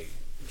more. Like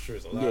I'm sure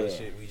it's a lot of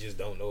shit we just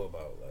don't know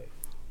about. Like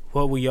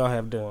what would y'all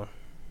have done?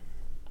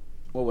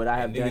 What would I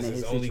have done in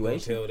his only gonna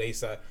situation? tell they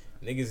side.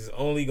 Niggas is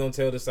only gonna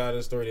tell the side of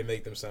the story that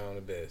make them sound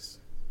the best.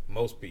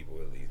 Most people,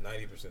 at least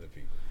 90% of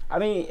people. I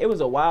mean, it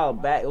was a while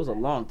back. It was a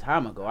long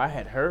time ago. I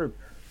had heard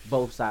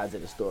both sides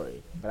of the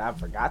story, but I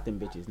forgot them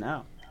bitches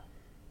now.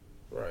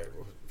 Right.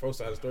 Both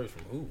sides of the stories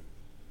from who?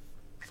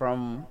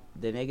 From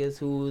the niggas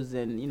who's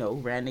who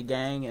ran the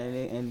gang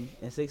and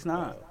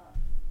 6ix9ine.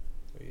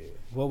 Yeah.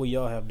 What would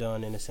y'all have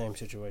done in the same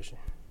situation?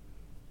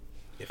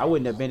 I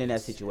wouldn't have been in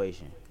that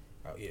situation.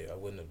 Oh, yeah, I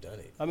wouldn't have done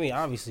it. I mean,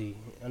 obviously,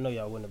 I know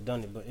y'all wouldn't have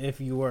done it, but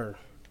if you were,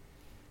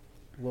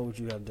 what would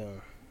you have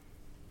done?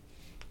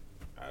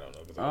 I don't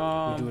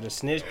know. Would you would have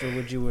snitched or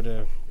would you would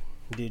have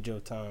did your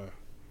time?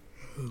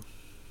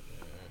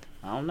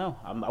 I don't know.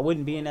 I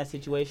wouldn't be in that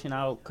situation.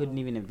 I couldn't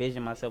even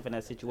envision myself in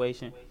that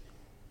situation,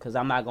 cause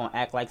I'm not gonna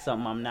act like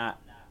something I'm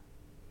not.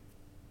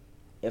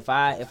 If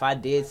I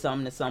did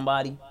something to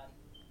somebody,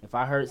 if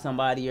I hurt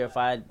somebody, or if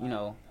I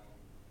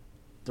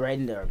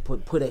threatened or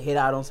put a hit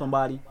out on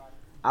somebody,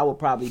 I would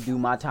probably do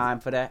my time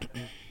for that.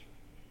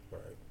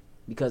 Right.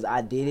 Because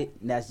I did it,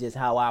 and that's just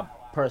how I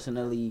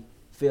personally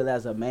feel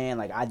as a man.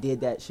 Like I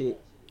did that shit.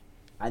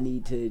 I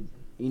need to,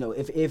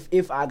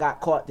 if I got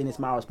caught, then it's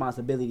my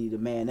responsibility to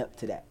man up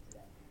to that.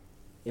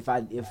 If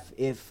I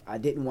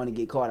didn't want to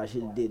get caught, I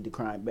should have did the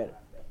crime better,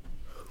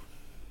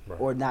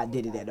 or not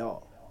did it at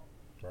all.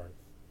 Right.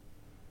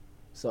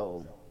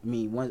 So I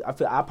mean,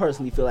 I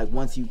personally feel like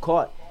once you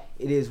caught,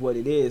 it is what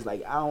it is.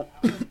 Like I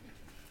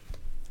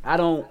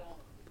don't.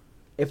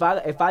 If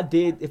I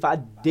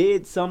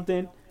did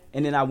something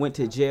and then I went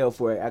to jail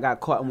for it, I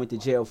got caught and went to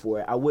jail for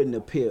it, I wouldn't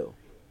appeal.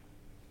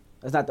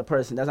 That's not the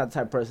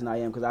type of person I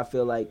am, because I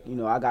feel like,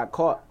 I got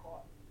caught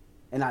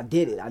and I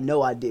did it. I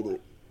know I did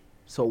it.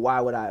 So why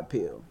would I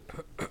appeal?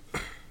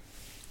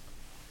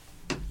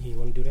 You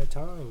want to do that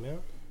time, man?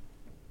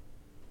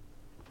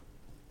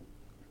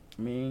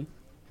 I mean,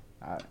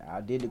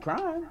 I did the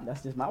crime.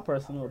 That's just my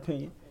personal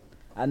opinion.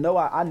 I know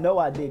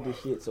I did this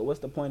shit, so what's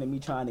the point of me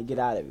trying to get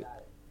out of it?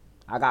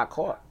 I got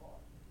caught.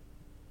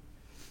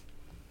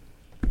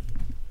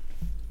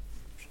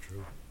 It's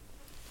true.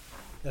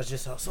 That's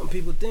just how some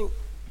people think.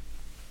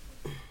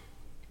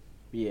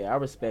 Yeah, I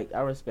respect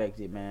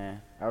it,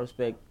 man. I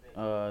respect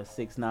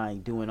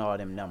 6ix9ine doing all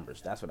them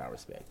numbers. That's what I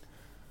respect.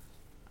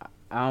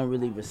 I don't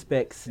really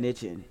respect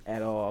snitching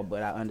at all,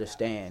 but I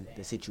understand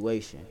the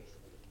situation.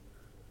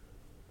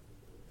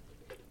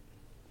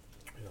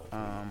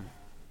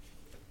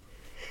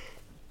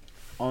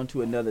 On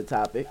to another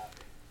topic.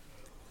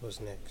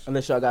 What's next?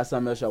 Unless y'all got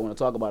something else y'all want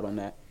to talk about on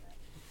that.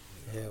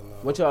 Hell no.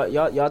 What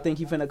y'all think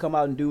he finna come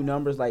out and do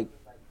numbers like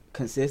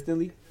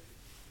consistently?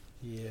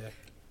 Yeah.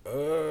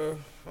 I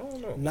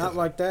don't know. Not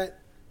like that,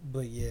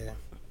 but yeah.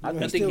 I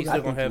think he's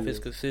still gonna have his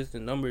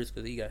consistent numbers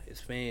because he got his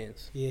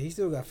fans. Yeah, he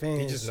still got fans.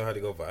 He just know how to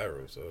go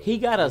viral. So He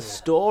got a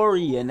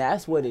story, and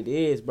that's what it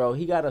is, bro.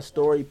 He got a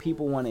story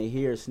people want to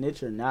hear,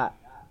 snitch or not.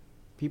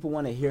 People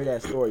want to hear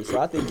that story. So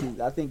I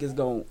think it's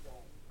gonna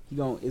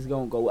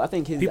go. I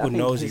think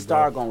his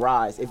star gonna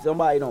rise. If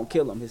somebody don't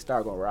kill him, his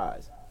star gonna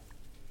rise.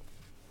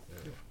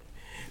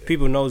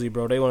 People nosy,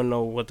 bro. They want to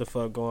know what the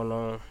fuck going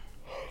on.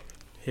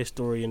 His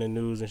story in the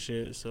news and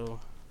shit. So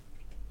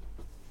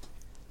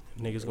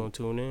niggas gonna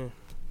tune in.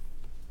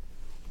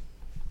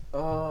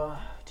 What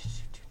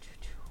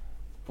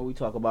we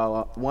talk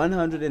about?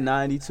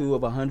 192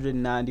 of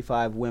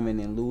 195 women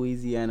in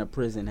Louisiana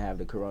prison have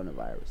the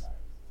coronavirus.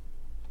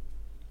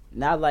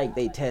 Not like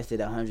they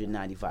tested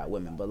 195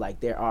 women, but like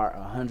there are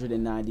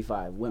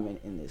 195 women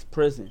in this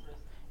prison,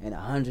 and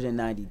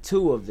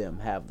 192 of them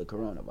have the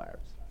coronavirus.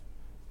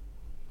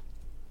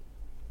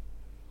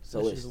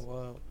 So it's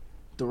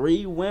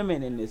 3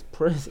 women in this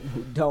prison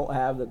who don't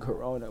have the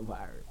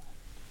coronavirus.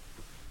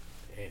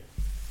 Damn.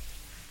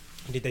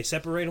 Did they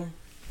separate them?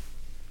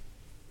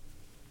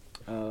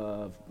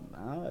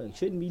 It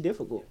shouldn't be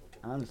difficult,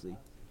 honestly.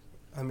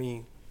 I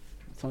mean,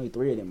 it's only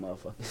 3 of them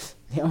motherfuckers.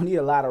 They don't need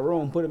a lot of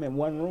room. Put them in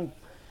one room.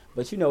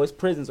 But it's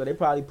prison, so they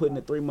probably putting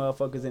the 3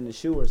 motherfuckers in the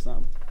shoe or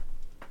something.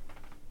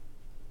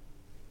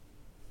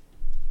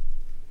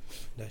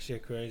 that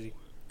shit crazy.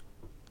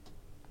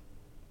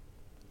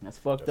 That's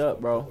fucked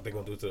up, bro. What they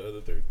gonna do to the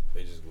other 3?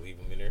 They just leave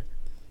them in there?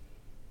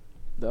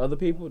 The other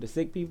people, the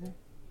sick people?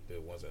 The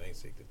ones that ain't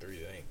sick, the 3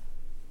 that ain't.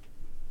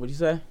 What'd you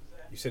say?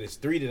 You said it's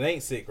 3 that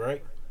ain't sick,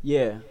 right?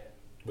 Yeah.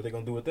 What they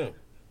gonna do with them?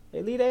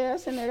 They leave their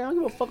ass in there. They don't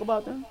give a fuck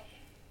about them.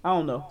 I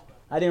don't know.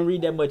 I didn't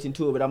read that much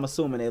into it, but I'm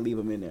assuming they leave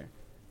them in there.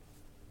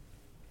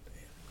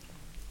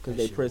 Because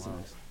they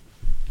prisoners.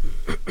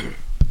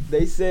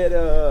 They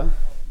said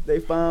they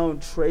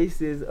found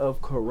traces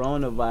of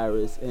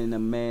coronavirus in a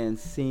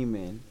man's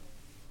semen.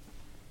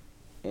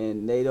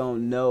 And they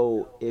don't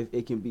know if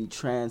it can be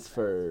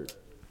transferred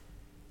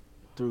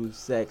through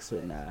sex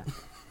or not.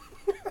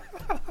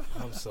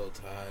 I'm so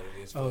tired of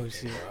this Oh, fucking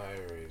shit.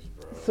 virus,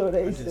 bro. So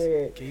they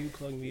said, Can you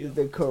plug me is up?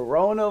 the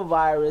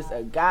coronavirus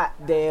a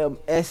goddamn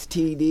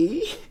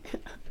STD?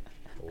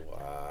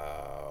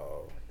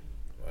 Wow.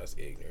 That's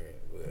ignorant,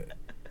 but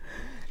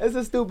That's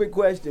a stupid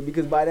question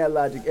because by that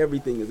logic,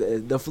 everything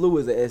is the flu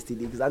is a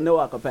STD because I know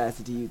I can pass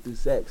it to you through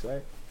sex,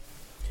 right?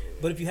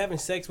 But if you're having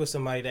sex with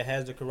somebody that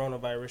has the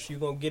coronavirus, you're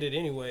going to get it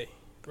anyway,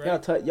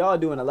 right? Y'all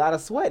doing a lot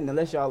of sweating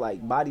unless y'all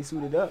like body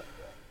suited up.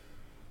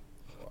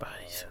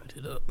 Body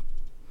suited up.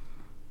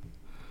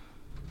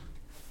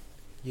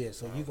 Yeah,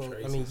 so you going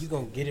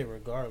to get it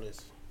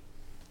regardless.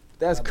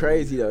 That's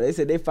crazy though. They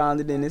said they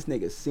found it in this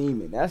nigga's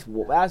semen. That's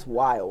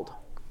wild.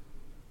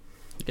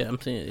 Yeah,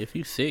 I'm saying if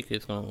you sick,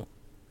 it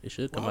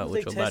should come Why out was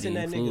with they your body testing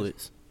that nigga's-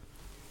 fluids.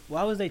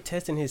 Why was they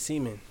testing his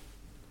semen?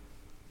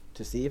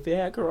 To see if it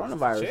had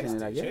coronavirus check in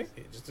it, I guess. check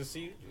it just to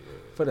see.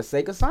 For the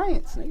sake of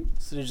science, nigga.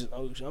 So they're just,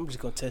 I'm just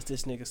going to test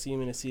this nigga's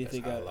semen and see if That's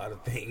it how got a lot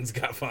of things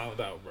got found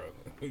out, bro.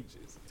 We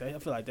just I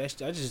feel like I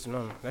just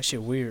know that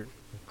shit weird.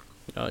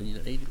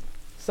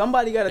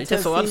 Somebody got to They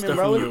test test a lot of semen,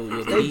 stuff bro. in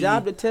your They pee.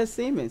 job to test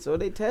semen, so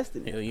they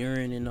tested it. Your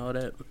urine and all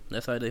that.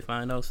 That's how they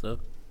find out stuff.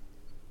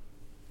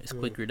 It's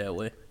quicker that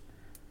way.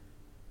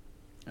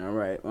 All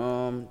right.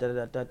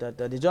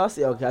 Did y'all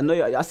see? Okay, I know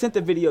y'all. I sent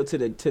the video to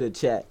the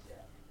chat.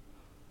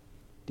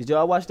 Did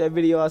y'all watch that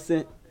video I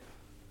sent?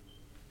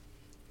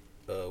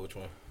 which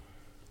one?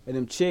 Of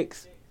them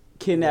chicks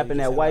kidnapping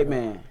that white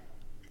man.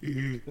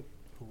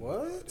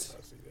 What?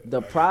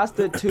 The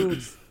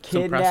prostitutes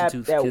kidnapped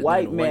prostitutes that kidnapped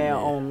white a white man man.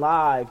 on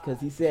live because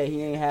he said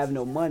he ain't have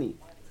no money.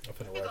 I'm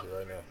finna watch it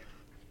right now.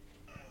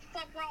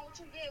 Fuck wrong with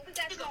you? Yeah, we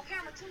got you on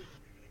camera too.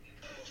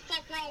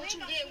 Fuck wrong with you?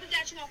 Yeah, we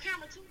got you on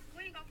camera too.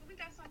 We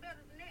got something better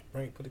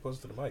than that. Put it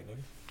closer to the mic,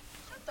 nigga.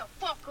 Shut the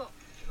fuck up.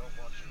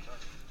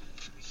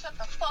 Shut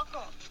the fuck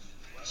up.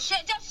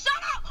 Just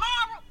shut up,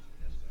 Harold.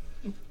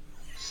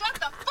 Shut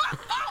the fuck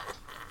up.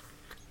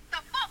 The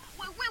fuck?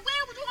 Where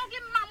was you gonna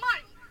give me my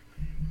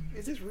money?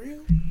 Is this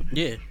real?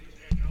 Yeah.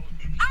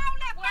 All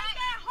that fake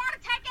ass heart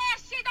attack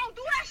ass shit, don't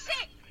do that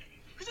shit.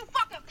 Cause you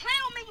fucking play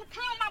on me, you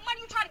play on my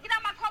money, you try to get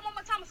out my car one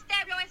more time and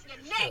stab your ass in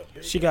your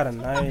neck. She got a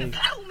Fucking knife.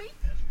 play with me.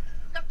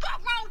 The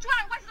fuck wrong with you?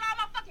 I ain't wasting all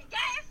my fucking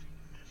gas.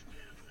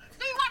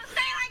 Do you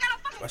understand? I ain't got no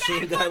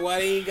fucking gas. Why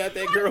they ain't got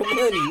that girl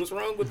money? What's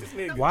wrong with this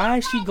nigga? Why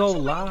she go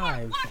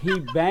live? He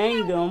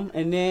banged him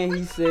and then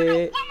he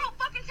said One more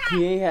fucking time.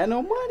 he ain't had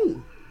no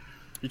money.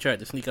 You tried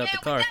to sneak out the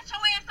car. We got your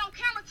ass on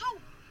camera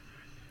too.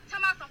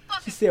 Talking about some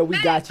fucking She said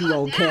we got you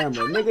on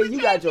camera. Nigga,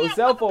 you got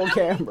yourself on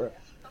camera.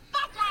 The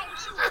fuck wrong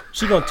with you?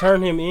 She gonna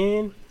turn him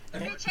in?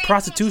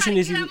 Prostitution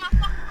is You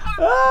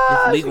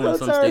Ah, It's she legal in gonna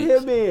some turn states.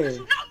 him know in. you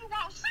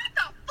wrong. Shut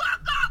the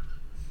fuck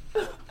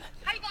up.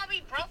 How you gonna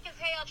be broke as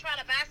hell trying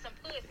to buy some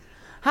pussy?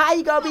 How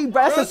you gonna be?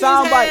 That's a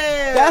soundbite.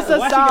 That's a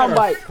Why she got her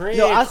soundbite. friend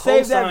Yo, I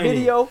saved that co-signing?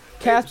 video,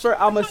 Casper.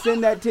 I'ma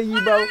send that to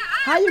you, bro.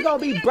 How you gonna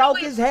be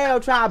broke as hell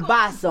trying to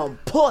buy some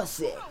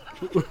pussy?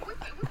 We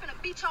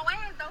finna beat your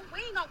ass though. We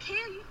ain't gonna kill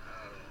you.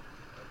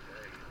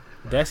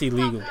 That's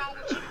illegal. What's wrong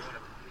with you?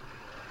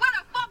 Where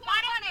the fuck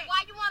my money?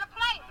 Why you wanna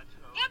play?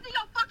 Empty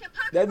your fucking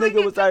pocket. That right nigga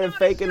there. was started Take all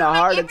this faking shit a out,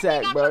 heart everything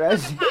attack, out bro. your That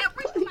fucking shit. pocket.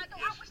 Reach for my door.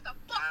 I wish the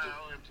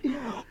fuck you.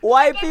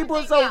 White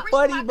people so Everything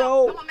funny, out.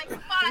 bro. I'm gonna make you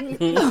fall out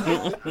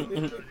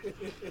this-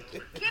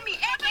 Give me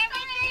everything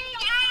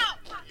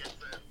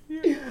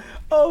out.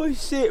 Oh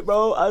shit,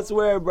 bro. I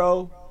swear,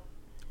 bro.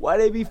 Why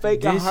they be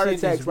faking This heart shit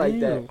is attacks like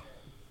that?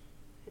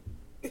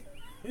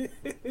 real.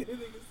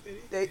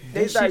 They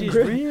This start shit is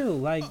grip- real.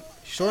 Like,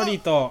 Shorty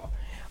thought,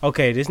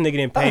 okay, this nigga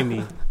didn't pay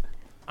me.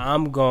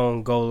 I'm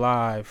gonna go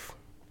live.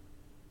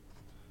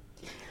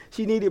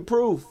 She needed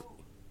proof.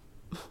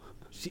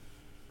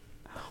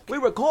 We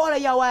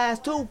recorded your ass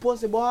too,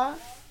 pussy boy.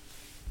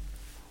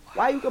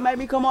 Why you can make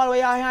me come all the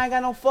way out here? I ain't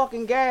got no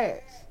fucking gas.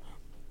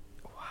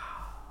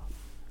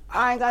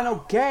 I ain't got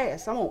no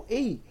gas. I'm gonna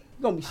eat.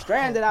 You gonna be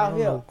stranded out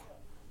here.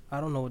 I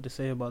don't know what to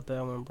say about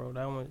that one, bro.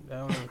 That one.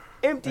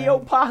 Empty your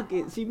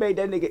pockets. She made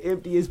that nigga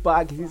empty his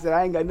pockets. He said,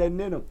 I ain't got nothing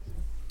in them.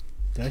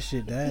 That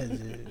shit,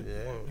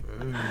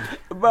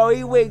 Bro,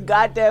 he went and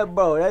got that,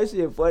 bro. That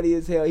shit funny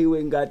as hell. He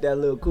went and got that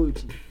little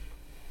coochie.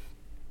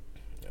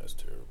 That's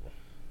terrible.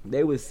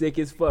 They was sick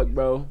as fuck,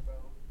 bro.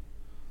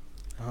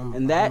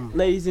 And that,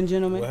 ladies and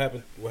gentlemen, What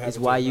happened? is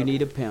why you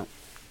need a pimp.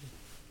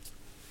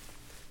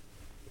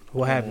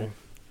 What happened?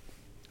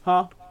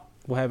 Huh?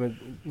 What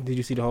happened? Did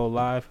you see the whole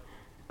live?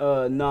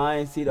 No, I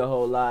ain't see the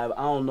whole live.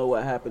 I don't know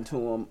what happened to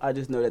them. I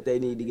just know that they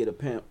need to get a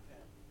pimp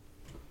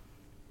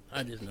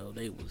I just know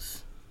they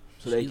was.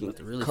 so they she can was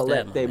really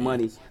collect stabbing their my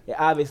money. mans. They're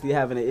obviously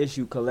having an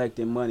issue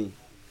collecting money.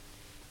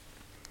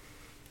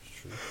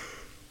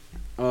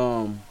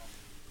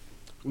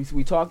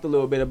 We talked a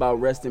little bit about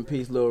rest in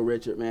peace, Little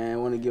Richard, man. I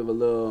want to give a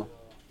little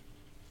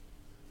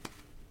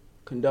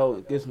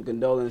give some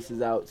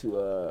condolences out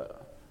to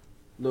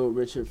Little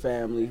Richard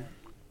family,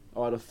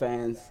 all the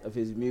fans of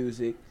his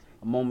music.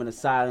 A moment of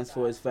silence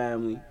for his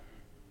family.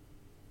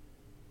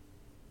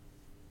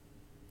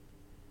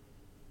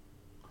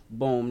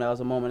 boom, that was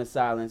a moment of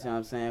silence, you know what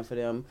I'm saying, for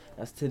them.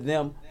 That's to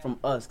them from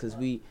us, because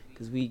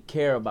we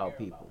care about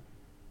people.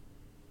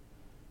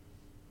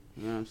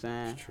 You know what I'm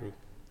saying? It's true.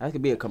 That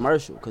could be a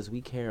commercial, because we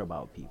care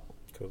about people.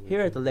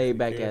 Here at the Laid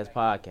Back Ass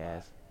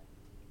Podcast,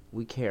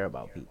 we care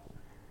about people.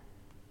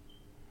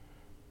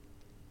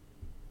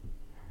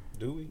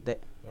 Do we?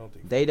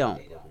 They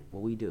don't, but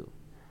we do.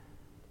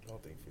 I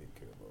don't think Fed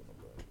care about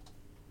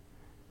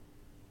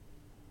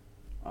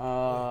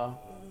nobody.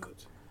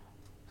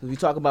 So we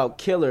talk about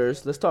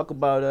killers. Let's talk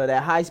about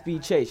that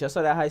high-speed chase. Y'all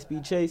saw that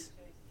high-speed chase?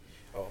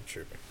 Oh, I'm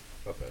tripping.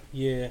 Okay.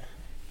 Yeah.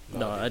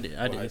 No, I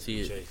didn't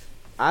see it. Chase.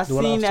 I Do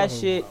what I seen was that talking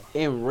shit about.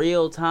 in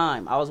real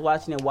time. I was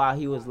watching it while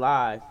he was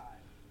live.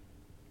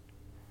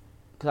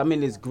 Cause I'm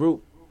in this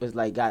group. It's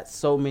like got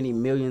so many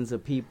millions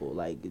of people.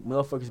 Like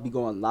motherfuckers be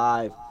going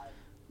live.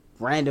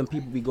 Random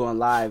people be going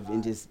live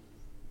and just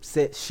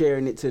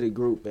sharing it to the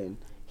group. And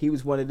he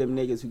was one of them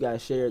niggas who got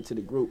shared to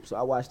the group. So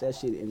I watched that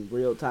shit in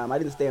real time. I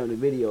didn't stay on the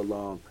video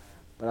long,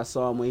 but I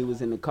saw him when he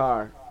was in the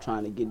car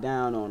trying to get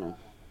down on him.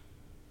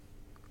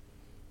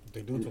 What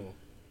they do to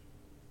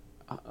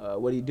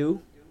him? What'd he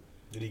do?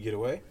 Did he get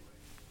away?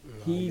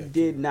 He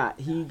did not.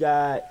 He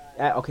got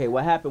okay.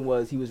 What happened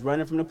was he was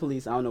running from the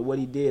police. I don't know what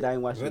he did. I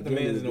ain't watched Was the that the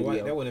man in the video.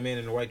 white? That wasn't the man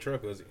in the white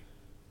truck, was it?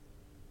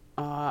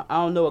 I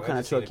don't know what I kind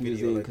of just seen truck a he was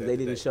video in like because that they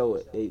didn't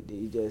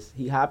today. show it.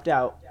 He hopped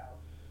out.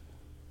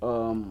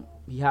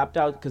 He hopped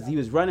out because he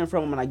was running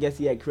from him, and I guess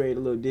he had created a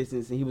little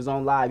distance. And he was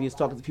on live. He was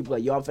talking to people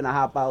like, "Yo, I'm finna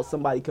hop out.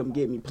 Somebody come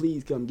get me.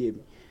 Please come get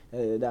me.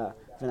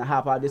 Finna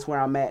hop out. This where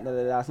I'm at.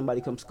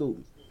 Somebody come scoop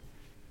me."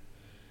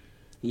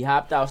 He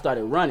hopped out,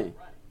 started running.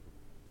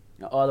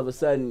 And all of a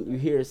sudden, you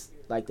hear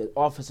like the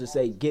officer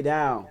say, "Get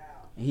down,"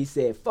 and he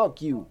said,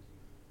 "Fuck you,"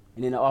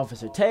 and then the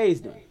officer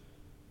tased him.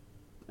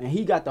 And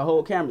he got the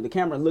whole camera. The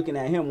camera looking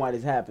at him while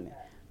this happening.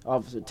 The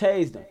officer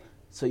tased him.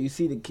 So you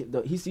see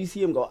you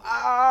see him go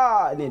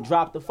ah, and then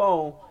drop the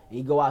phone, and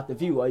he go out the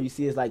view. All you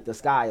see is like the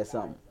sky or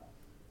something.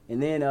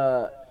 And then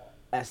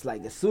that's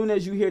like as soon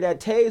as you hear that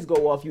tase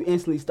go off, you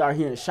instantly start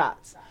hearing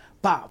shots.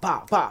 Pop,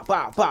 pop, pop,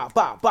 pop, pop,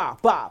 pop,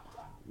 pop, pop.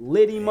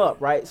 Lit him up,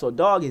 right? So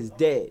dog is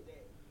dead.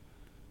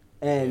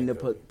 And the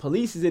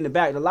police is in the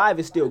back. The live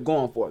is still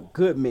going for a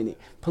good minute.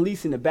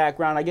 Police in the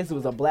background. I guess it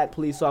was a black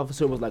police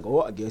officer was like,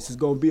 "Oh, I guess it's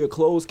going to be a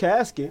closed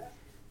casket."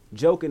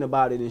 Joking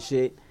about it and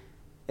shit.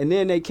 And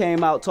then they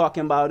came out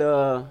talking about,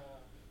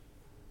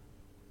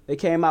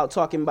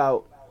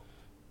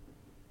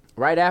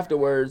 right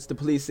afterwards, the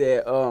police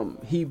said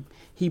he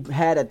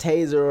had a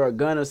taser or a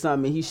gun or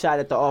something, and he shot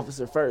at the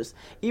officer first.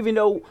 Even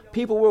though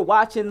people were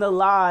watching the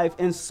live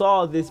and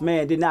saw this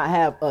man did not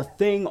have a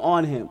thing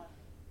on him.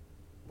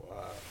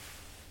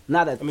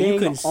 Not a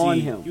thing on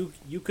him.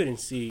 You couldn't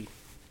see.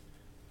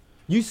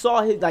 You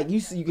saw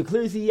his you could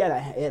clearly see he had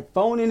a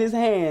phone in his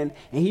hand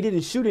and he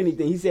didn't shoot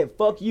anything. He said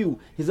 "fuck you."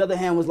 His other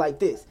hand was like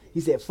this. He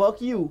said "fuck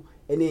you,"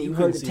 and then you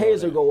heard the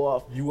taser go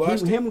off. You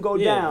watched him go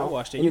down. I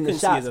watched it. And You then the couldn't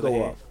see his shots other go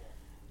hand. off.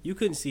 You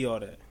couldn't see all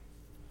that.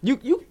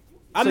 You.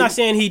 I'm not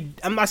saying he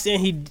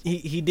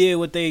did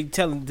what they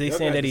saying that he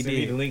Send me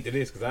the did. link to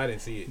this because I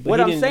didn't see it. But What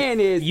he I'm didn't- saying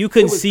is you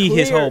couldn't it was see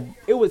his clear- whole.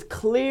 It was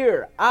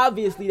clear,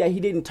 obviously, that he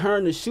didn't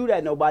turn to shoot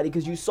at nobody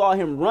because you saw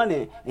him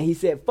running and he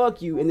said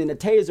 "fuck you," and then the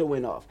taser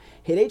went off.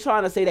 Hey, they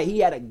trying to say that he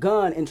had a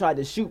gun and tried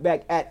to shoot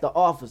back at the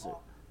officer.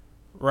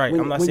 Right,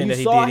 I'm not when saying you that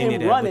he saw did any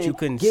him of that, running, but you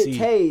couldn't get see.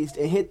 tased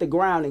and hit the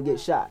ground and get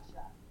shot.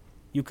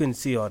 You couldn't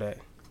see all that.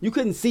 You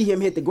couldn't see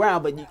him hit the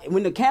ground, but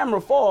when the camera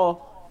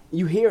fall,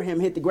 you hear him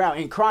hit the ground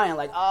and crying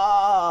like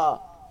ah.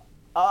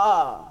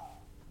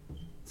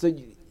 So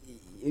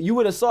you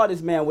would have saw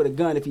this man with a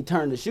gun if he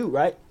turned to shoot,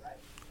 right?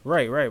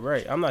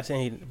 Right. I'm not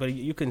saying but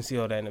you couldn't see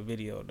all that in the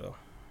video though.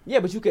 Yeah,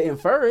 but you could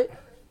infer it.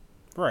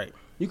 Right.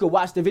 You could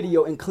watch the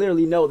video and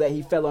clearly know that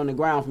he fell on the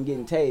ground from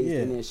getting tased Yeah.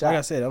 and then shot. Like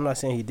I said, I'm not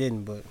saying he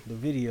didn't, but the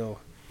video.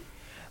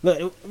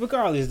 Look,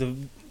 regardless, the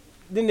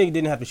nigga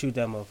didn't have to shoot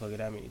that motherfucker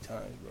that many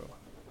times, bro.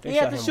 He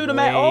had to shoot him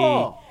at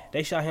all.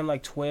 They shot him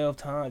like 12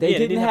 times. They Yeah,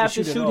 didn't have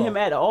to shoot all. him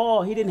at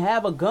all. He didn't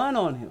have a gun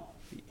on him.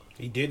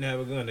 He didn't have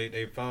a gun.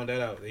 They found that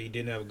out. He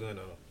didn't have a gun on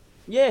him.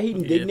 Yeah,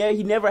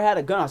 he never had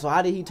a gun. So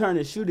how did he turn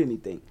to shoot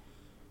anything?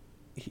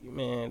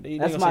 Man, they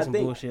That's gonna my say some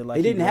thing. bullshit like they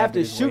he didn't have grabbed to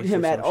his shoot waist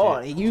him or at some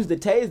all. shit. He used the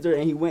taser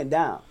and he went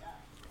down.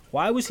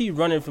 Why was he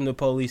running from the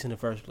police in the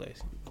first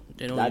place?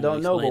 They I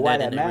don't know, but explain why that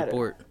that in the matter?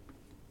 report.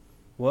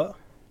 What?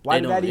 Why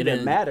They did don't- that it even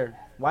didn't- matter?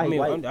 Why? I mean,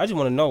 why? I just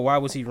want to know why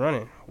was he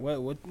running?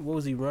 What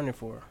was he running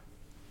for?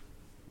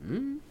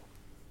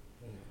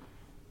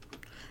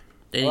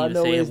 They All I didn't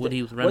know even say is what that-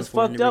 he was running what's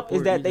for in fucked the up is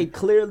report that they either.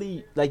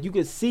 clearly, like, you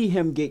could see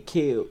him get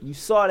killed. You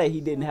saw that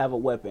he didn't have a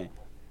weapon.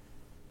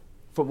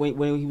 From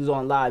when he was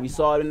on live, you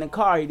saw it in the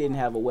car. He didn't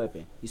have a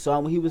weapon. You saw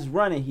him when he was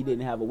running. He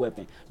didn't have a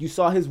weapon. You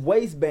saw his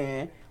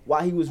waistband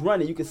while he was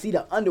running. You could see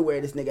the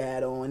underwear this nigga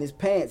had on, his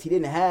pants. He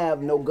didn't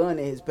have no gun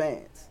in his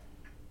pants.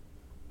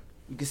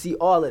 You could see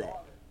all of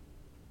that.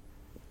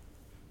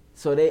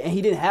 So and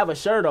he didn't have a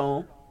shirt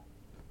on.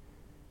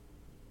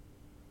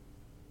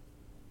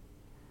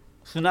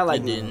 So not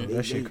like He didn't.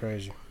 That shit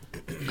crazy.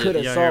 could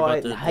have Y'all hear saw about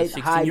it the hiding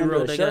under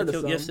 16-year-old a that shirt got or killed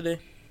something. yesterday?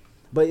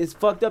 But it's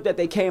fucked up that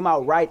they came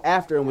out right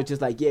after and was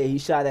just like, yeah, he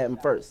shot at him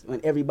first,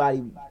 when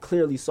everybody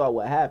clearly saw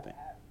what happened.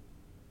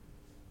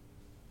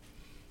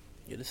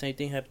 Yeah, the same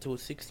thing happened to a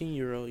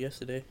 16-year-old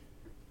yesterday.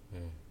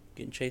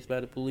 Getting chased by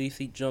the police.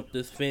 He jumped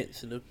this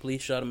fence and the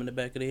police shot him in the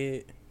back of the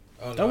head.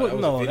 Oh,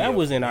 that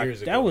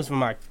was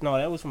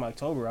from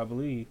October, I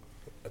believe.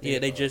 Yeah,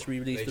 they just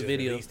released the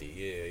video.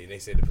 Yeah, they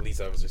said the police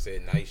officer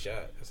said nice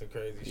shot. That's some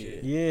crazy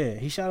shit. Yeah,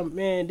 he shot him,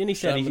 man. Then he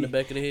said him in the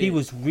back of the head. He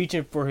was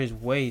reaching for his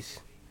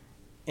waist,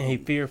 and he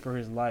feared for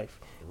his life.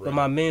 Right. But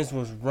my man's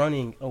was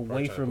running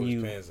away from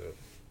you.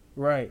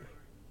 Right.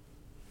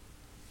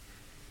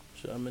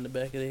 Shot him in the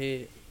back of the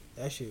head.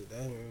 That shit.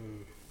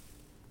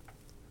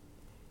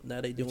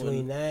 Now they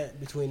doing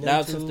between them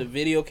now two. Since the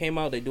video came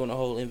out, they doing a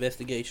whole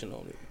investigation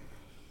on it.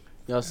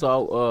 Y'all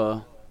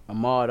saw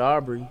Ahmaud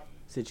Arbery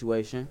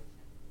situation.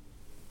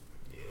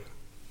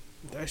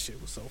 That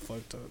shit was so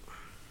fucked up.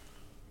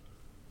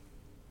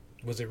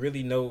 Was it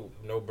really no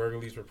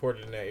burglaries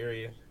reported in that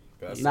area?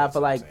 Not for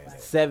like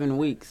 7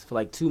 weeks, for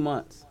like 2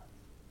 months.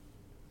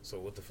 So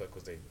what the fuck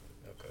was they?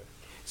 Okay.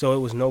 So it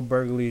was no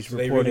burglaries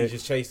reported. They really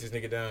just chased this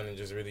nigga down and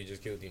just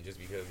killed him just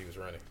because he was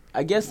running.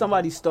 I guess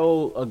somebody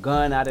stole a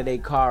gun out of their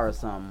car or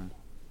something.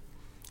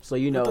 So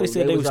you know, they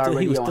said they was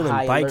he was on stealing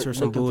high bikes alert or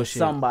some looking bullshit. for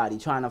somebody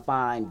trying to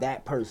find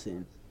that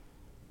person.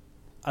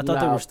 I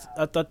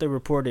thought they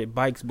reported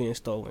bikes being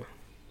stolen.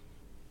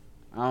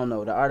 I don't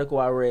know. The article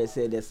I read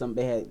said that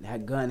they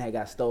had gun had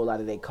got stole out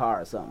of their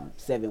car or something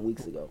 7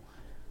 weeks ago,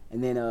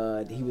 and then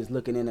he was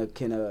looking in a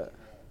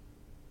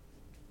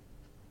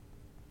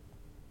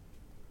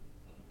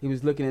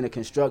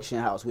construction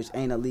house, which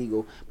ain't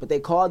illegal. But they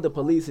called the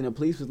police, and the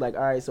police was like,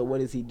 "All right, so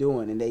what is he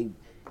doing?" And they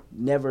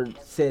never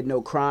said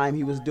no crime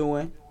he was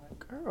doing.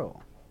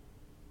 Girl.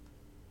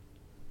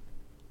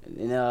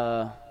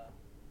 And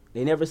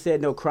they never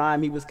said no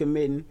crime he was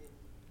committing.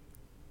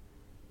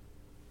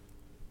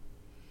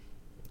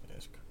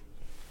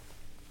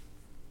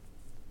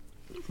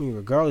 I mean,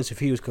 regardless if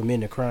he was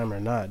committing a crime or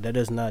not, that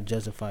does not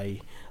justify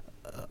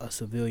a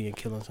civilian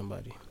killing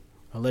somebody.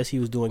 Unless he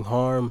was doing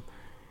harm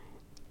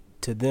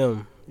to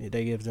them,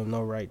 they give them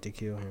no right to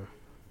kill him.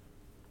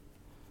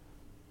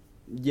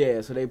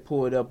 Yeah, so they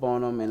pulled up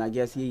on him, and I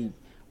guess they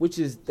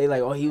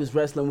like, oh, he was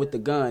wrestling with the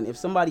gun. If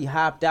somebody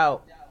hopped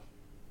out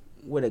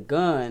with a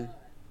gun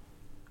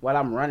while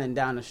I'm running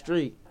down the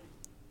street,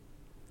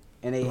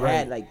 and they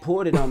had like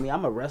pulled it on me,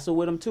 I'm gonna wrestle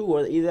with them too,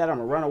 or either that I'm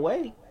gonna run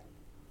away.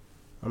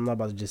 I'm not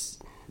about to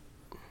just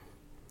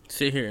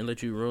sit here and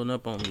let you run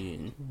up on me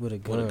and with a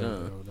gun.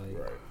 Bro,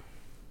 right.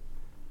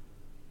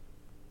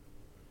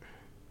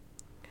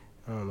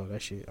 I don't know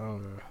that shit. I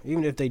don't know.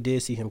 Even if they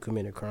did see him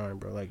commit a crime,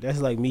 bro, like that's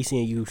like me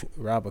seeing you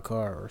rob a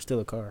car or steal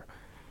a car.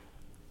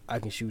 I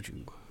can shoot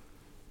you.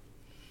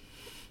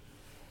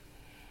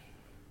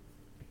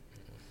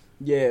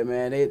 Yeah,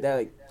 man,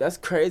 that's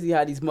crazy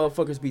how these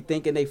motherfuckers be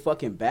thinking they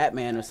fucking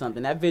Batman or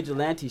something. That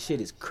vigilante shit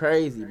is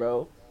crazy,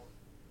 bro.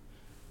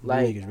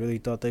 Like, niggas really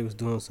thought they was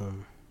doing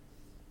something.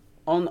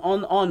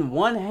 On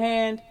one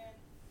hand,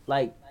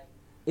 like,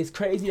 it's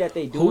crazy that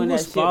they doing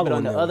that shit, but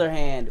on the other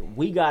hand,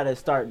 we gotta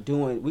start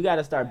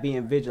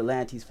being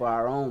vigilantes for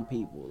our own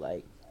people,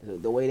 like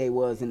the way they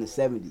was in the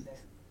 70s.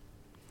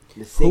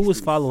 The 60s. Who was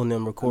following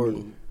them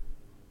recording?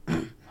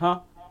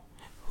 Huh?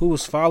 Who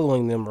was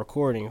following them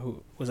recording?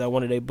 Who was that?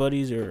 One of their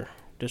buddies or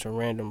just a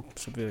random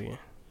civilian?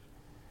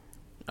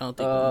 I don't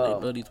think one of their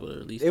buddies would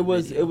at least. It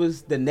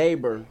was the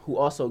neighbor who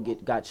also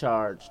got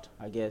charged,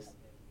 I guess.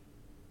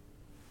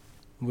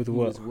 With he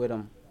what? Was with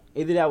him.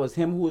 Either that was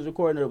him who was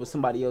recording or it was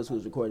somebody else who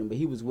was recording, but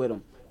he was with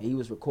him and he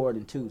was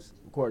recording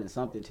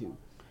something too.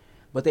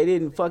 But they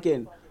didn't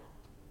fucking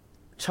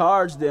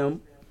charge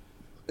them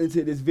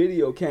until this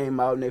video came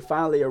out, and they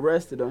finally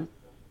arrested him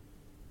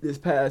this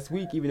past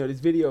week, even though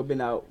this video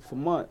been out for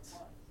months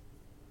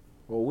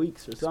or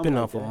weeks or something. It's been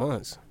out for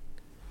months.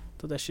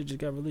 I thought that shit just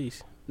got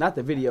released. Not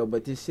the video,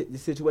 but this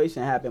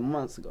situation happened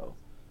months ago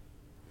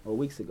or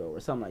weeks ago or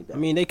something like that. I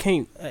mean, they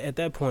can't, at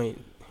that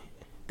point,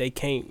 they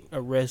can't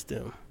arrest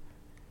them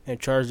and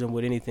charge them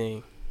with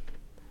anything.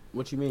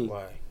 What you mean?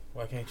 Why?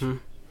 Why can't you?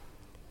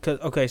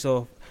 Okay,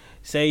 so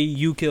say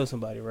you kill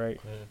somebody,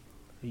 right?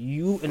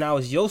 Now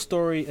it's your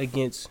story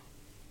against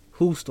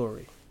whose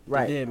story?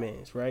 Right. The dead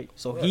man's, right?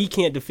 So he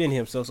can't defend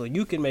himself, so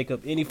you can make up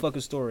any fucking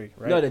story,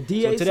 right? No, the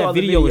DA so saw that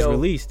the video was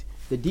released.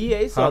 The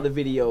DA saw the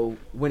video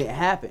when it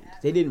happened.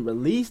 They didn't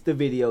release the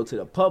video to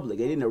the public.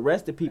 They didn't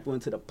arrest the people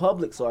until the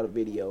public saw the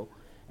video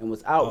and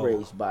was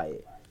outraged by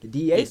it. The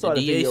DA saw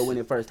the video when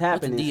it first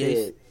happened and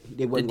said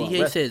they wasn't going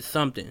to arrest him. said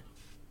something.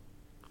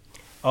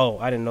 Oh,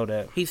 I didn't know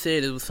that. He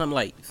said it was something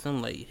like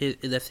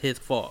that's his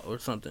fault or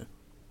something.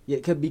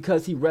 Yeah,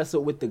 because he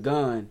wrestled with the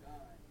gun.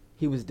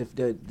 He was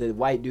the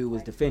white dude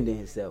was defending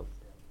himself.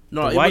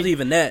 No, it wasn't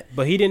even that.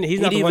 But he's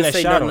not the one that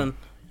shot him.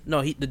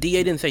 No, the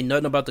DA didn't say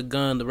nothing about the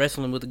gun, the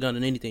wrestling with the gun,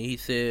 and anything. He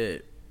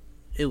said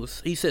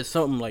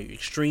something like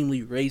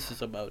extremely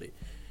racist about it,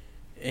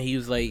 and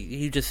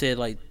he just said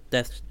like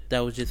that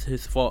was just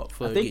his fault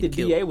for. I think the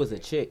getting DA killed. was a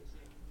chick.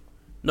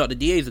 No, the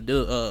DA's a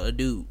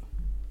dude.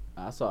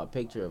 I saw a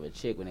picture of a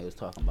chick when they was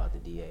talking about the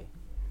DA.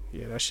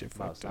 Yeah, that shit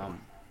About fucked up.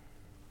 something.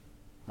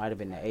 Might have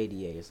been the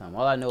ADA or something.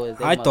 All I know is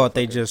I thought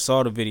they just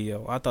saw the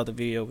video. I thought the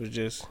video was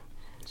just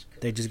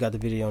they just got the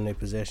video in their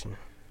possession.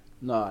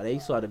 No, they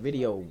saw the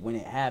video when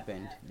it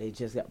happened. They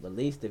just got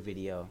released the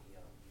video.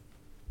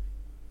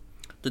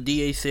 The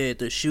DA said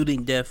the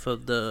shooting death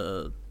of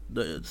the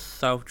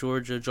South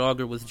Georgia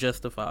jogger was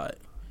justified.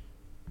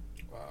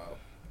 Wow.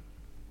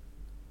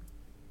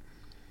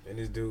 And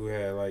this dude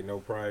had like no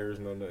priors,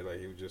 no nothing. Like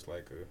he was just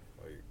like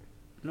a like.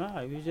 No,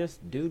 it was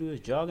just dude who was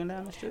jogging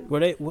down the street. Were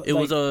they?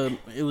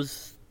 It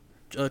was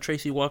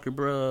Tracy Walker,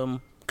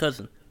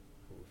 cousin.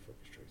 Who the fuck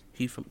is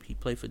Tracy? He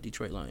played for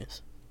Detroit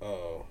Lions.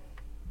 Oh.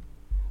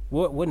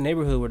 What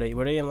neighborhood were they?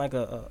 Were they in like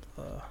a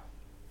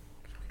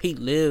He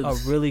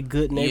lives really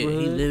good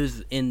neighborhood? Yeah, he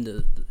lives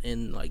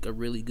in like a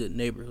really good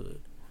neighborhood.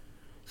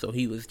 So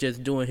he was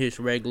just doing his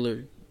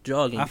regular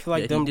jogging. I feel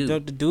like the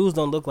dudes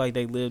don't look like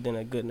they lived in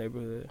a good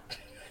neighborhood.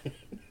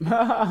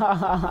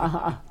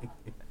 I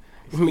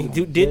mean,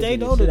 did they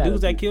though? The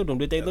dudes that killed them,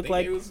 did they look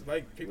like? It was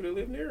like people that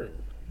live near him.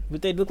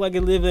 Did they look like they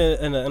live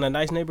in a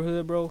nice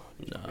neighborhood, bro?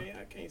 No. Man,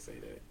 I can't say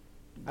that.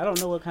 I don't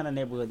know what kind of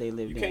neighborhood they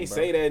lived in. You can't bro.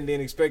 say that and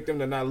then expect them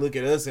to not look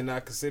at us and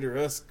not consider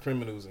us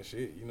criminals and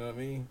shit. You know what I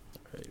mean?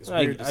 It's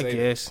weird to say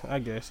that. I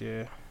guess,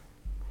 yeah.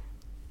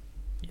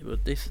 Yeah, but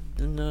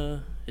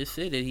it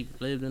said that he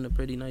lived in a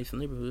pretty nice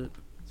neighborhood.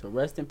 So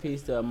rest in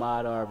peace to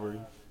Ahmaud Arbery.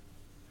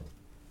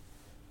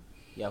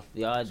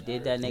 Y'all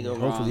did that nigga wrong.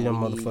 Hopefully them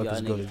We need motherfuckers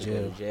y'all go to niggas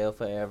jail. jail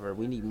forever.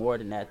 We need more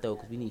than that though,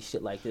 because we need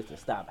shit like this to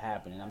stop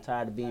happening. I'm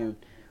tired of being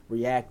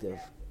reactive.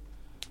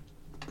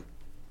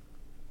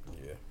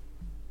 Yeah.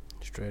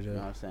 Straight You know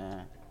what up. I'm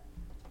saying?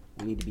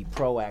 We need to be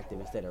proactive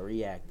instead of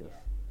reactive.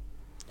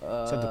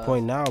 It's at the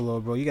point now,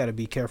 little bro. You gotta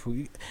be careful.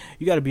 You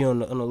gotta be on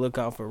the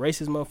lookout for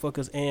racist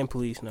motherfuckers and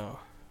police now.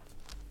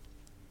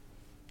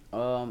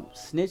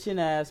 Snitching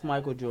ass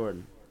Michael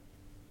Jordan.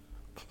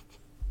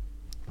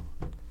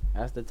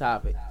 That's the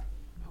topic.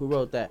 Who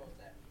wrote that?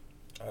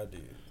 I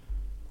did.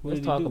 What Let's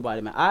did he talk do? about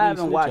it, man. What I did he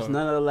haven't snitch watched on?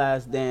 none of The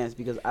Last Dance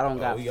because I don't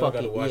got we all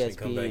fucking gotta watch it ESPN. and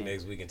come back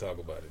next week and talk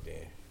about it then.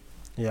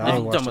 Yeah, I You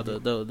ain't watched talking it.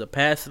 about the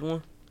past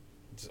one?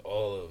 Just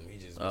all of them. He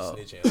just been Oh.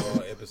 snitching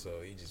all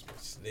episode. He just been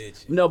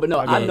snitching. No, but no,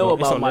 I I got it. know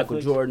It's about on Michael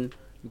Netflix? Jordan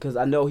because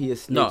I know he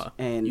is snitch Nah,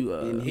 and you,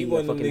 He he one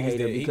a of them fucking niggas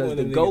hater that he because one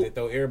the of them niggas GOAT. that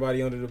throw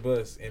everybody under the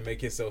bus and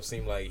make himself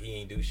seem like he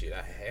ain't do shit.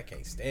 I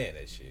can't stand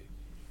that shit.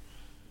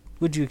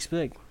 What'd you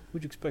expect?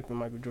 What'd you expect from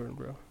Michael Jordan,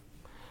 bro?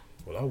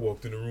 Well, I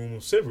walked in the room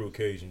on several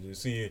occasions and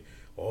seeing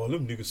all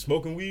them niggas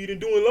smoking weed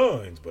and doing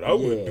lines, but I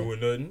wasn't Yeah. doing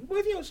nothing. Well,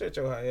 if you don't shut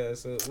your high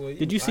ass up, well,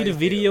 Did you see the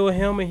video of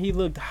him and he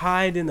looked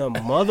high than a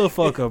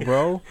motherfucker,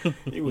 bro?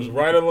 He was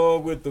right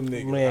along with them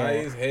niggas, Man. high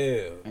as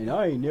hell. And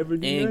I ain't never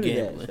do And none of that.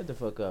 gambling. Shut the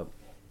fuck up.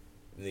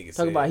 Niggas Talk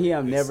said about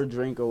him this- never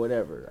drink or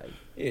whatever. Like,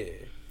 Yeah,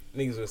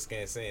 niggas was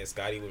saying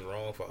Scotty was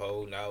wrong for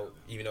holding out,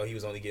 even though he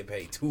was only getting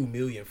paid $2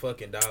 million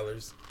fucking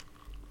dollars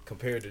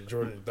compared to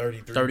Jordan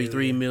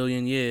 33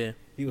 million, yeah.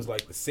 He was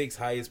like the 6th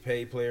highest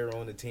paid player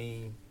on the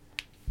team.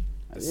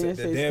 I The didn't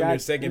say damn near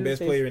Scott- second didn't best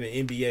say- player in the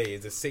NBA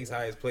is the 6th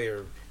highest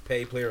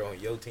paid player on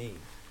your team.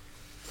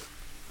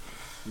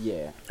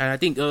 yeah. And I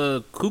think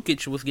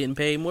Kukic was getting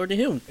paid more than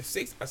him. I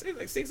said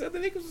like 6 other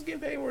niggas was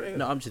getting paid more than him.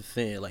 No, I'm just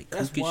saying, like,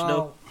 That's Kukic, wild.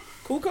 though.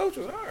 Cool coach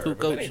was hard. Cool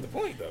but coach. That ain't the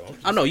point though. I'm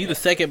just I know, you saying. the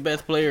second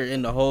best player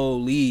in the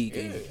whole league,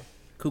 Yeah. and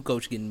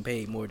Kukoc getting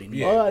paid more than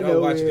you. Yeah, All I y'all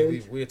know watch it.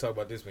 is- We'll talk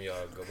about this when y'all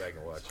go back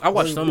and watch it. I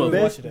watched some The of it.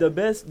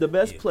 best, the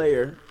best Yeah.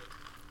 player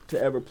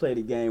to ever play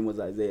the game was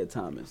Isaiah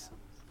Thomas,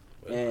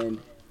 and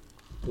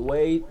the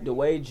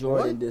way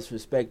Jordan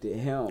disrespected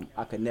him,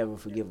 I could never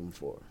forgive him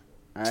for.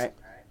 All right,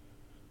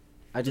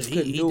 I just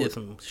couldn't He do did it.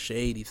 some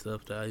shady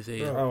stuff to I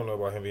Isaiah. don't know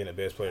about him being the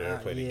best player to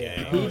ever play the yeah.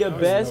 game. He I the don't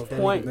best know if that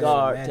point nigga better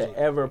guard than to Magic.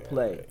 ever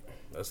play.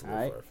 That's a All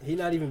right. little far. He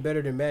not even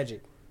better than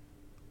Magic.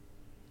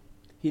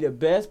 He the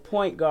best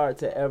point guard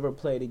to ever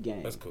play the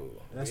game. That's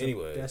cool. That's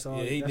Anyway, that's all-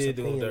 yeah, he that's did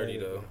do him opinion dirty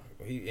right though.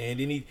 And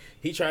then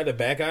he tried to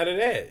back out of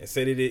that and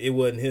said it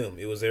wasn't him.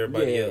 It was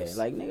everybody Yeah, else.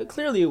 like nigga,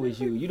 clearly it was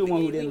you. You the one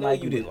who We didn't know like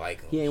you him. didn't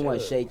like him. He ain't want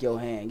to Shut shake your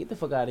hand. Get the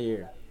fuck out of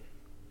here.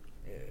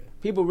 Yeah.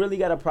 People really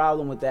got a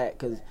problem with that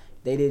because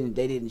they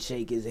didn't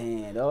shake his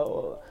hand.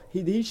 Oh,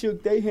 he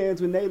shook their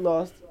hands when they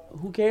lost.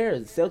 Who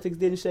cares? Celtics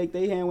didn't shake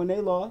their hand when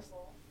they lost.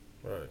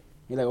 Right.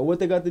 You're like, well, what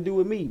they got to do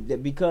with me?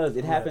 That because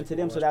it happened to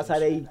them, so that's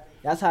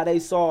how they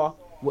saw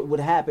what would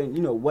happen.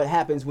 You know what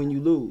happens when you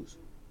lose.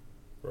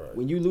 Right.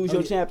 When you lose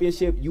your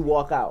championship, you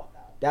walk out.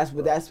 That's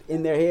that's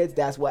in their heads.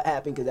 That's what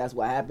happened because that's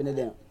what happened to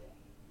them.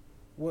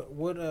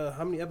 What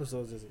how many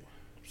episodes is it?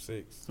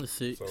 6 The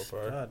 6. so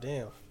far. God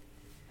damn.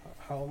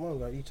 How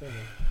long are each of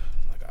them?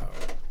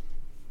 Like,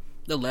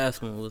 The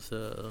last one was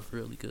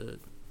really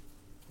good.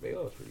 they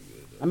all pretty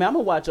good. I mean, I'm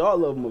gonna watch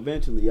all of them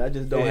eventually. I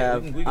just don't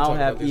have. we can I talk don't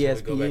have about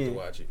this when we go back to ESPN.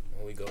 watch it.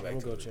 When we go back I'm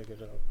to gonna go it. check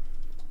it out.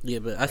 Yeah,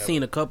 but I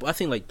seen a couple. I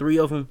seen like 3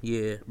 of them.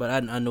 Yeah, but I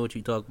know what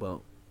you talk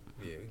about.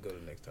 Yeah, we can go to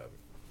the next topic.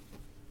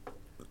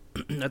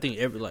 I think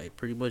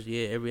pretty much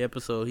every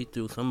episode he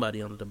threw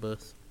somebody under the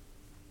bus.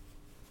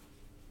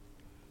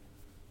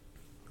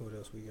 What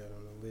else we got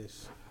on the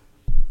list?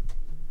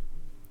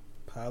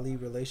 Poly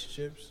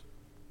relationships.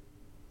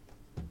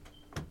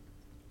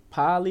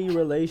 Poly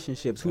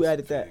relationships. Who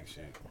added that?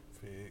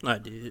 I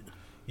did.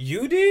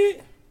 You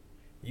did?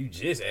 You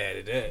just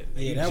added that.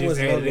 Yeah, you that just was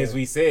added on as there.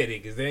 we said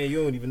it, because then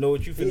you don't even know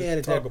what you He finna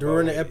added talk that about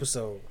during the later.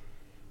 episode.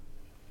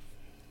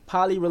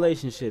 Poly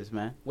relationships,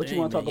 man. What you Dang,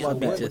 want to talk man, about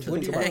y'all that? be just What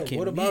do you- attacking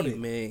what about me, it?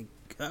 man?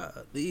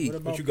 Golly. What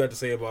about What you got to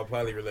say about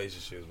poly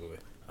relationships, boy?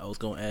 I was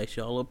gonna ask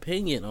y'all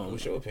opinion on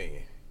What's it. your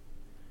opinion?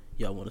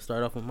 Y'all want to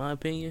start off with my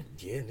opinion?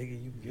 Yeah, nigga,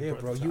 you. Yeah,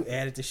 brought bro, the you topic.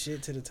 added the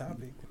shit to the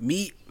topic.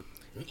 Me.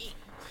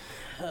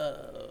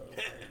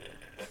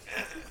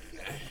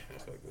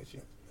 Fuck with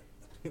you.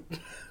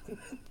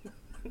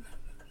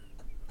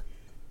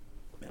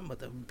 Man, I'm about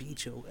to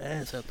beat your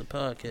ass out the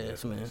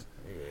podcast, man.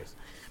 Anyways.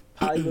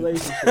 Poly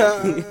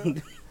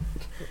relationships.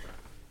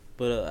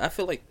 But I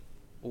feel like,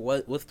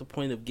 what's the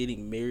point of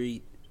getting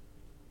married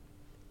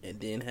and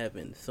then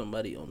having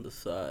somebody on the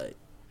side?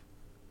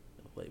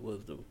 Like,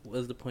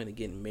 what's the point of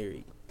getting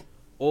married?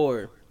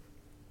 Or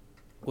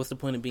what's the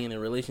point of being in a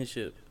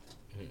relationship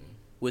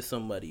with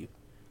somebody,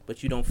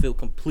 but you don't feel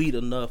complete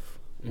enough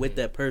with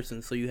that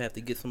person, so you have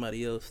to get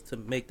somebody else to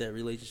make that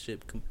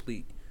relationship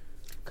complete?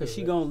 Cause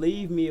she gonna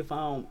leave me if I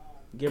don't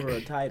give her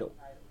a title.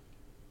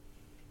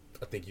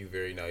 I think you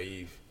very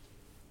naive.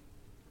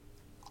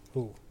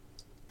 Who?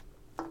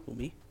 Who,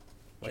 me?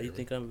 Why do you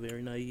think I'm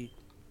very naive?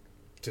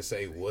 To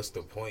say what's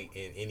the point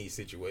in any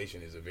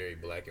situation is a very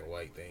black and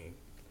white thing.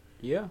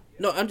 Yeah.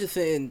 No, I'm just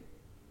saying.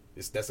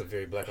 That's a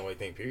very black and white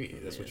thing, period.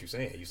 That's what you're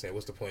saying. You're saying,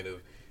 what's the point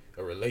of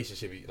a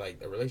relationship? Like,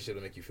 a relationship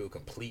will make you feel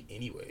complete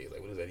anyway. Like,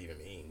 what does that even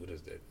mean? What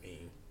does that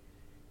mean?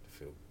 To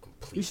feel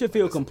complete. You should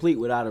feel Like, complete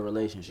without a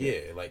relationship.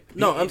 Yeah, like.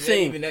 No, I'm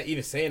saying-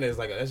 even saying that is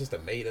like, that's just a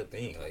made up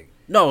thing. Like,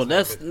 No, it's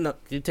that's not- not.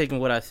 You're taking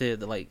what I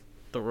said like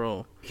the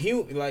wrong.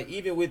 like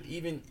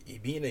even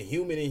being a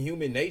human in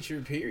human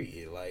nature,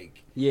 period.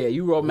 Like, Yeah,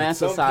 you with some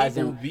romanticize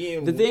people them.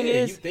 being, The thing you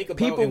is, think about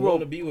people and want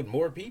to be with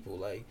more people.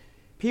 Like,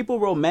 people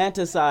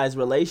romanticize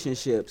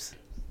relationships,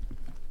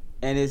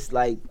 and it's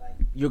like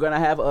you're gonna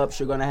have ups,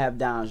 you're gonna have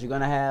downs, you're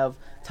gonna have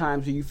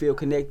times where you feel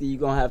connected, you're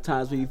gonna have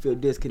times where you feel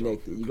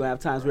disconnected, you're gonna have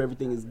times where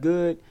everything is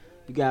good,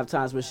 you're gonna have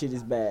times where shit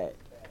is bad.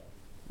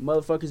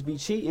 Motherfuckers be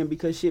cheating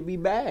because shit be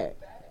bad.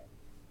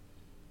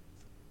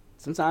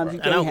 Sometimes you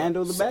And I can't don't-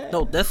 handle the bad.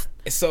 No, that's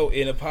so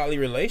in a poly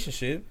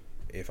relationship,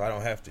 if I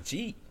don't have to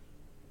cheat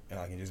and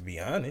I can just be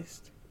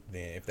honest,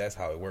 then if that's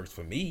how it works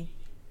for me,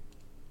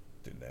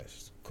 then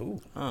that's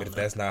cool. But if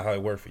that's not how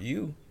it works for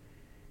you,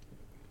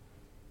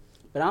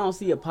 But I don't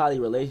see a poly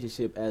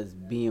relationship as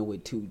being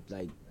with two,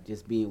 like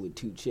just being with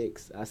two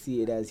chicks. I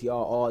see it as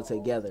y'all all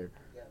together.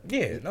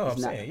 yeah, no, I'm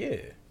It's not- saying,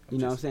 yeah. You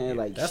know what I'm saying? yeah.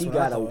 Like That's she what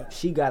I got a thought.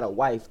 she got a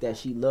wife that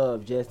she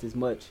loved just as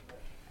much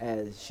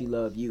as she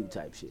loved you,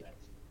 type shit.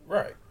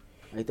 Right.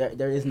 Like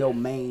there is no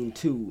main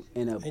two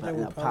in a Ain't that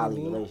in a what poly poly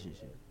mean?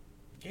 relationship.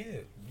 Yeah,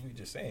 you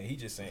just saying.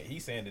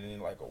 He's saying it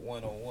in like a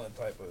one-on-one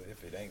type of,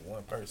 if it ain't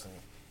one person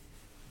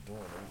doing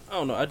it. I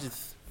don't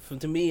know.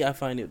 To me, I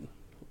find it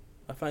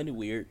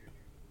weird.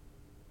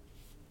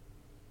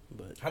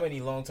 But How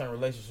many long-term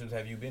relationships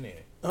have you been in?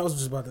 I was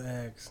just about to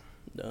ask.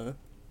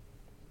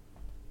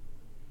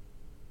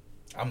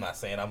 I'm not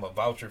saying I'm a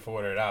voucher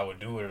for it, or I would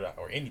do it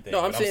or anything. No,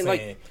 I'm but saying,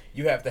 like-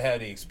 you have to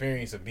have the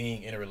experience of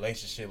being in a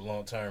relationship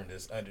long term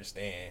to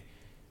understand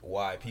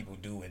why people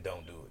do and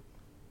don't do it.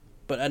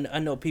 But I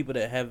know people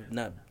that have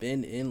not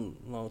been in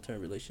long term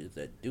relationships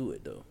that do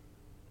it though.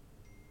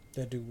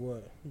 That do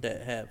what?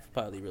 That have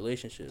poly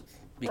relationships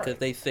because Right.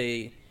 they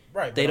say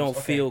Right. they but don't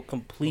okay. feel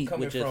complete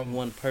coming with just from-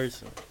 one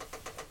person.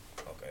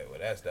 Okay, well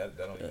that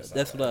don't even sound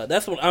That's right.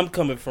 that's what I'm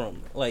coming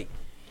from. Like,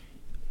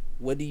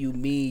 what do you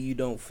mean you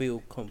don't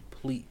feel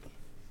complete?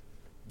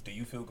 Do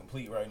you feel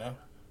complete right now?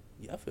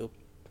 Yeah, I feel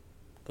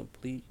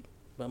complete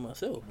by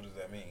myself. What does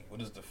that mean?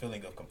 What is the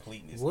feeling of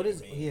completeness? What that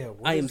is? mean? Yeah.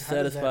 What I am is- how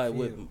does that satisfied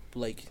with feel?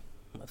 like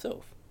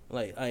myself.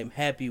 Like I am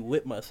happy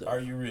with myself. Are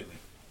you really?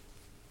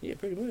 Yeah,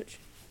 pretty much.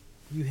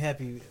 You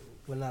happy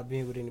with not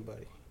being with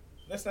anybody?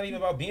 That's not even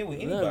about being with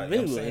Not anybody. being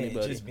I'm with saying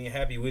anybody. just being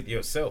happy with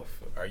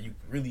yourself. Are you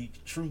really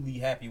truly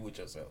happy with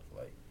yourself?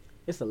 Like,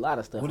 It's a lot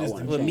of stuff What I is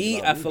want the- to For me,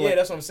 change I about feel yeah, like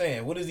that's what I'm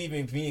saying. What does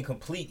even being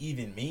complete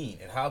even mean?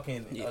 And how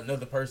can Yeah.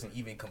 another person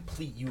even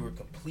complete you or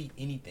complete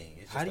anything?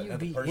 It's just How do you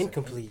another be person.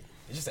 incomplete?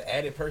 It's just an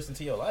added person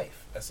to your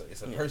life. It's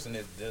a person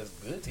that does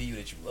good to you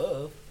that you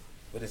love,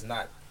 but it's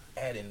not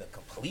adding the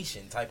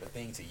completion type of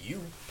thing to you.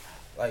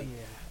 Like,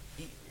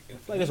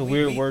 Like it's a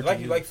weird word to Like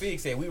use. Fig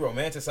said, we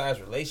romanticize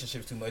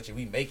relationships too much, and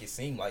we make it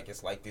seem like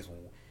it's like this.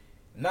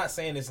 Not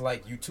saying it's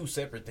like you two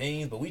separate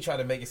things, but we try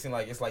to make it seem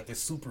like it's like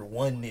this super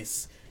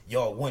oneness.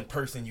 Y'all one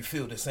person, you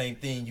feel the same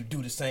thing, you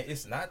do the same.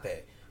 It's not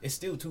that. It's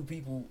still two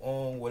people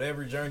on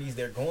whatever journeys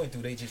they're going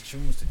through. They just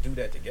choose to do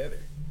that together.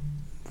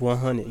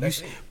 100.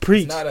 That's it.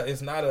 Preach.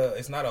 It's not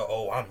a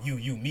oh, I'm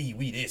you me,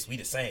 we this, we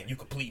the same. You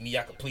complete me,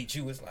 I complete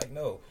you. It's like,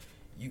 no.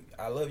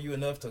 I love you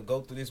enough to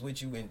go through this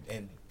with you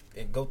and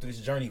go through this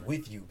journey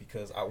with you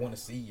because I want to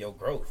see your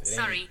growth.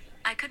 Sorry,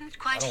 I couldn't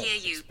I quite don't hear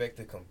you. expect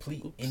to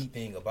complete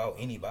anything about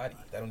anybody.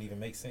 That don't even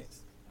make sense.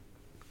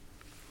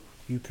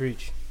 You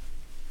preach.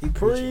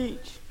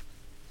 Preach.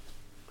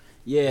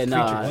 Yeah, It's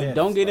nah. creature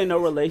Don't get death. in a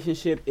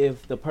relationship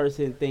if the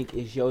person think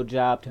it's your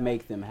job to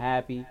make them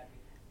happy.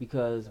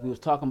 Because we was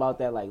talking about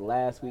that like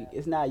last week.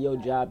 It's not your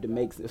job to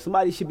make.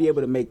 Somebody should be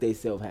able to make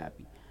themselves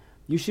happy.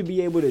 You should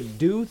be able to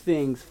do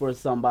things for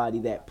somebody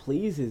that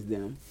pleases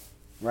them,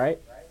 right?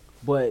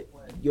 But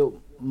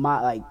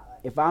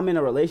if I'm in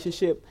a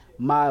relationship,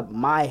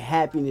 my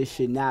happiness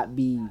should not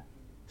be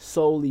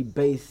solely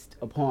based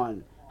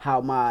upon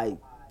how my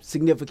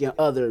significant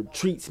other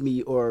treats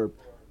me or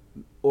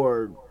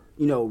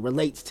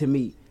relates to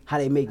me, how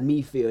they make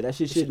me feel. That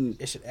shit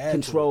shouldn't it should add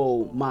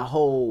control my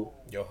whole.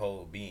 Your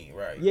whole being,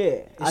 right?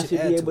 Yeah, I should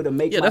add be to able it. to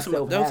make Yeah, that's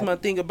myself my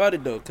happy. thing about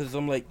it though, because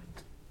I'm like,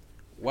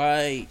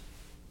 why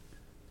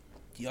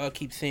y'all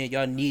keep saying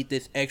y'all need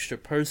this extra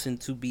person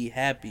to be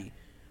happy?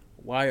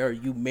 Why are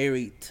you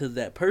married to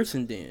that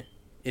person then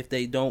if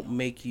they don't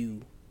make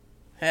you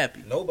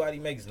happy? Nobody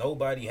makes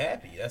nobody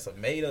happy. That's a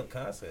made up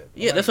concept.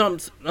 Yeah, that's what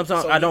I'm talking.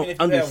 So I don't even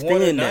if you have one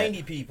of understand 90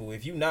 that. people,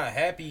 if you're not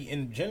happy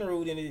in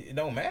general, then it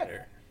don't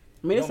matter.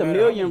 I mean, It it's don't a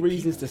matter how million many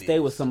reasons to people it stay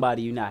with is.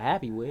 somebody you're not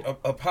happy with.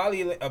 A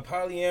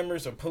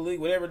polyamorous or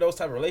whatever those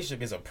type of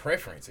relationship is a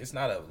preference. It's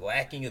not a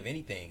lacking of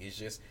anything. It's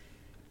just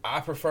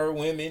I prefer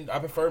women. I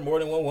prefer more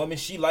than one woman.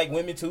 She like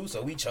women too,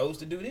 so we chose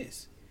to do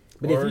this.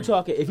 But Or-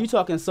 if you're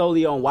talking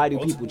solely on why do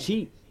people Multiple.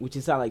 cheat, which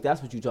it sound like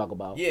that's what you talk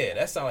about. yeah,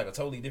 that sounds like a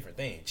totally different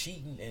thing.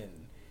 Cheating and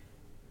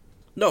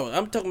No,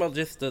 I'm talking about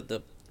just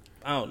the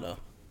I don't know.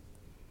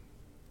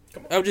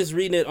 Come on. I was just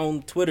reading it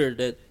on Twitter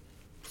that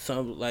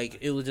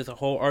it was just a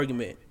whole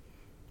argument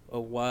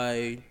of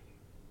why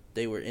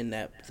they were in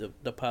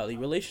the poly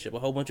relationship. A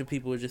whole bunch of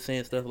people were just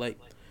saying stuff like,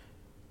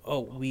 "Oh,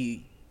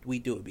 we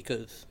do it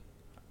because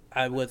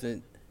I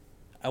wasn't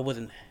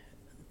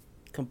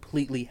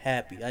completely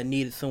happy. I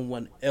needed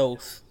someone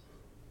else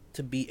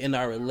to be in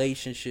our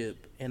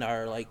relationship, in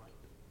our like."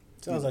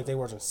 Sounds like they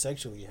wasn't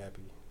sexually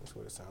happy. That's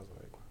what it sounds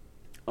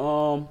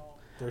like.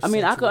 Their I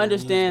mean, I could sexual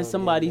understand needs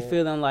somebody weren't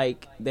being met. feeling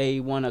like they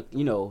want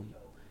to,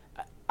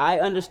 I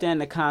understand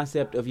the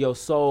concept of your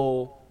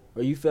soul,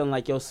 or you feeling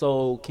like your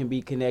soul can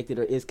be connected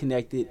or is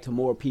connected to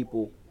more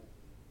people,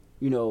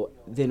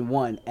 than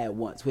one at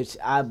once, which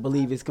I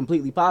believe is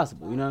completely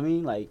possible. You know what I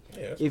mean? Like,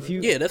 Yeah, that's if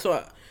you, Yeah, that's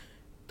why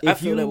I if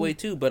feel that you- way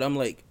too. But I'm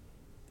like,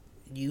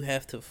 you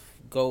have to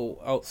go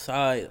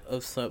outside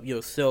of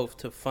yourself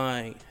to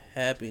find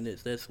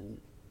happiness.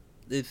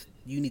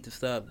 You need to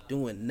stop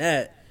doing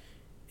that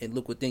and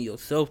look within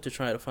yourself to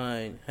try to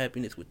find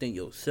happiness within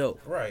yourself.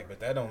 right, but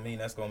that don't mean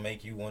that's gonna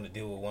make you want to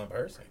deal with one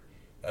person.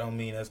 That don't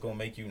mean that's gonna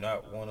make you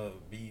not want to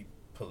be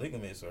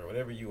polygamous or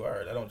whatever you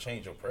are. That don't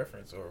change your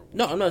preference or.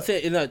 No, I'm not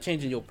saying it's not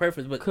changing your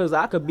preference, but because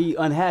I could be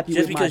unhappy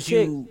just with my because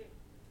chick.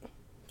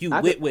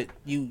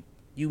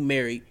 you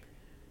married,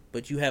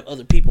 but you have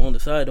other people on the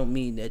side, don't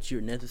mean that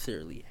you're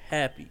necessarily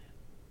happy.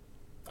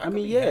 I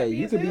mean, yeah,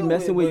 you could be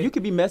messing with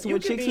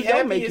chicks who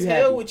don't make you as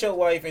hell happy. with your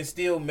wife and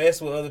still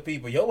mess with other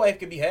people. Your wife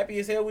could be happy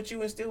as hell with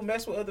you and still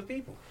mess with other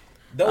people.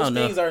 I Those don't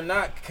know. things are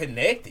not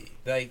connected.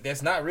 Like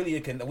that's not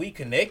really we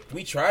connect.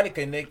 We try to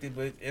connect it,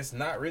 but it's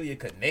not really a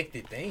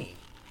connected thing.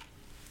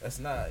 It's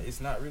not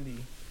really.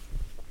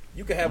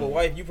 You can have a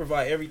wife, you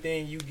provide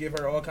everything, you give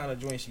her all kind of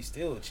joy, and she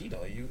still cheat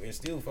on you and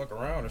still fuck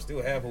around or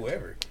still have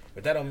whoever.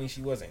 But that don't mean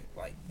she wasn't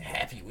like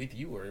happy with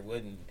you or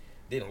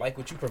didn't like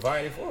what you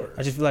provided for her.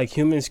 I just feel like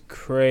humans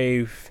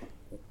crave.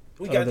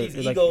 We got other- these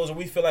like- egos where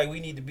we feel like we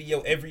need to be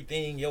your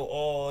everything, your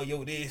all,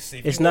 your this.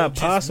 If It's you not want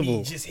just possible.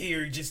 Me, just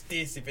here, just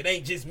this. If it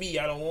ain't just me,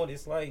 I don't want it.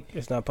 It's like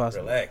It's not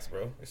possible. relax,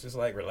 bro. It's just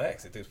like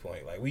relax at this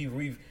point. Like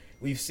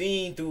we've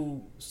seen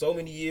through so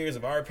many years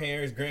of our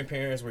parents,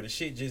 grandparents, where the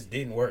shit just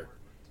didn't work.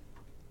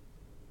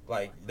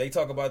 Like they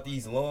talk about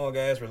these long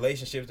ass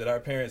relationships that our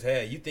parents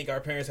had. You think our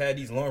parents had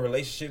these long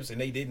relationships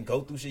and they didn't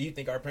go through shit? You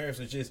think our parents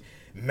was just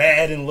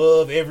mad in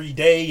love every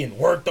day and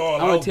worked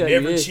all I'ma out, tell you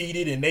never this.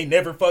 cheated, and they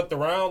never fucked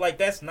around? Like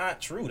that's not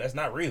true. That's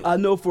not real. I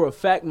know for a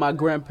fact my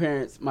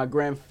grandfathers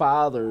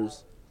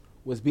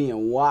was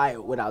being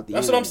wild without the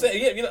That's what I'm internet.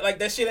 saying. Yeah, like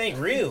that shit ain't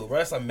real, bro.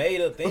 That's a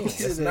made up thing.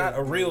 It's not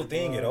a real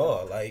thing at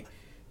all. Like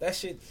that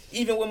shit.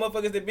 Even with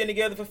motherfuckers that been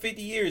together for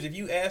 50 years, if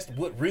you asked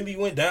what really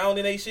went down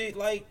in they shit,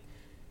 like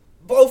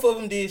both of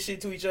them did shit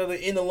to each other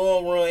in the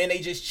long run, and they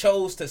just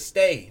chose to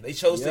stay. They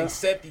chose to Yeah.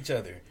 accept each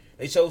other.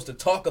 They chose to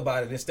talk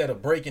about it instead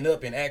of breaking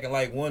up and acting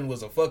like one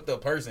was a fucked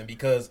up person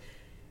because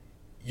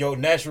your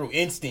natural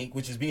instinct,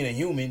 which is being a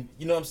human,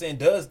 you know what I'm saying,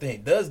 does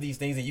these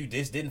things, and you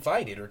just didn't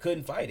fight it or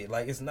couldn't fight it.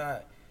 Like it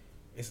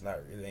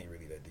ain't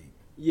really that deep.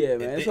 Yeah,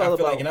 man. It's I all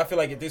feel about. I feel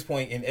like at this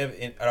point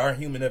in our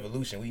human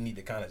evolution, we need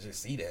to kind of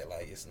just see that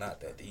like it's not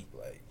that deep.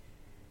 Like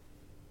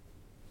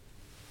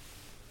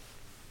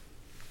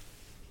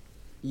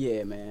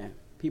Yeah, man.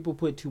 People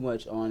put too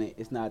much on it.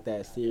 It's not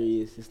that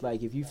serious. It's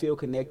like if you feel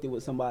connected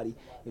with somebody,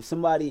 if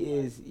somebody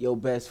is your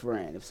best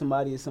friend, if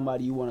somebody is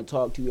somebody you want to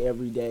talk to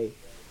every day,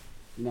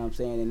 you know what I'm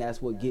saying, and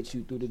that's what gets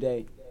you through the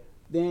day,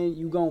 then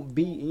you gonna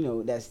be,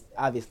 that's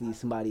obviously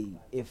somebody.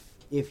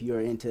 If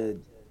you're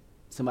into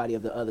somebody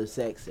of the other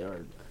sex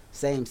or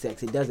same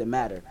sex, it doesn't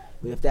matter.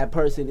 But if that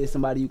person is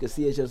somebody you can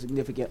see as your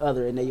significant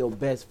other and they're your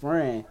best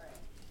friend,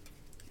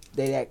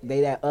 they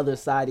that other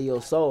side of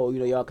your soul. You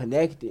know, y'all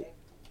connected.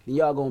 And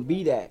y'all gonna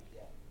be that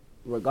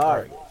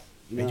regardless.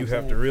 You know and you what I'm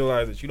have to saying?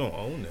 realize that you don't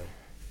own them.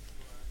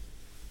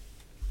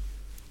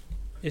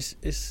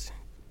 It's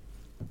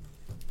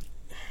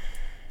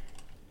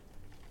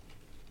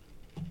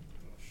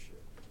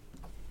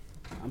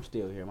I'm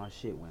still here. My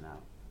shit went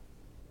out.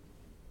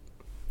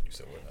 You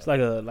said what? it's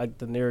like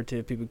the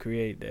narrative people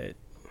create that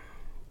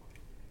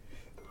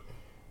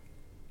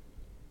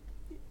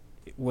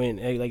when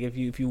like if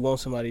you want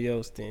somebody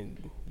else, then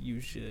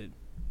you should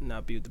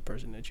not be with the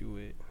person that you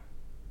with.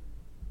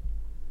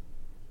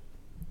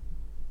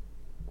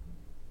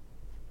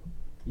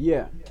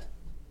 Yeah.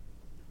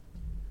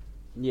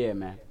 Yeah,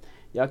 man.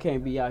 Y'all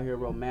can't be out here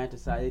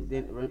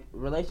romanticizing.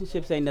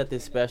 Relationships ain't nothing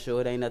special.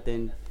 It ain't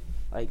nothing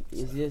like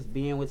it's just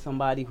being with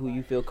somebody who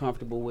you feel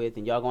comfortable with,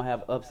 and y'all gonna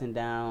have ups and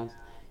downs,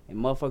 and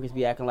motherfuckers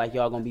be acting like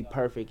y'all gonna be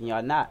perfect, and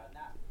y'all not.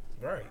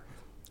 Right.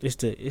 It's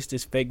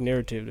this fake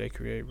narrative they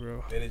create,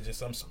 bro. That is just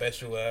some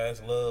special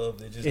ass love.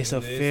 That just It's do a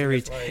this, fairy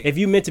it's tale. like, If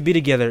you meant to be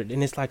together,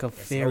 then it's like a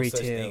there's fairy no such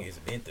tale. thing as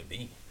meant to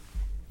be.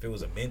 If it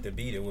was a meant to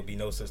be, there would be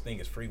no such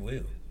thing as free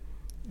will.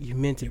 You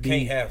meant to You be.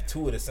 can't have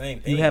two of the same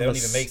thing. have That don't a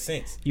even make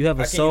sense. you have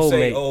a How can you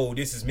say, soulmate. oh,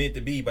 this is meant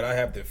to be, but I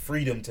have the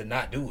freedom to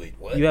not do it?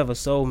 What? You have a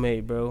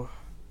soulmate, bro.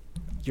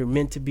 You're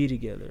meant to be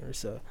together.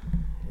 So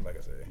Like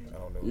I said, I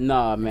don't know.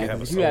 Nah, can man. have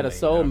 'Cause a you had a soulmate, you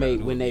don't gotta soulmate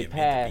do when it they being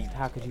meant to be. passed.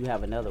 How could you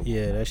have another one?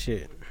 yeah, that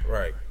shit.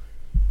 Right.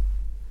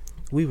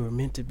 We were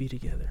meant to be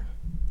together.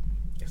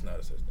 It's not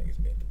a such thing as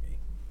meant to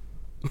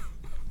be.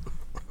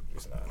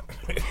 It's not.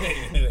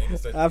 It ain't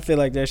such- I feel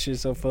like that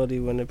shit's so funny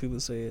when the people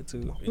say it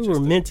too. It's We were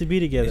just meant to be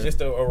together. It's just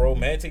a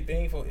romantic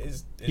thing for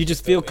You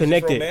just feel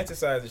connected. It's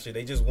just romanticizing shit.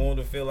 They just want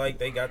to feel like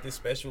they got this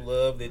special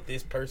love that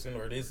this person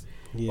or this.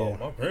 Yeah. Oh,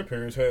 my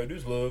grandparents had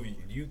this love.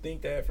 You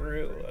think that for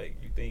real? Like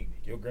you think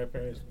your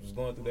grandparents was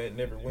going through that, and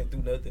never went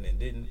through nothing, and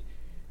didn't.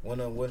 One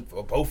of them wasn't,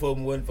 or both of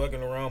them wasn't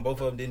fucking around.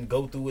 Both of them didn't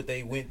go through what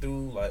they went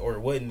through, like, or it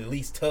wasn't at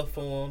least tough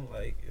for them.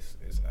 Like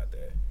it's not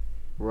that.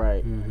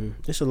 Right.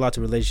 There's a lot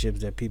to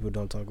relationships that people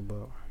don't talk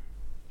about.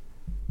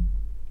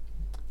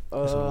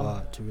 There's a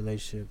lot to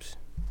relationships.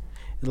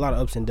 There's a lot of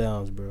ups and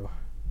downs, bro.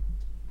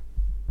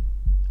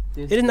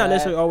 It is not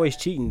necessarily always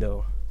cheating,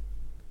 though.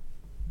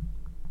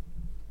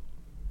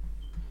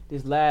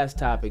 This last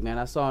topic, man,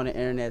 I saw on the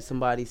internet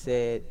somebody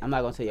said, I'm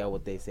not gonna tell y'all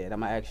what they said. I'm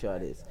gonna ask y'all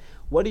this.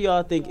 What do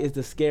y'all think is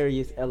the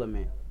scariest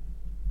element?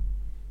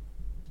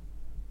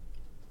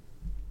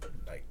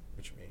 Like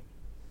what you mean?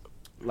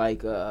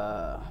 Like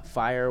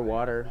fire,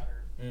 water.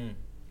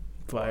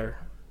 Fire.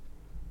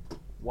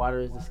 Water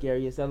is the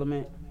scariest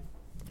element.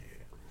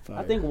 Fire.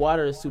 I think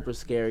water is super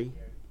scary.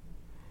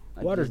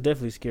 Like, Water's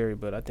definitely scary,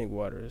 but I think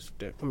water is.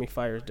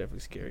 Fire is definitely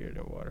scarier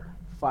than water.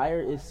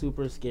 fire is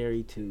super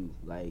scary too.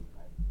 Like,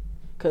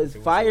 cause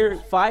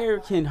fire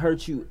can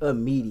hurt you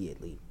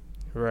immediately.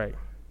 Right.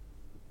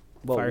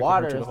 But Fire can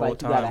water hurt you is the whole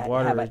like you time. gotta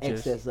Water have an is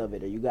just- excess of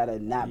it, or you gotta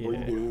not Yeah.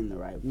 breathe it in the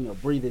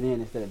right. Breathe it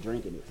in instead of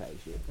drinking it type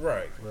shit.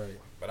 Right. Right.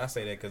 But I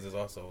say that because it's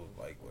also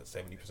like what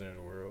 70% of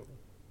the world,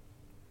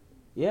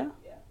 Yeah.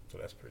 so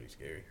that's pretty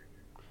scary.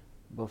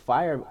 But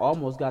fire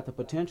almost got the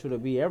potential to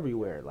be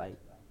everywhere. Like,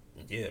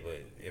 Yeah,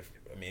 but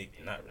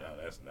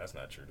that's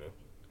not true though.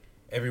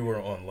 Everywhere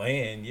on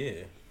land,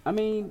 yeah. I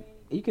mean,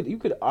 you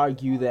could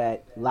argue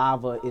that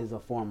lava is a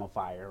form of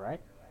fire, right?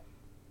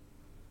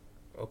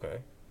 Okay.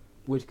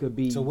 Which could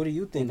be So what do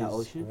you think in the is-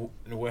 ocean.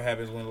 What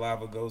happens when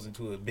lava goes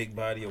into a big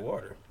body of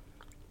water?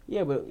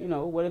 Yeah, but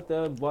what if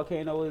the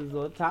volcano is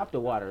atop the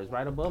water, is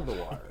right above the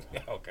water?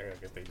 Okay, I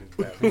guess they just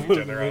balance each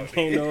other out.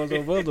 Volcanoes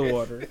above the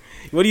water.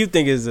 What do you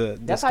think is the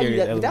That's how scariest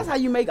you. element? That's how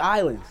you make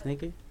islands,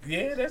 nigga.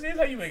 Yeah, that's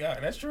how you make art.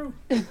 That's true.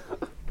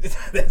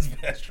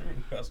 that's true.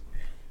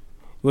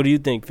 What do you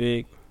think,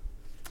 Fig?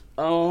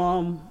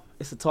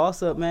 It's a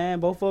toss up, man.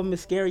 Both of them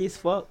is scary as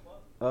fuck.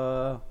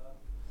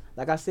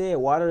 Like I said,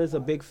 water is a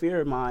big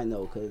fear of mine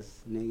though,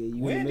 cause nigga,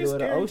 you in the middle of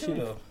the ocean.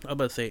 Too, I'm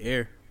about to say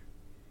air.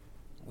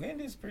 Wind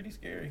is pretty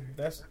scary.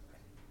 That's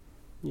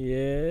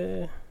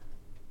Yeah.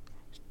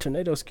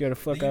 Tornado scare the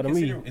fuck do you out of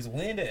me. consider- Is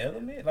wind an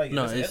element? Like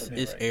No, an it's-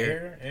 element, it's right?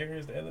 air. Air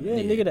is the element.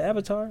 Yeah, nigga, the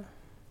Avatar.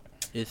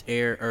 It's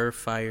air, earth,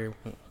 fire,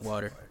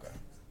 water.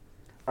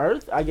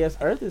 Earth, I guess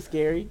Earth is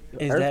scary.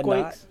 Is that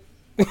Earthquakes.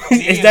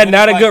 Is that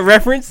not a good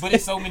reference? But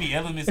it's so many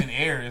elements in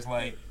air. It's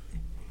like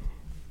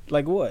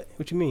Like what?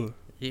 What you mean?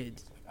 Yeah,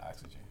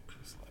 oxygen.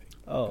 It's like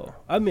Oh,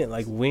 I meant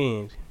like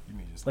wind, you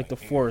mean just like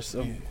the air. force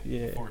of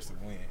yeah. Force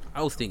of wind.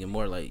 I was thinking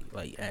more like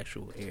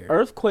actual air.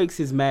 Earthquakes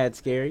is mad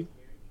scary.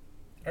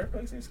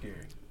 Earthquakes is scary.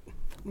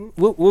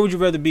 What would you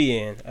rather be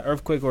in, an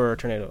earthquake or a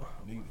tornado?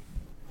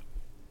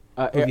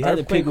 If you had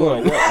to pick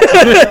one.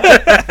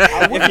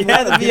 If you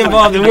had to be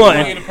involved in one,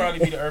 It'll probably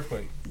be the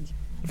earthquake.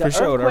 for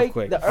sure, the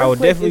earthquake. the I would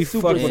earthquake definitely is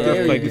super fuck with scary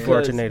earthquake before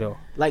a because, tornado.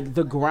 Like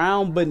the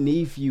ground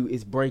beneath you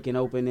is breaking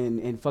open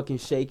and fucking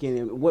shaking.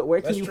 And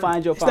where can That's you true.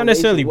 find your? It's not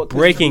necessarily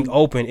breaking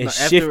open; No,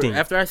 it's shifting.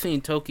 After I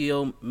seen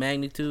Tokyo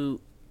magnitude,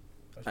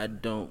 I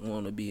don't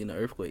want to be in an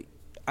earthquake.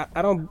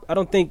 I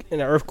don't think in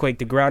an earthquake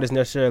the ground is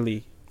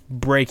necessarily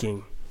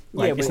breaking.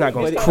 Like it's not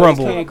gonna but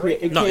crumble.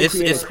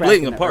 It's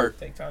splitting apart.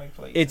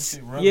 It's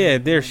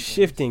they're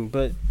shifting,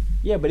 but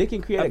Yeah, but it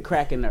can create a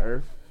crack in the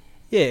earth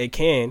yeah, it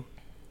can.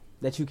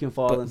 that you can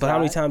fall inside. But how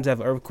many times have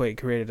an earthquake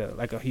created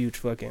a huge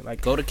fucking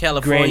like Go to Grand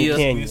California.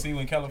 Canyon? You see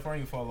when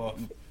California fall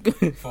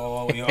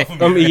all the way off.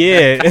 I mean,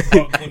 yeah.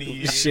 20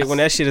 years. Shit, when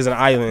that shit is an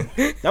island,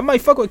 I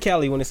might fuck with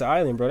Cali when it's an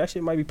island, bro. That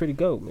shit might be pretty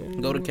dope,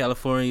 man. Go to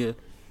California,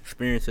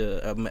 experience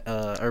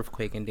a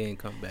earthquake, and then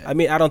come back. I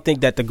mean, I don't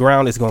think that the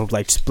ground is gonna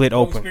like split Go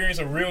open. experience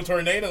a real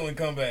tornado and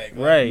come back.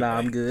 Man. Right. Nah,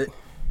 I'm good.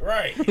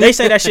 Right. They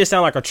say that shit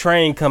sound like a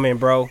train coming,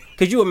 bro.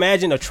 Could you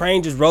imagine a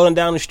train just rolling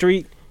down the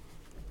street?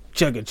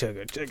 Chugga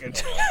chugga chugga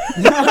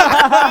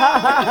chugga.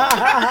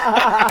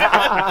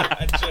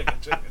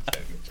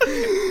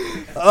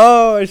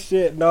 Oh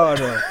shit, no.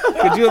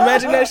 Could you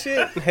imagine that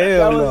shit?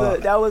 Hell no.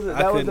 That was the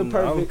I'm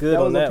perfect. good That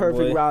was on a that,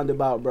 perfect boy.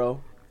 roundabout,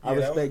 bro. I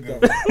respect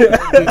that.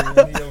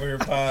 that. He over here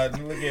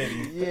podding. Look at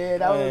him. Yeah,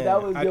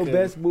 that was your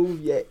best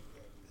move yet.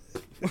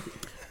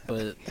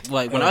 But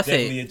like when I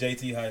definitely say a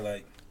JT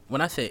highlight. when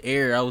I said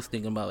air, I was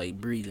thinking about like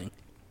breathing.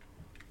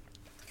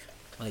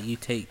 Like you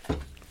take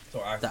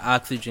the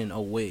oxygen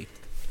away.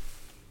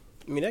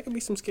 I mean, that could be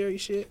some scary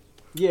shit.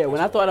 Yeah,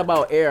 when I thought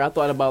about air, I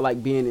thought about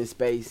like being in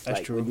space, That's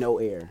like true. with no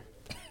air.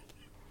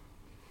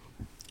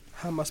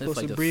 How am I supposed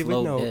like to a breathe with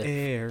slow no death.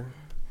 air?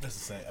 That's the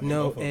same. I mean,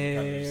 No both of them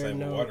kinda the air, same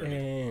with no water,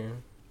 air.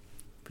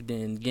 But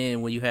then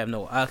again, when you have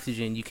no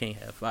oxygen, you can't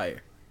have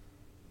fire.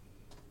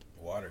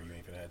 Water, you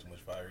ain't finna have too much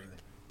fire either.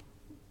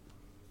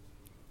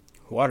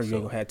 Water, you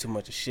ain't gonna have too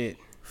much of shit.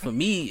 For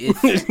me,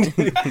 it's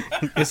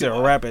It's a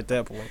wrap at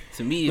that point.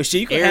 to me, But it's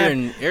shit, you can air have-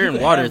 and you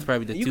can water have- is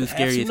probably the you two can have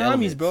scariest tsunamis,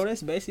 elements. bro.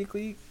 That's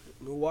basically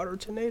a water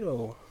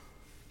tornado.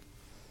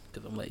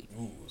 Because I'm like,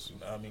 Ooh,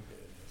 tsunami.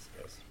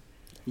 That's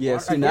Yeah, I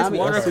guess tsunami.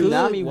 water A could-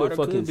 tsunami water would could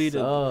fucking be the-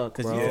 suck,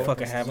 'cause bro. you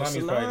fucking have a tsunami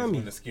is probably one tsunami.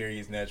 of the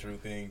scariest natural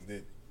things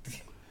that.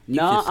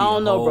 Nah, can see I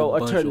don't a know, bro. whole A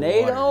bunch of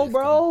tornado, water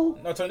bro.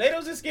 No,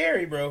 tornadoes are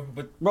scary, bro.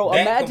 But Bro,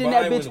 that imagine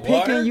that combined bitch with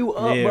water, picking you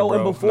up, Yeah, bro, bro.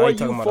 and Now before you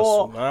talking you about a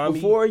fall, tsunami?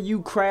 before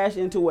you crash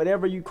into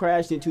whatever you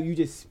crashed into, you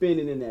just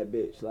spinning in that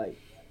bitch, like,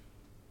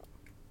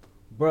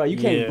 bro, you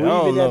can't Yeah, I breathe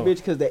don't in that know. bitch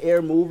because the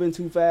air moving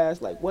too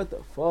fast. Like, what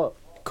the fuck?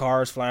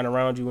 Cars flying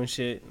around you and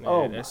shit. Man,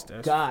 Oh that's, my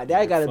god,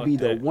 that gotta fuck be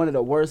that. one of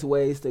the worst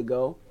ways to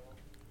go.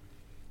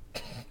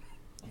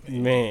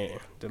 Man,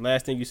 the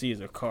last thing you see is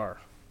a car.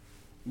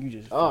 You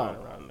just flying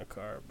around in the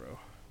car, bro.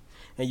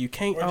 And you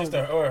can't. or just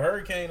a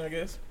hurricane, I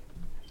guess.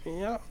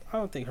 Yeah, I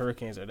don't think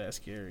hurricanes are that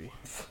scary.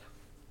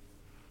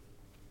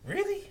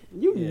 Really?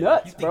 You Yeah.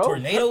 nuts, You think bro.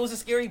 tornadoes are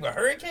scary, but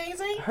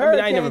hurricanes ain't? I mean,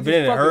 I ain't never Hurricanes been is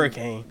in a fucking-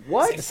 hurricane,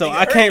 What? so Nigga, I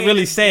can't hurricane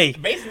really is say.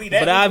 Basically, that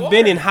But with I've water.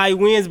 been in high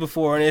winds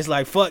before, and it's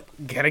like, fuck,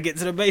 gotta get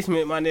to the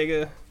basement, my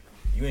nigga.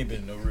 You ain't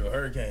been in no real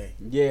hurricane.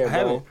 Yeah, I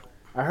haven't.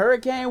 bro. A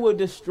hurricane will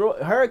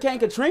destroy. Hurricane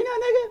Katrina,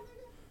 nigga.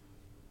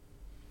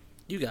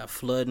 you got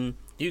flooding,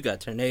 you got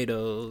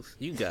tornadoes,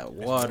 you got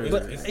water.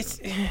 But It's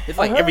A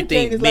like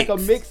everything hurricane is like a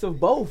mixed. mix of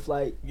both.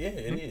 Like, Yeah,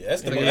 it is.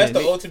 That's the Yeah. that's the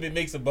ultimate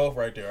mix of both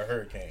right there. A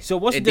hurricane. So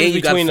what's the And then difference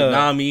you got between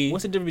tsunami.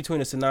 what's the difference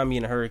between a tsunami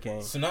and a hurricane?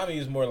 Tsunami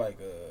is more like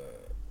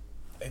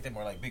ain't they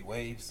more like big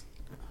waves?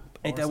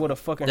 Ain't that what a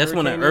fucking That's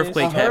when hurricane an is?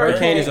 earthquake A happens.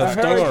 hurricane is a A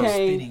storm.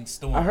 hurricane- Spinning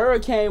storm. a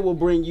hurricane will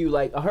bring you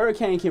like a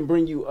hurricane can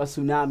bring you a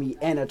tsunami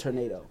and a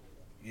tornado.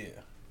 Yeah.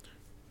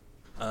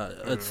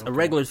 A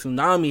regular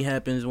tsunami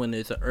happens when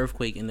there's an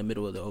earthquake in the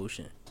middle of the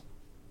ocean.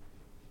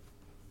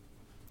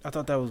 I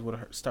thought that was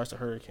what starts a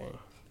hurricane.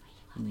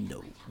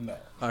 No, No.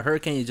 a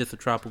hurricane is just a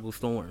tropical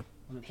storm.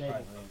 On the High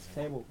winds and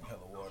Table. hella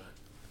water.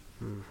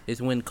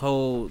 It's when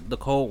the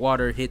cold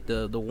water hit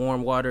the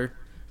warm water.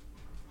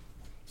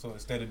 So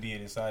instead of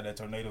being inside that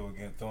tornado and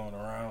getting thrown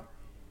around,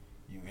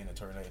 you in a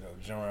tornado,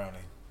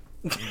 drowning.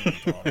 You get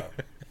thrown out.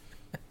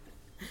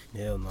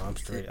 Hell no, I'm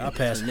straight. I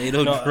pass.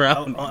 Tornado No,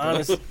 drown.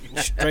 honest,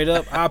 straight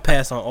up, I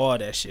pass on all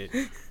that shit.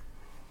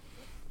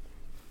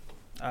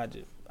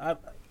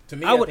 To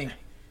me, I I, would- think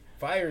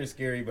fire is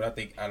scary, but I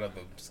think out of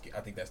the,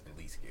 I think that's the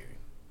least scary.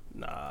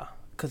 Nah,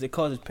 cause it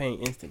causes pain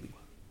instantly.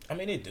 I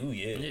mean, it do,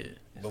 yeah. Yeah.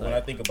 But when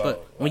I think about,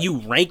 But when you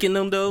ranking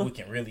them though, we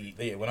can really,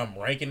 yeah. When I'm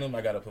ranking them,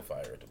 I gotta put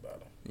fire at the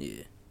bottom.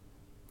 yeah,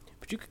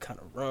 But you could kind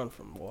of run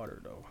from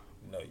water though.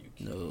 No, you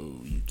can't.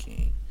 no, you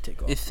can't.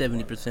 Take off. It's from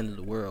 70% of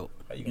the world.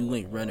 How you You gonna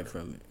ain't run running water?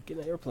 from it. Get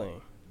in an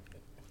airplane.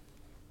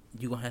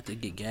 You gonna have to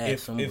get gas If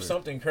somewhere.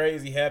 something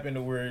crazy happened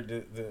to where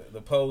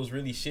the poles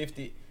really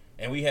shifted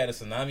and we had a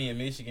tsunami in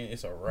Michigan,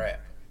 it's a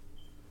wrap.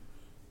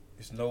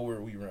 It's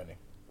nowhere we running.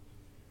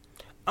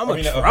 I'm I gonna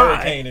mean, a try.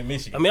 hurricane in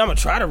Michigan. I'm gonna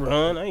try to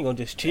run. I ain't gonna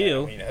just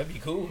chill. I mean, that'd be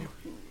cool.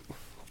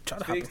 Try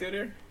to hop Big still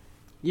there?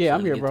 Yeah,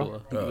 I'm Trying to here, get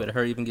bro. to you better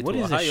hurry up and get What to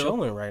is it Ohio.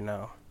 showing right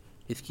now?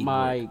 It's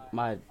keyboard.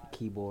 My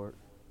keyboard.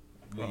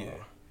 But yeah.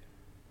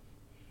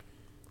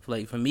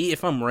 Like for me,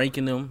 if I'm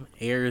ranking them,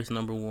 air is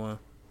number 1,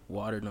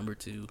 water number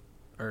 2,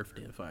 earth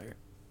then fire.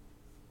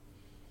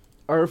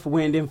 Earth,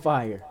 wind, and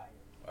fire.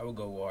 I would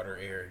go water,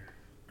 air,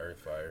 earth,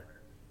 fire.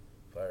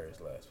 Fire is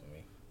last for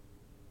me.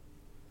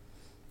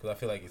 Because I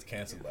feel like it's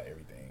canceled by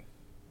everything.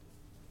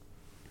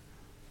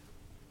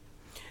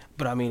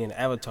 But I mean, in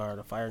Avatar,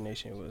 the Fire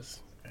Nation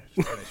was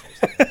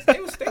They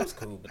was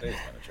cool, but they was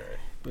kind of trash.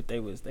 But they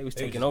was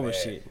taking just over bad.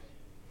 shit.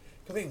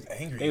 Cause they was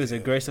angry. They was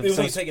aggressive. They was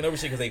only taking over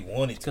shit because they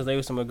wanted to. Because they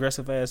was some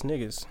aggressive ass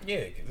niggas.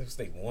 Yeah, because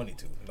they wanted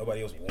to.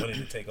 Nobody else wanted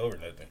to take over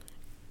nothing.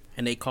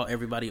 And they caught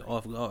everybody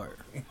off guard.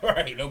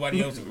 Right.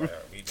 Nobody else was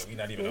like, we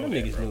not even on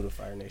that, Niggas bro. knew the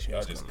Fire Nation. Y'all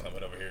was just coming.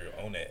 coming over here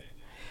on that.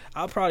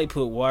 I'll probably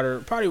put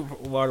water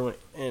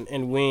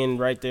and wind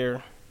right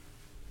there.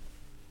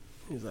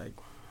 He's like,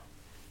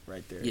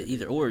 right there. Yeah,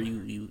 either or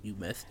you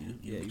messed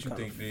Yeah, you you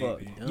think, fuck.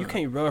 baby? You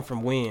can't run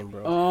from wind,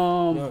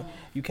 bro.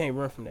 You can't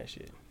run from that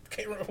shit.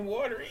 Can't run from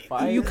water either.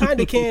 Fire. You kind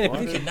of can.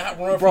 You cannot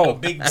run Bro. from a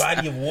big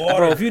body of water.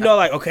 Bro, if you know,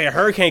 like, okay, a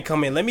hurricane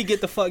come in, let me get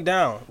the fuck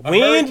down. A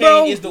Wind, hurricane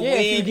bro. is the Yeah,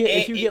 wind.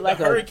 if you get like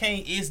the a-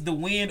 hurricane is the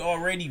wind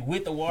already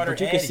with the water. But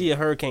you can added. see a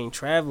hurricane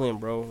traveling,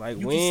 bro. Like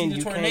You wind, can see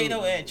you the tornado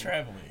can't. at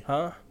traveling.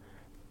 Huh?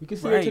 You can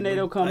see Right, a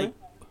tornado but, coming. like-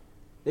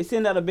 They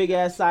send out a big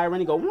ass siren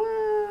and go.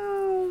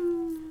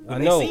 "Wow." I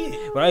they know. see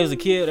it. When I was a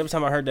kid, every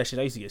time I heard that shit,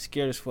 I used to get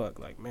scared as fuck.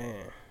 Like, man,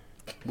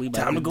 We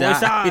about time to go die.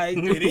 inside.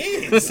 It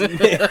is.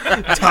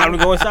 Time to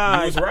go You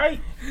inside. was right.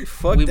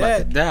 Fuck We about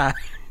to that. die.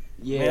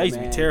 Yeah, Man, I used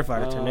to be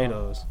terrified of Uh,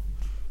 tornadoes.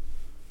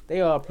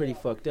 They all pretty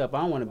fucked up.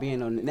 I don't want to be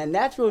in on. Now,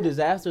 natural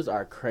disasters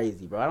are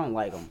crazy, bro. I don't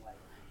like them.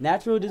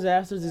 Natural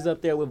disasters is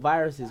up there with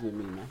viruses with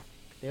me, man.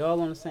 They all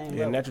on the same Yeah,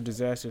 level. natural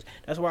disasters.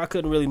 That's why I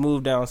couldn't really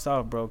move down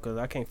south, bro, because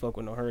I can't fuck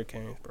with no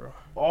hurricanes, bro.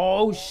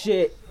 Oh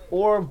shit!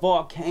 Or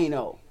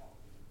volcano.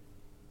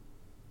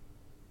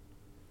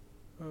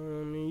 I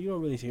mean, you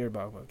don't really hear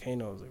about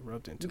volcanoes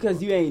erupting. too Because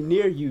much. you ain't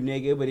near you,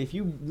 nigga. But if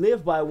you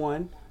live by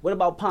one, what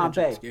about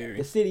Pompeii? scary.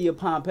 The city of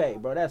Pompeii,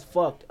 bro. That's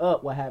fucked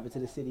up. What happened to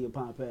the city of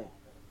Pompeii?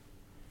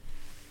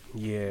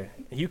 Yeah,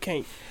 you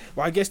can't.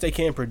 Well, I guess they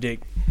can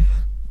predict.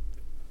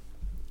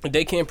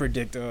 They can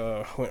predict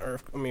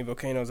when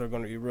volcanoes are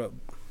going to erupt,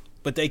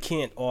 but they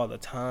can't all the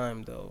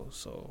time though.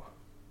 So,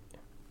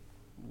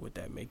 would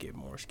that make it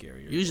more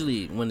scarier?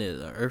 Usually, when an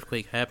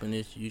earthquake happens,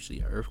 it's usually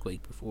an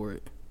earthquake before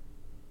it.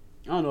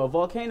 I don't know. A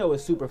volcano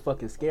is super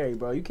fucking scary,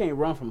 bro. You can't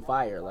run from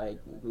fire. Like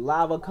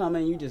lava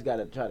coming, you just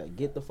gotta try to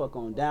get the fuck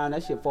on down.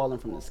 That shit falling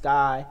from the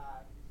sky.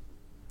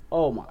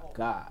 Oh my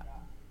god,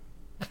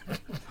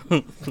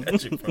 That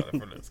shit falling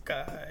from the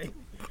sky.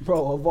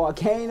 bro! A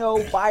volcano,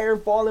 fire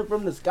falling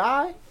from the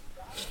sky.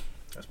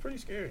 That's pretty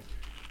scary.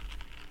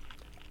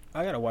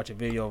 I gotta watch a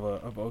video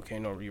of a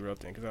volcano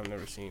erupting because I've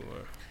never seen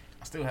one.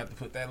 I still have to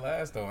put that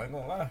last though. I ain't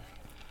gonna lie.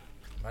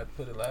 I have to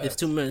put it last. It's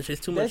too much. It's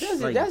too much.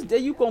 That's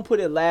you gonna put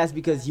it last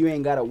because you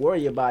ain't gotta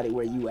worry about it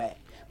where you at.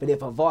 But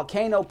if a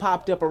volcano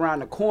popped up around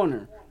the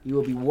corner, you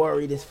will be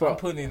worried as I'm fuck.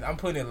 putting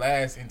it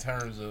last in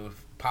terms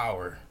of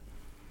power.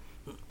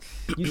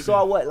 You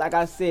saw what? Like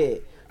I said,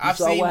 you I've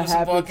saw seen what some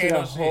happened to the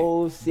volcano shit,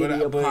 whole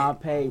city of but-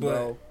 Pompeii, but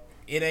bro.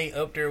 It ain't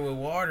up there with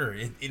water.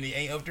 It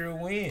ain't up there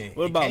with wind.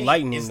 What It about can't.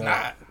 lightning? It's though?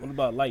 not. What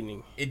about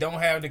lightning? It don't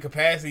have the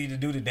capacity to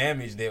do the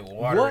damage that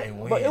water What? and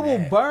wind But it will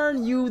have.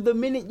 burn you the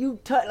minute you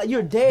touch. Like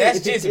you're dead. That's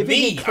If it- just if it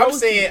me. get I'm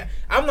close to you. saying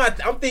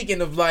I'm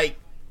thinking of like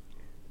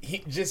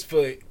just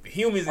for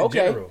humans in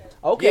Okay. general.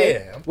 Okay. Yeah,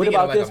 I'm What thinking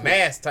about of like this a one?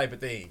 mass type of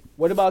thing.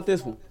 What about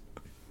this one?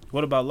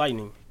 What about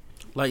lightning?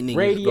 lightning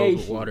Radiation.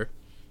 goes with water.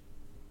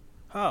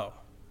 How?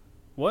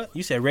 What?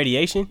 You said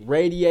radiation?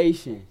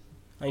 Radiation.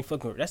 I ain't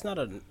fucking. That's not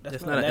a.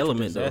 That's not not an a natural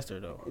element, though. disaster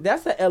though.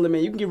 That's an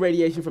element. You can get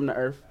radiation from the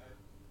earth.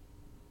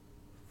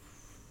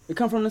 It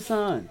come from the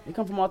sun. It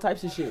come from all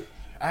types of shit.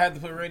 I have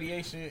to put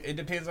radiation. It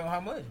depends on how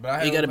much, but I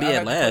You have, gotta be I at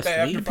have to put last, that man.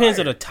 after It depends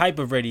fire. on the type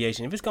of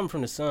radiation. If it's coming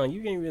from the sun,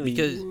 you can't really.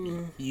 Because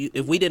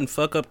if we didn't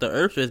fuck up the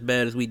earth as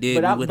bad as we did,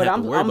 But we I'm, wouldn't have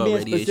to worry I'm about being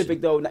radiation.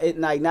 specific though.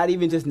 Like not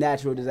even just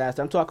natural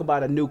disaster. I'm talking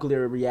about a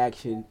nuclear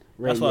reaction.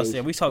 That's what I said.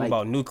 radiation. We talking Like,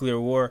 about nuclear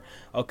war.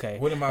 Okay.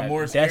 What am I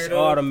more That's scared of?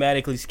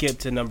 automatically skipped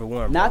to number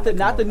one. not bro. the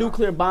Come on.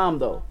 nuclear bomb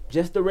though.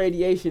 Just the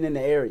radiation in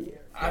the area.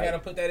 I gotta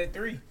put that at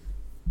 3.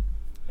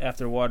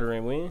 After water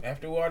and wind.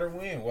 After water,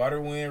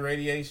 wind,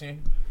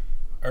 radiation.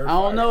 Earth, I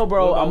don't fire. know,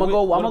 bro. What about I'm gonna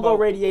go. what I'm gonna go about-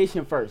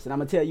 radiation first, and I'm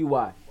gonna tell you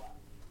why.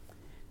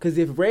 Because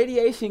if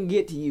radiation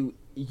get to you,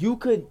 you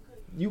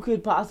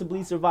could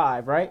possibly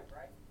survive, right?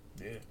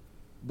 Yeah.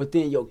 But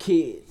then your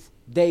kids,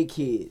 they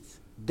kids,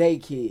 they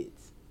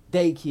kids,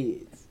 they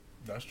kids.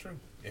 That's true.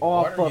 If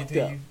All water fucked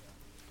get to up.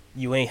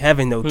 You ain't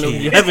having no You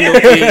kids. having no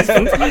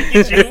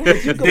kids.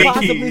 You could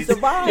possibly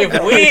survive. If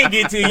though. wind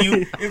get to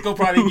you, it's gonna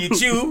probably get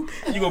you.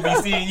 You gonna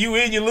be seeing you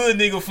and your little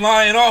nigga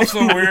flying off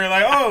somewhere.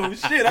 Like, oh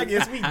shit, I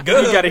guess we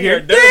good. You gotta We hear are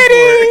done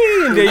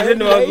for. And then you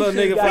know a little Radiation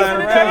nigga got flying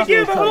the around.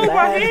 potential to hold my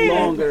last hand.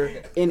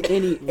 longer in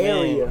any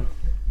area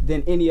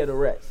than any of the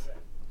rest.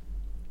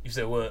 You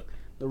said what?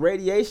 The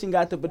radiation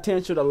got the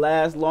potential to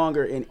last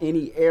longer in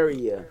any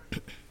area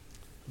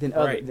than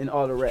Right. than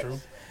all the rest. True.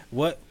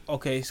 What?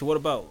 Okay, so what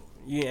about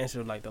you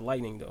answered like the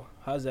lightning though?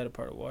 How's that a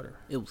part of water?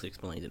 It was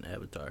explained in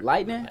Avatar.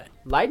 Lightning,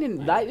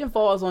 lightning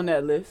falls on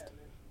that list.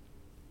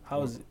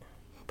 How is it?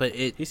 But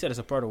it, He said it's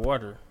a part of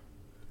water.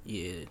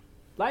 yeah,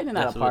 Lightning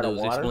not that's a what part it of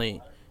was water.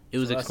 explained. It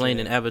was So I explained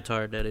in said-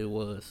 Avatar that it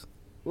was.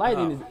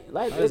 Lightning How? is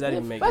like How does that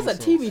even make that's a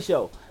any TV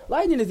show.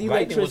 Lightning is Lightning was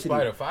electricity.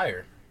 part of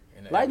fire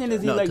Lightning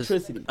is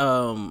electricity.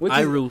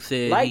 Iru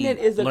said lightning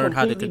he is a learned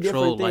how to completely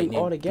control different thing lightning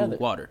altogether.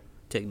 through water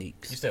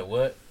techniques. You said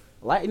what?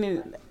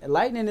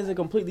 Lightning is a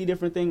completely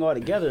different thing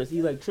altogether. It's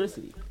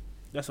electricity.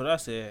 That's what I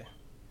said.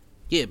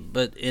 Yeah,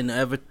 but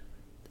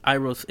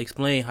Iroh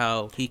explained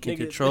how he can Nigga,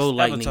 control it's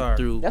lightning Avatar.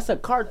 through That's a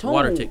cartoon.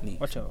 water techniques.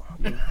 Watch out.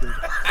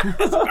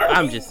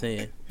 I'm just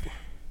saying.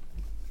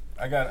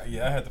 I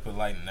had to put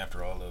lightning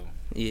after all of them.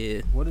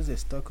 Yeah. What is it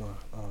stuck on?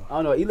 I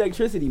don't know.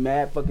 Electricity,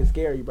 mad fucking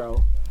scary,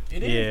 bro.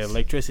 It Yeah, is.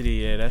 electricity.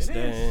 Yeah, that's It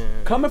that. is. Yeah.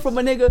 Coming from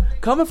a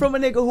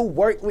nigga who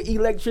worked with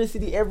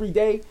electricity every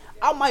day,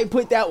 I might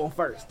put that one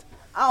first.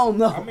 I don't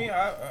know. I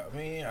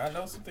mean, I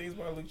know some things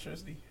about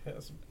electricity.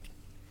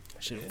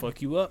 Should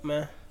fuck you up,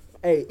 man.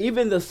 Hey,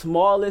 even the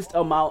smallest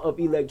amount of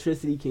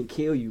electricity can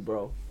kill you,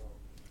 bro.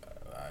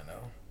 I know.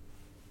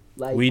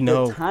 Like We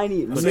know. the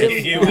tiny.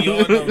 Yeah, we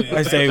all know this.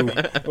 I say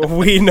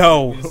we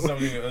know. This is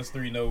something us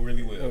three know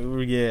really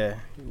well. Yeah,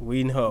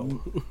 we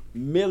know.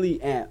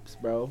 milliamps,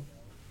 bro.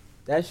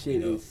 That shit You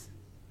know. is.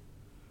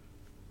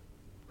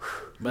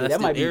 But Yeah,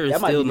 that might air be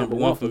that might still be number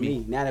one for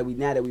me. Now that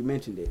we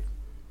mentioned it.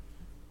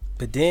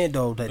 But then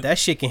though, that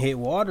shit can hit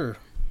water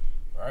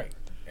Right.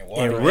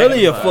 and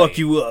really amplify fuck it.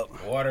 you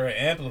up. Water and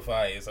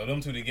amplify it. So them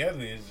two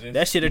together is just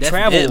That shit'll That's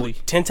travel deadly.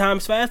 10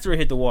 times faster.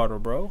 Hit the water,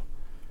 bro.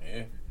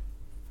 yeah.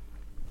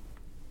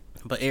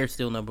 But air's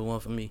still number one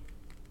for me.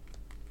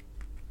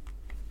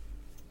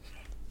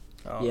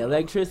 Oh, Yeah,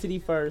 electricity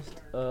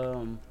first.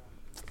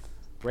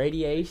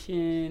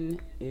 Radiation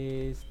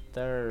is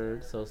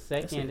third. So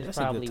second is that's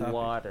a good probably topic.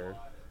 water.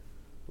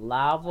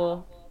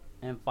 Lava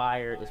and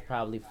fire is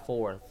probably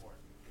fourth.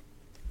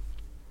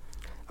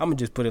 I'm gonna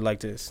just put it like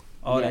this.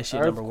 All Yeah, that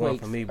shit number one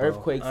for earthquakes- me, bro.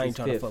 earthquakes I ain't is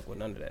trying to fifth. fuck with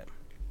none of that.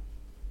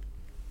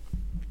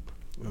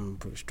 I'm gonna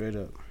put it straight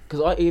up.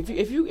 Cause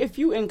if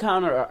you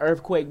encounter an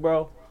earthquake,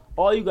 bro,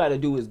 all you gotta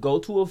do is go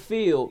to a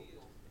field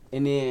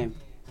and then,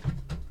 you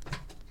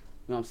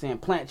know what I'm saying,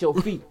 plant your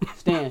feet,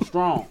 stand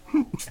strong.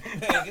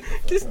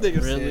 This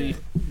nigga Really?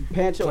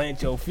 Plant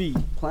Plant your feet.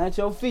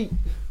 your feet,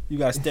 You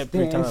gotta step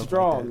 3 stand times.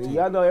 strong. Like that,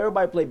 Y'all know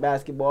everybody play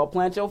basketball.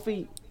 Plant your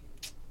feet,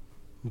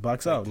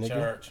 box out, nigga.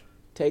 Charge.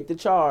 take the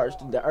charge.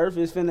 The earth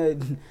is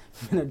finna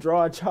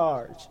draw a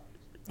charge.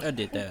 I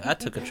did that. I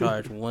took a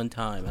charge one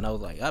time, and I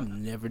was like,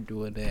 I'm never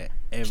doing that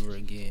ever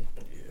again.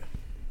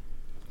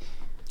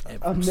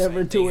 I'm never Same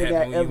thing doing that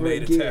happened when you ever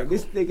made a again. tackle.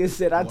 This nigga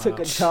said I took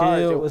a Wow. charge.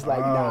 Chill It was like,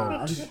 nah,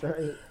 out. I'm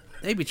straight.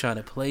 They be trying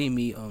to play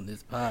me on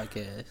this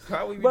podcast.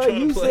 How we be But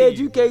trying you to play said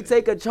you can't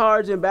take a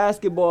charge in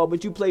basketball,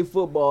 but you play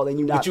football and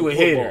you not But you a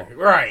football. hitter.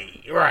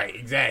 Right,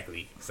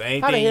 exactly.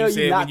 Same How the thing hell you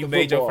you said not when you the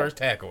made your football? first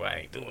tackle. I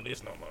ain't doing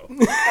this no more.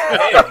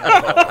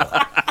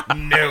 Hell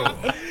no.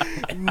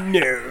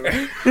 No.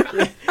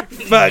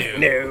 Fuck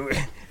no.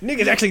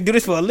 Niggas actually do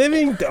this for a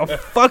living? The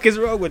fuck is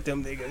wrong with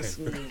them niggas?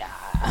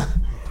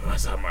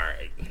 That's I'm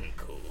alright.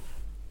 Cool.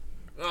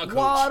 Oh, coach.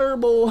 Water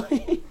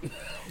boy.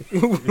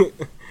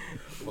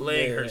 My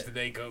leg hurts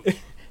today, coach.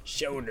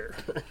 Shoulder.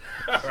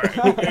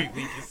 Alright,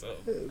 weak as up.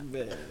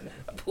 I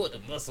pulled the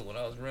muscle when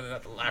I was running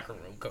out the locker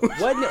room, coach.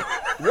 Wasn't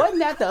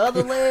that the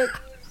other leg?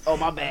 Oh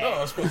my No, I bad.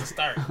 was supposed to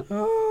start.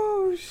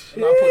 Oh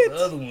And I put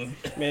the other one.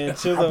 Man,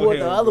 chill I out put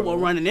here, the other bro. one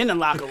running in the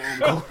locker room.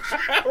 Coach.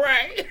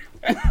 Right.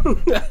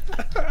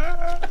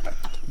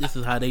 This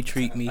is how they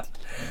treat me.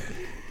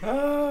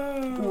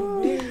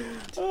 Oh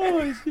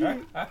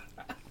shit.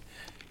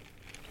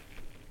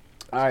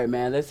 All right,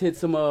 man. Let's hit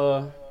some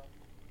well,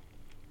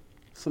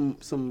 I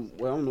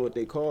don't know what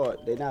they call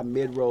it. They're not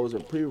mid rolls or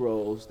pre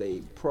rolls.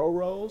 They pro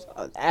rolls,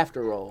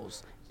 after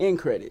rolls, end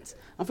credits.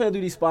 I'm finna do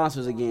these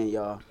sponsors again,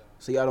 y'all,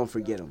 so y'all don't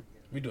forget them.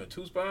 We doing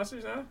 2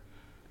 sponsors, huh?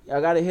 I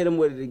gotta hit them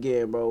with it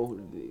again, bro.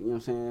 You know what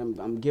I'm saying?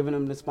 I'm giving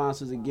them the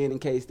sponsors again in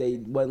case they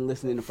wasn't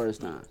listening the first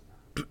time.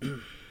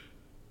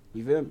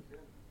 You feel me?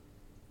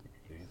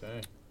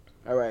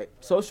 All right.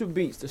 Social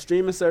Beats, the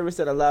streaming service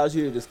that allows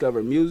you to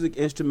discover music,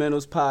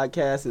 instrumentals,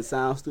 podcasts, and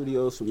sound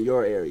studios from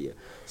your area.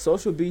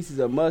 Social Beats is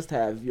a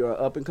must-have if you're an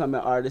up-and-coming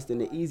artist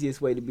and the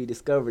easiest way to be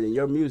discovered in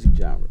your music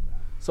genre.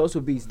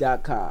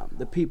 Socialbeats.com,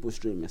 the people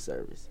streaming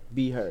service.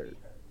 Be heard.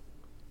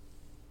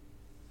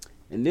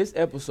 And this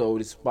episode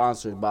is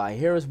sponsored by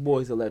Harris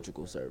Boys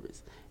Electrical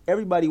Service.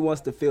 Everybody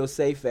wants to feel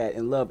safe at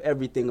and love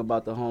everything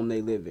about the home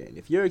they live in.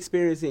 If you're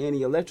experiencing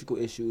any electrical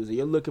issues or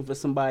you're looking for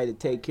somebody to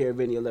take care of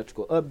any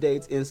electrical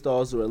updates,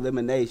 installs, or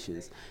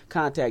eliminations,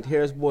 contact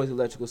Harris Boys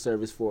Electrical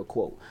Service for a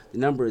quote. The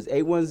number is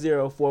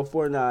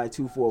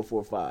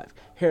 810-449-2445.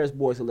 Harris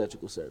Boys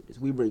Electrical Service.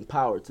 We bring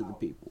power to the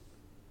people.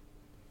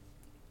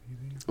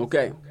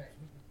 Okay.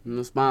 And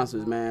the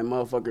sponsors, man,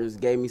 motherfuckers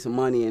gave me some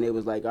money and it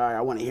was like, all right,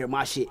 I want to hear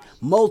my shit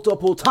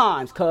multiple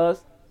times,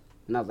 cuz.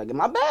 And I was like, in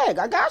my bag,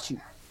 I got you.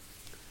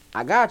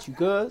 I got you,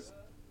 cuz.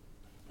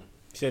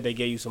 Said they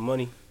gave you some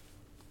money.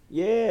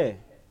 Yeah.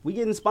 We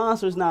getting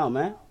sponsors now,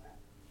 man.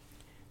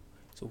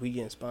 So we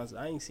getting sponsored.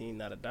 I ain't seen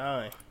not a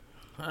dime.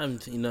 I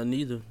haven't seen nothing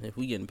either. If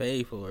we getting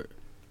paid for it.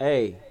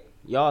 Hey,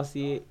 y'all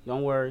see it.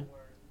 Don't worry.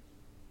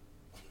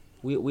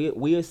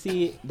 We'll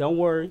see it. Don't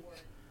worry.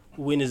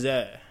 When is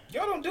that?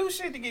 Y'all don't do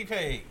shit to get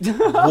paid.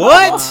 What?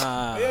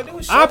 Wow. Y'all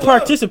do shit I up.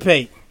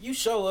 participate. You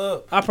show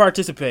up. I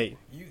participate.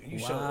 You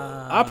show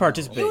up. I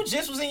participate. You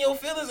just was in your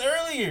feelings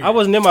earlier. I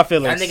wasn't in my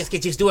feelings. Y'all niggas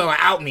can just do it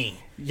without me.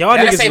 Y'all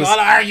Gotta niggas save was, all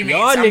the arguments.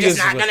 y'all I'm niggas just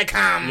not was, gonna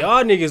come.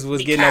 Y'all niggas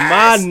was getting on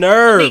my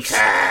nerves.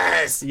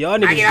 Because Y'all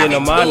niggas getting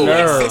on my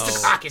nerves. 6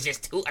 o'clock is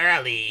just too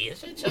early.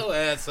 Shut your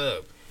ass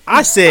up.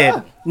 I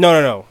said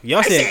no.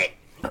 Y'all said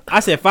I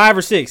said 5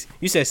 or 6.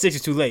 You said 6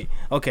 is too late.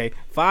 Okay,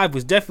 5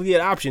 was definitely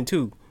an option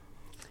too.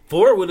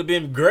 4 would have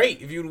been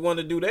great if you'd want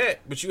to do that,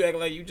 but you acting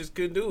like you just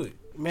couldn't do it.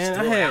 Man,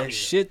 I had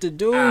shit to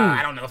do.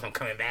 I don't know if I'm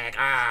coming back.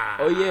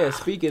 Oh yeah,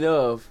 speaking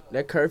of,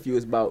 that curfew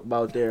is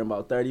about there in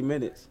about 30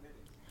 minutes.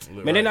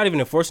 Man, they're not even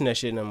enforcing that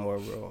shit no more,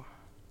 bro.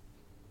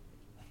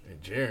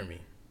 And Jeremy,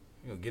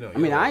 you gonna get on. I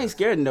mean, I ain't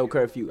scared of no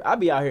curfew. I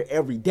be out here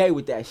every day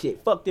with that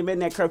shit. Fuck them in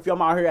that curfew.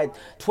 I'm out here at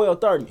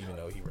 12:30. Even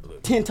though he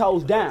 10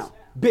 toes down.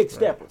 Big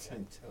stepper.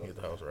 He at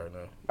the house right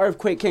now.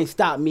 Earthquake can't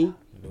stop me.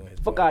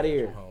 Fuck out of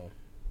here.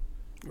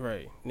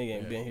 Right, nigga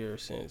ain't been here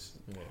since.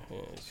 Yeah,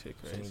 shit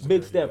crazy.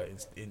 Big step.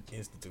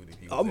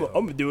 I'm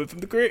gonna do it from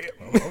the crib.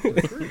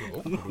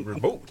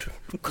 Remote.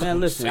 Man,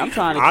 listen, I'm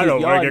trying to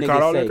keep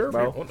y'all niggas safe,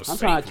 bro. I'm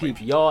trying to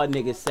keep y'all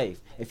niggas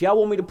safe. If y'all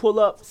want me to pull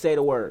up, say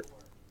the word.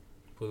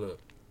 Pull up.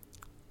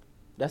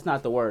 That's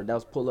not the word. That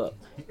was pull up.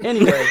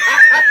 Anyway.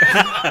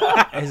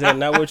 Is that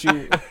not what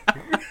you...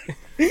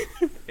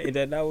 Is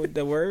that not what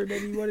the word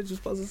that he wanted you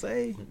supposed to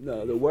say?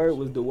 No, the word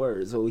was the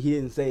word, so he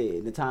didn't say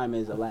it. The time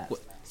is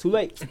elapsed. It's too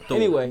late.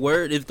 Anyway. The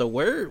word is the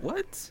word?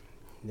 What?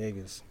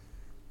 Niggas.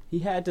 He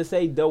had to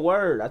say the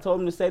word. I told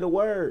him to say the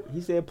word.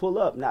 He said pull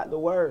up, not the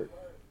word.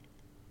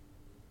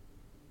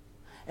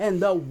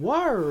 And the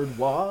word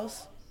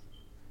was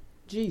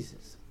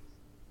Jesus.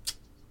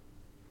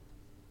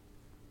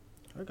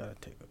 I gotta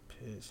take a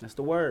piss. That's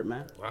the word,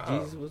 man. Wow.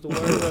 Jesus was the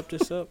word. Wrap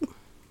this up.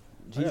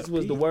 Jesus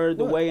was the word,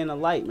 the way, and the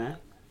light, man.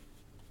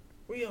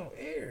 We on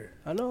air.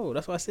 I know.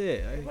 That's what I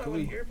said. I Can want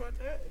we? to hear about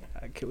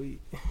that. Can we?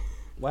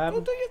 What Go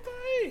happened? do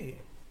your thing.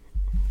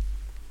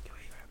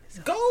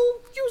 Go.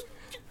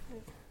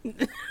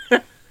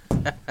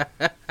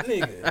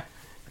 Nigga.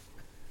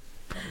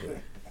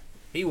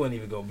 He wasn't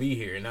even gonna be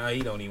here. Now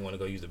he don't even want to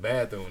go use the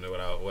bathroom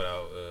without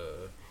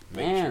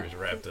making sure it's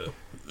wrapped up.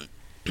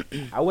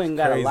 I went and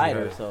got Crazy a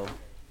lighter, how- so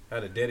How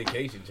the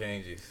dedication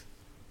changes.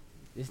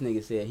 this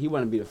nigga said he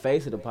want to be the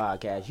face of the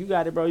podcast. You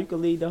got it, bro. You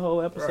can lead the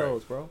whole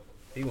episodes, bro.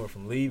 He went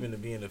from leaving to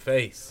being the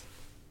face.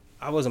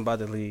 I wasn't about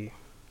to leave.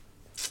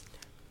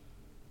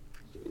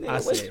 I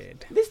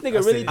said. This nigga I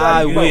really said, thought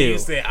I you, will. You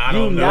said I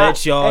don't know.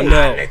 Let y'all Hey,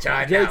 know. Let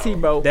y'all know.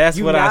 JT, bro. That's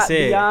you what I not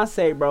said.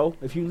 Beyonce, bro.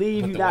 If you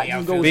leave, But you the not way I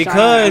you feel- go.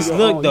 Because shine on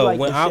your look own. though, You like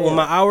when Michelle.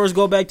 my hours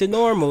go back to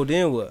normal,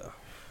 then what?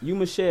 You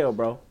Michelle,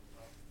 bro.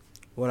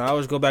 When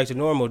hours go back to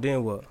normal,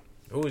 then what?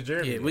 Who is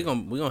Jeremy? Yeah, we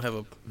gonna have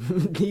a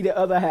He the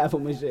other half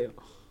of Michelle.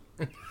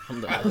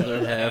 I'm the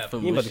other half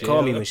of You ain't about to Michelle.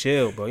 call me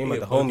Michelle, bro. You ain't He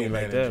about a to hold me booking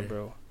like manager. that,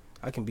 bro.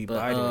 I can be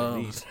But, Biden at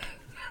least.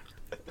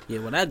 Yeah,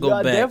 when I go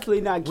Y'all back,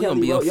 definitely not we gonna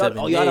Kelly. be on Y'all, 7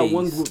 y'all the days.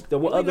 one group, the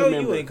We other know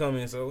member. you ain't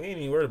coming, so we ain't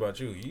even worried about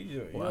you.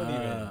 You Wow. don't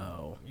even.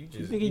 You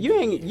just. Nigga,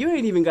 you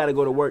ain't even got to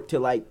go to work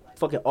till like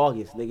fucking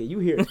August, nigga. You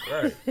here?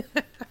 Right.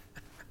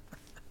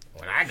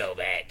 When I go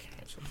back,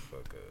 shut the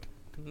fuck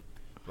up.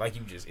 Like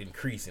you just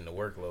increasing the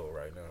workload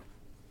right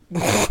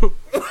now.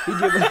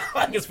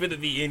 Like it's finna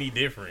be any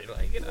different.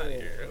 Like get out of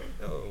here.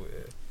 Oh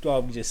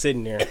Dog just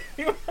sitting there.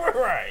 yeah.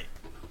 Right.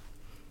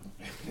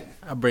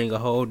 I bring a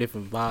whole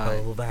different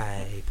vibe.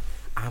 Vibe.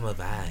 I'm a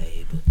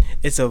vibe.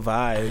 It's a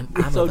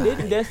vibe. So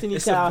didn't Destiny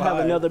It's a Child have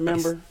vibe. another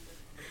member?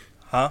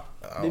 Huh?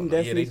 Didn't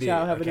Destiny's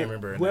Child have I can't it?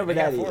 remember. Whoever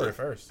They that got 4 is. at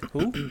first.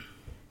 Who?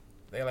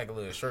 They had like a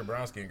little short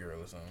brown skin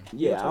girl or something.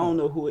 Yeah, I don't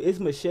know who. It's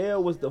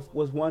Michelle was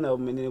one of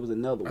them, and then it was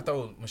another I one.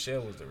 thought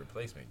Michelle was the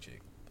replacement chick.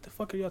 What the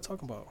fuck are y'all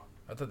talking about?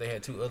 I thought they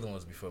had 2 other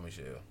ones before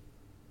Michelle.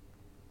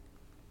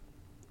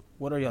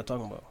 What are y'all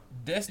talking about?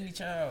 Destiny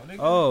Child, nigga.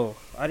 Oh,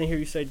 I didn't hear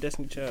you say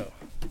Destiny Child.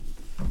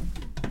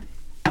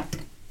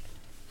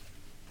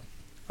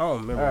 I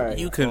don't remember. All right.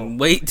 You couldn't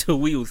wait till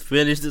we was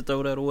finished to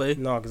throw that away.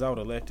 No, because I would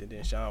have left it.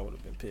 Then Sean would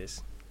have been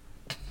pissed.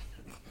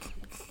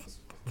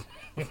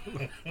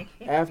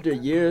 After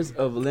years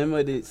of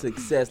limited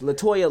success,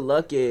 LaToya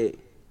Luckett.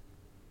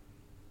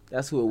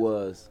 That's who it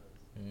was.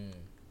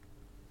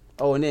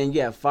 Oh, and then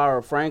you have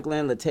Farrah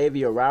Franklin,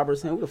 Latavia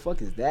Robertson. Who the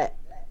fuck is that?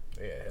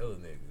 They had hella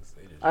niggas.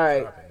 They just All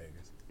right. dropping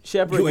niggas.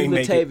 Shepard, You you ain't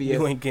making- Latavia.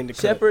 you ain't getting the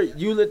cut. Shepard,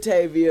 you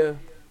Latavia.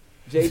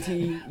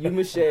 JT, you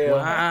Michelle.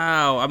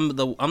 Wow,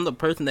 I'm the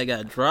person that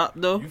got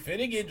dropped though. You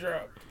finna get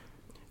dropped.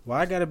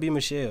 Why I gotta be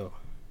Michelle?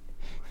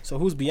 So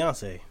who's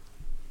Beyonce?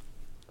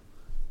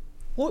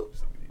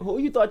 Who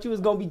you thought you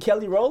was gonna be,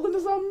 Kelly Rowland or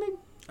something? Nigga?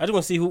 I just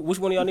want to see which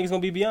one of y'all niggas gonna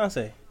be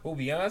Beyonce. Who,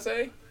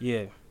 Beyonce?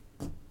 Yeah.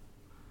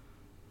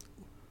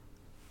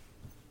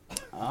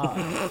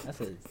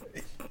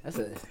 That's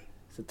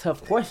a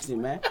tough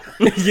question, man.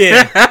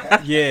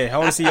 yeah. Yeah. I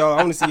want to see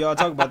y'all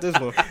talk about this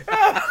one.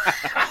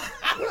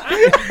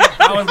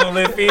 I was gonna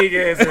let Fig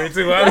answer it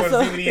too. I want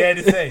to see what he had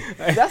to say.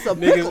 That's a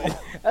pickle. That's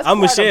I'm quite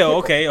a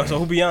Michelle. pickle. Okay. So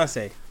who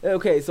Beyonce?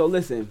 Okay, so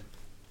listen.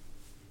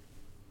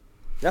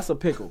 That's a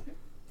pickle.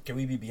 Can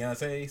we be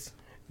Beyonce's?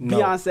 No,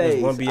 Beyonce's.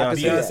 there's one I can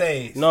see that.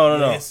 Beyonce's. No.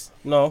 Yes.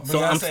 No.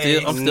 So I'm Beyonce.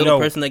 still No.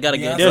 the person that gotta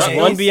get There's Beyonce.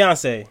 one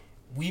Beyonce.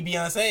 We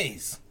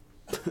Beyonce's.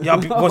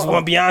 Y'all, what's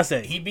one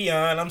Beyonce? He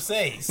beyond, I'm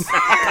Says.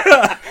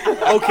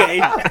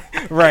 Okay.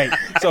 Right.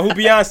 So who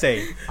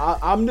Beyonce?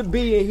 I'm the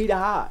bee and he the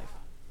hive.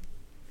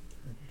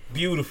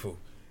 Beautiful.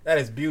 That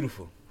is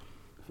beautiful.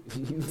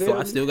 You So feel I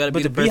me? still gotta But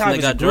be the the person Beehive that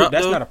is a got group. dropped.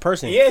 That's though? not a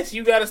person. Yes,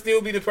 you gotta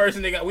still be the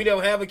person that got. We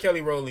don't have a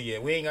Kelly Rowland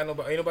yet. We ain't got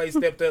nobody. Ain't nobody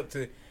stepped up to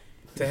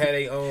have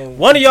their own.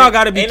 One of y'all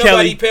gotta be ain't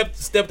Kelly. nobody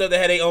stepped up to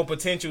have their own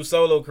potential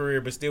solo career,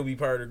 but still be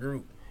part of the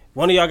group.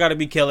 One of y'all got to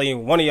be Kelly,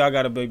 and one of y'all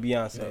got to be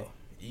Beyonce. No,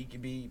 he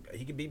could be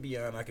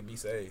beyond. I could be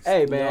Says.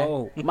 Hey man,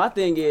 No. my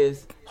thing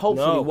is,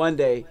 hopefully No. one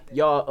day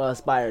y'all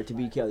aspire to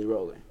be Kelly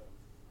Rowland.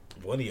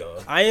 One of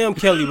y'all. I am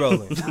Kelly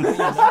Rowland.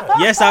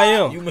 Yes, I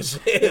am. You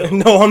Michelle.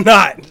 No, I'm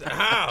not.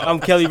 How? I'm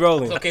Kelly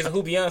Rowland. Okay, so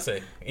who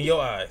Beyonce in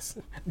your eyes?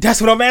 That's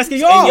what I'm asking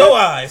In y'all. your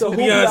eyes, So who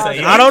who Beyonce? Beyonce?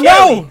 You I don't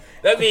Kelly. know.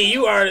 That means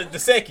you are the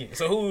second.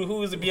 So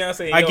who is the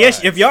Beyonce? In I your guess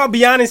eyes? if y'all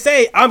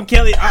Beyonce, I'm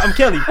Kelly. I'm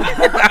Kelly.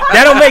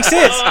 That don't make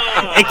sense.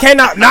 It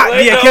cannot not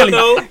Wait, be a no, Kelly.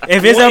 no.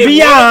 If it's One- a if one of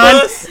Beyond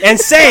us- and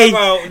say,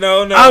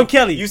 no, I'm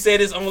Kelly. You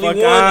said it's only Fuck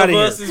one outta of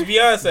us here. is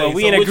Beyonce. but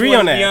we so ain't which agree one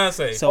on is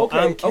that. Beyonce. So Okay,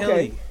 I'm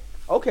Kelly.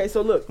 okay.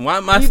 So look, Why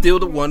am I still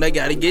the one that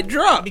gotta get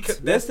dropped?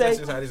 Because let's that's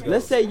say just how this goes.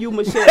 let's say you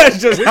Michelle. That's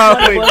just which how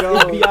one it of us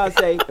goes. is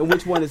Beyonce and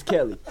which one is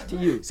Kelly to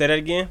you? Say that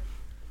again.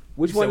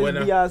 Which You one said is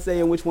what now? Beyonce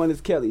and which one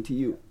is Kelly to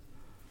you?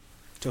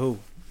 To who?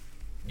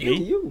 To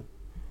you.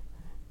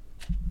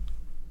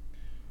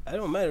 That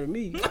don't matter to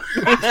me.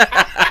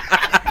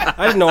 I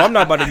just know I'm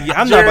not about to.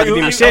 I'm not about to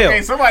be Michelle.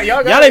 Okay, somebody,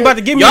 y'all Y'all ain't about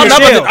to give me Y'all not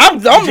Michelle.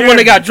 about to, I'm the one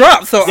that got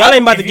dropped. So Y'all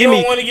ain't about to If give you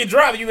me. don't want to get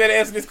dropped, you better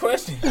answer this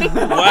question. Y'all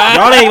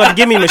ain't about to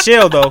give me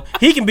Michelle though.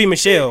 He can be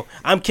Michelle.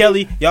 I'm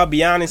Kelly. Y'all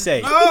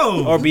Beyonce.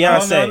 No. Or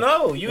Beyonce.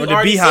 No. You Or the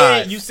already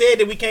Beehive. said, you said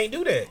that we can't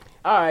do that.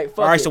 All right, fuck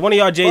All right, it. so one of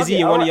y'all Jay Fuck Z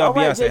it. and one of y'all All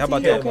right, Beyonce. How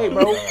about JT, that? Okay,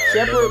 bro.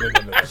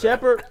 No.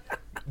 Shepherd.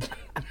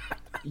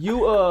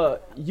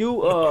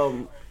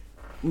 You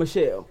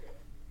Michelle.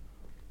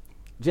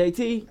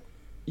 JT,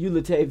 you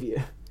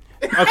Latavia.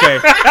 Okay.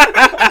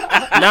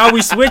 Now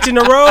we switching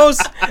the roles,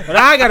 but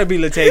I gotta be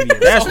Latavia.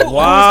 That's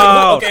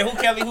wild. Okay, who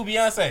Kelly, who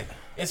Beyonce?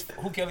 It's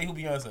who Kelly, who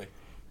Beyonce?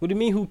 What do you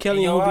mean? Who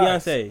Kelly In and who your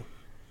eyes. Beyonce?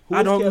 Who I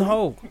is don't Kelly?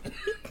 know.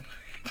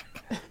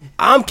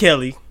 I'm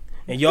Kelly,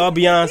 and y'all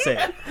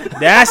Beyonce.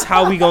 That's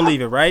how we gonna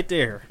leave it right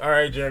there. All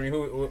right, Jeremy,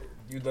 who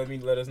you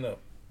let us know.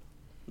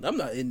 I'm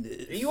not in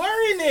this. You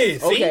are in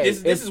this. Okay,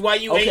 See, this is why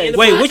you ain't okay. in the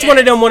Wait, which one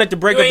of them wanted to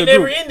break You up ain't the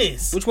never group? in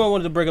this. Which one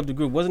wanted to break up the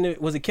group?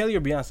 Was it Kelly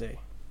or Beyonce?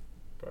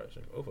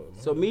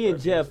 So me and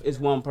Jeff is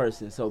one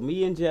person. So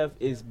me and Jeff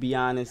is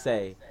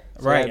Beyonce.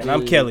 So Right, that and I'm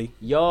means Kelly.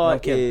 Y'all I'm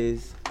Kelly.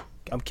 is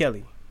I'm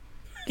Kelly.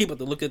 Keep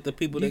to look at the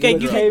people You that can't.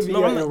 get You dropped. can't.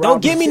 No, I'm Latavia not- and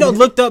don't give me no Robertson.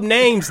 looked up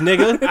names,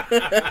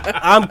 nigga.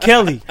 I'm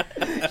Kelly.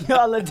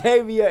 y'all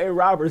Latavia and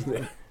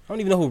Robertson. I don't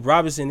even know who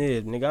Robinson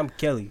is, nigga. I'm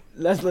Kelly.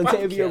 That's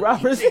Latavia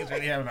Robertson.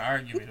 They having an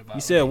argument about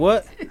You said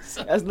what?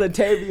 That's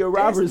Latavia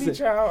Robertson.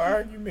 Child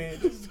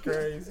argument. This is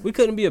crazy. We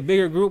couldn't be a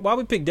bigger group. Why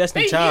we pick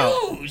Destiny They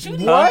Child? huge.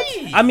 Huh?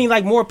 I mean,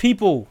 like more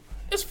people.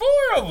 It's 4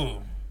 of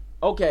them.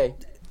 Okay.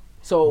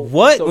 So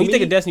What? So when you me,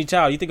 think of Destiny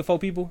Child, you think of 4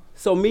 people?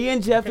 So me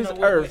and Jeff is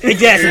Earth.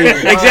 Exactly.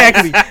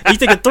 Exactly. You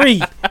think of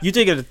 3. You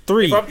think of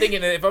 3.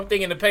 If I'm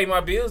thinking to pay my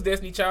bills,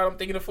 Destiny Child, I'm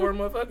thinking of 4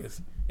 motherfuckers.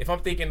 If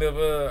I'm thinking of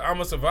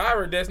I'm a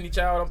survivor, Destiny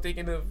Child, I'm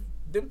thinking of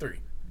them 3.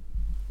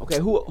 Okay,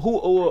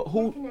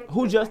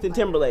 who Justin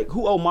Timberlake?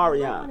 Who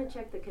Omarion?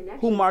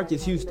 Who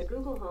Marcus Houston?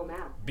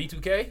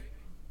 B2K?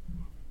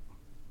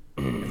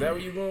 Is that where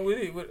you going with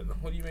it?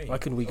 What do you mean? Why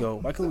couldn't we go?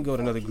 Why couldn't we go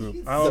to another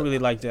group? I don't really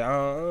like that.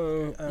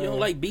 You don't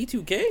like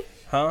B2K?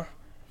 Huh?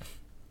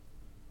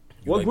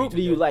 What like group do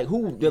B2K? you like?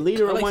 Who the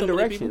leader I of like One some of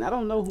the Direction? people. I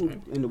don't know who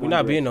in the We're One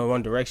not being Direction. no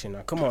One Direction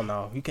now. Come on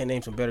now. You can't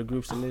name some better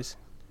groups than this.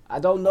 I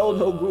don't know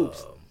no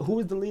groups. Who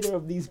is the leader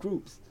of these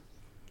groups?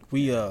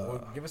 We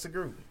Well, give us a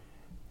group.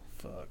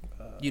 fuck.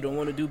 You don't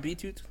want to do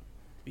B2K?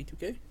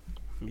 Let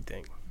me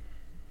think.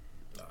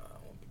 Nah, I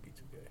won't be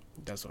B2K.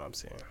 That's what I'm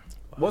saying.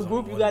 What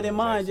group you got in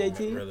mind,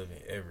 JT?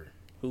 Relevant ever.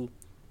 All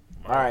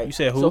right. You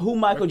said who? So who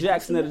Michael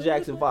Jackson of the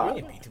Jackson We 5?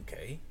 ain't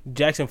B2K.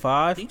 Jackson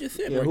 5? He just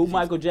said Yeah, who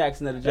Michael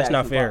Jackson of the That's Jackson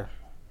not 5? fair.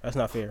 That's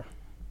not fair.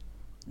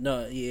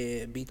 No,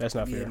 yeah, B2K. That's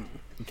not fair.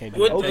 You can't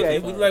do What,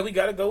 that. Okay. we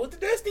gotta go with the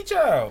Destiny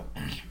Child.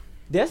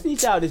 Destiny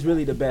Child is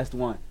really the best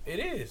one. It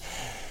is.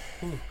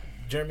 Who?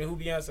 Jeremy, who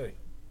Beyonce?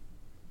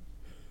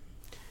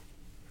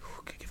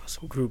 Okay, give us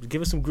some groups.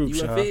 Give us some groups,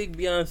 You a Sean. big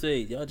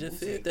Beyonce. Y'all just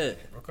said that.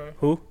 Okay.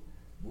 Who?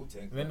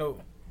 Then no.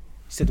 You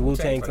said the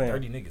Wu-Tang Like Clan.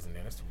 30 niggas in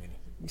there. That's too many.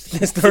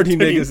 There's 30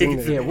 niggas in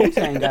there. Yeah,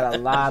 Wu-Tang got a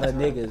lot of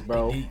niggas,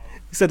 bro. You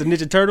said the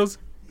Ninja Turtles?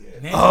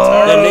 The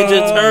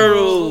Ninja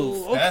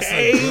Turtles. That's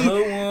a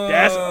good one.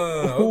 That's-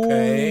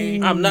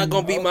 okay. I'm not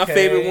gonna be my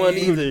favorite one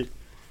either.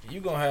 You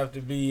gonna have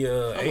to be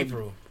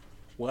April.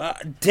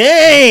 What?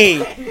 Dang!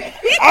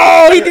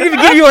 Oh, he didn't even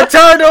give you a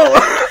turtle.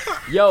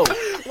 Yo,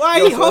 Why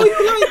he hold you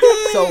like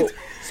that?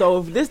 so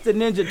if this the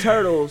Ninja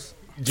Turtles,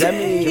 that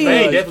means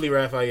Jermaine definitely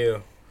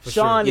Raphael.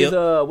 Sean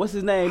sure. is what's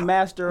his name?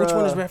 Master. Which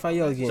one is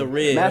Raphael again? The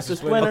red. Master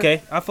Splinter.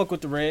 Okay, I fuck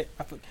with the red.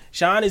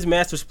 Sean is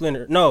Master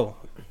Splinter. No.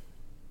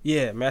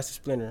 Yeah, Master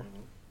Splinter.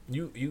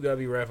 You gotta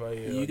be Raphael.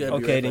 You gotta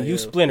be Okay, then you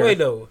Raphael. Splinter. Wait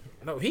though.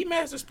 No, he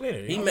Master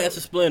Splinter. He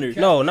Master Splinter.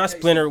 No, not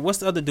Splinter. What's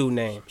the other dude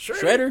name?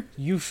 Shredder?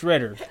 You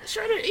Shredder.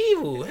 Shredder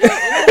evil.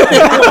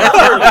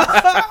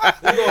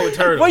 We go with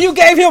Turtles. Well, you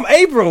gave him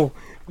April.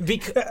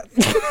 Because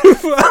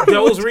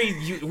those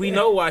we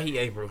know why he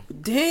April.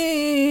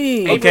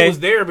 Dang. April was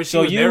there, but she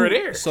was never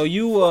there. So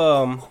you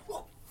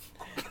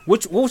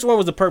which one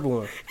was the purple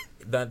one?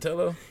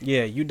 Donatello.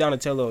 Yeah, you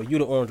Donatello. You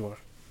the orange one.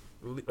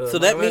 So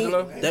that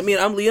mean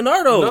I'm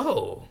Leonardo.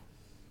 No.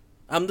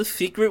 I'm the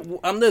secret.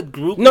 I'm the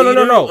group. No.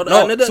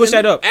 leader. Switch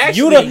that up.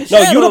 Actually,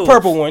 You the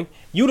purple one.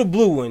 You the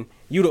blue one.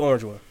 You the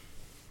orange one.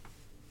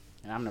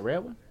 And I'm the red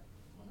one.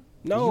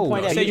 No,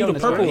 point I at said me you on the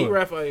the purple He one.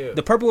 Raphael.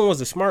 The purple one was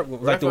the smart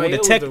one, like the Raphael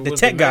tech, was the the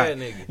tech guy. mad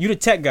nigga. You the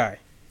tech guy.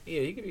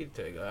 Yeah, he could be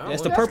the tech guy.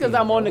 That's the That's purple. because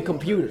I'm on the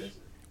computer.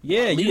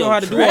 Yeah, you Leo know how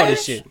to do all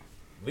this trash? shit.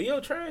 Leo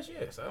trash.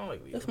 Yes, I don't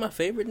like Leo. That's my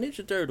favorite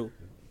Ninja Turtle.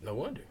 No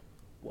wonder.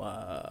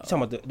 Wow. You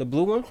talking about the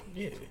blue one?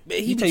 Yeah. Man,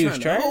 He he tell be you trying it's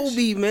to trash? hold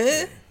me,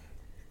 man.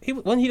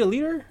 Wasn't he the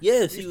leader?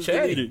 Yes, he He's was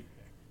chatty. the leader.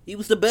 He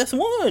was the best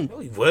one. No,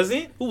 he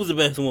wasn't. Who was the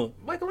best one?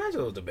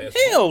 Michelangelo was the best.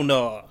 Hell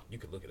no. You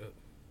could look it up.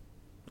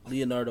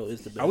 Leonardo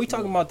is the best. Are we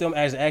talking one. about them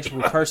as an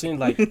actual person?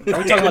 Like, are we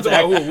talking about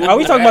Who- are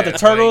we talking about the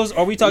turtles? Or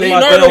are we talking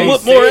Leonardo about them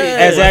whooped more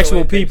ass. as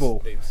actual They-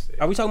 people? they said-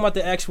 Are we talking about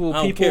the actual I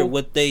don't people? care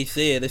what they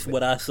said. It's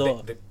what I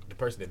saw. The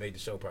person that made the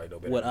show probably know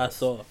better. What than I us.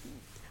 saw.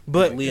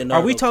 But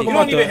Leonardo are we talking You about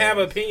don't even the? have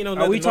an opinion on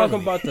Are we nothing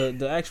talking normally. about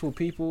the actual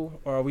people,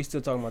 or are we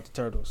still talking about the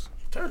turtles?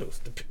 turtles?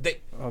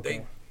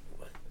 Okay.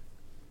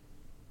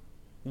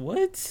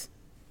 What?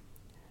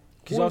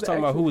 Because y'all was talking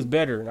about who was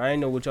better, and I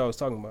didn't know what y'all was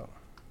talking about.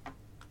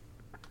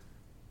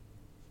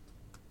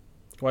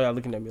 Why y'all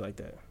looking at me like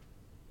that?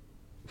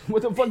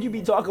 What the fuck you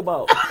be talking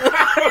about?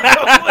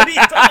 What are you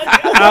talking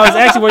about? I was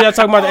actually, were y'all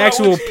talking about the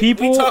actual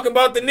people? We talking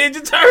about the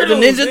Ninja Turtles.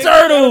 The Ninja nigga.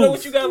 I don't know Turtles.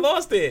 what you got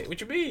lost at.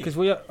 What you mean? Because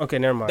okay,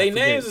 never mind. They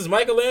Forget names it. is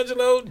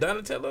Michelangelo,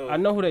 Donatello. I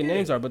know who their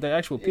names are, but they're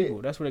actual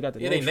people. That's where they got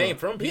the Yeah, they names name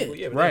from. from people.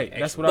 Yeah, but Right, they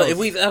that's actual- what I But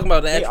was. if we talking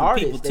about the They actual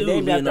artists. people They too,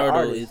 named after Leonardo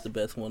artists. is the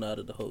best one out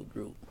of the whole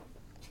group.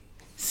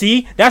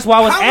 See, that's why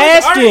I was How much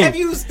art asking. have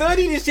you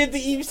studied this shit to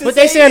even But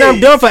they saying I'm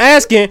done for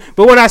asking.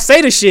 But when I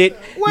say the shit,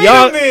 Wait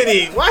y'all. a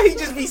minute. Why he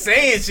just be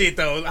saying shit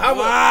though?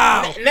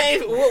 Wow.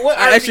 Name what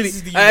I art actually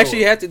pieces do you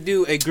know? had to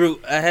do a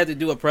group. I had to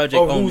do a project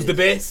Oh, on who's the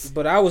this. best?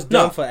 But I was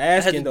done for I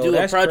had asking to though. do a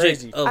That's project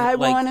crazy. of I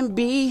like wanna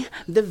be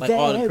the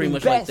all very pretty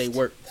much best. like they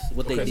work.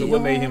 What they Okay, did. so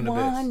what made him the No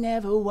best? one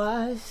never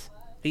was.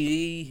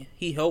 He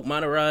helped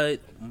motorize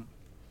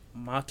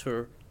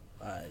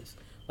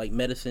like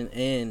medicine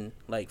and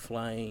like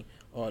flying,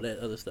 all that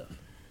other stuff.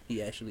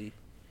 He actually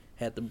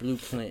had the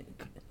blueprint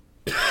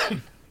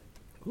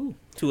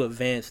to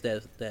advance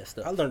that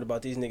stuff. I learned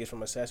about these niggas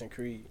from Assassin's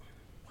Creed.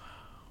 Wow.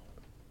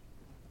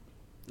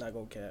 Not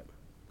gonna cap.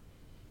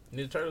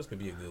 Ninja Turtles could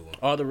be a good one.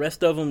 All the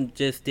rest of them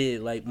just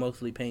did like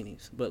mostly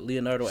paintings, but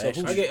Leonardo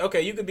actually.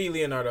 Okay, you could be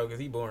Leonardo because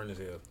he boring as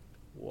hell.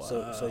 Wow.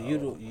 So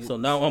you So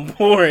now I'm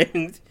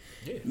boring.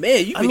 Yeah.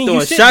 Man, you I been mean, you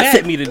throwing sit shots back.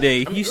 at me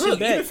today. You sit Look,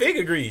 back. even Fig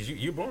agrees.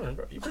 You're boring,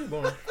 bro. You're pretty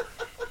boring.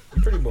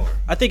 You're pretty boring.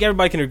 I think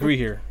everybody can agree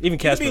here. Even You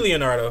could Casper. be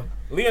Leonardo.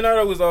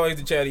 Leonardo was always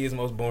the chattiest,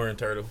 most boring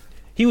turtle.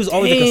 He was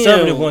always the Damn.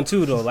 conservative one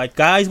too, though. Like,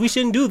 guys, we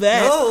shouldn't do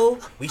that. No,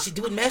 we should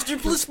do what Master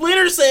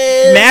Splinter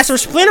said. Master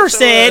Splinter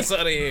said, Out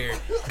of here.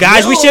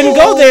 guys, we shouldn't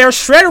go there.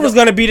 Shredder was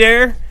gonna be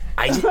there.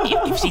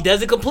 If she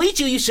doesn't complete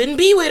you, you shouldn't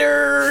be with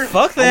her.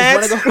 Fuck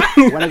that.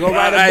 Wanna go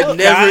write a I book?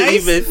 never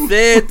guys. even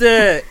said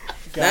that.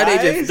 Now they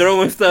Guys. just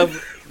throwing stuff.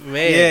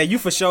 Man, Yeah, you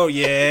for sure.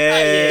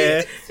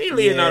 Yeah. See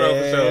Leonardo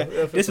Yeah. for sure.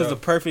 Yeah, for This sure. is a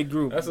perfect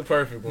group. That's a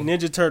perfect one.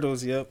 Ninja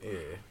Turtles. Yep. Yeah.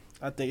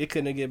 I think it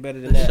couldn't get better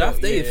than that. shots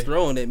they Yeah. is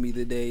throwing at me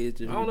today is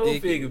just I don't know who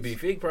ridiculous. Fig would be.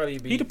 Fig probably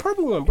be. He the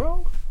purple one,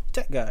 bro.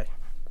 Tech guy.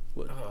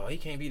 Oh, he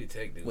can't be the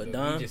tech dude. What,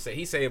 though. Don?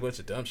 He say a bunch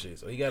of dumb shit,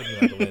 so he got to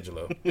be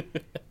Michelangelo.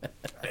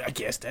 I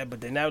guess that, but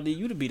then now need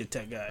you to be the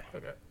tech guy.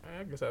 Okay,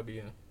 I guess I'll be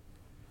him.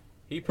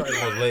 He probably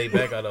most laid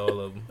back out of all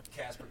of them.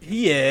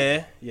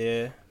 Yeah.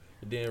 Yeah.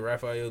 And then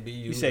Raphael be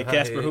you. You say the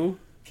Casper hothead. who?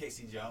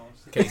 Casey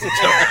Jones. Casey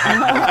Jones.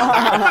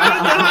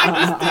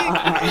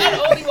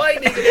 Only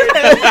white nigga.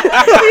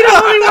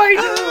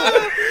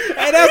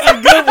 Hey, that's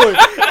a good one.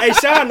 Hey,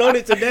 Sean on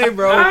it today,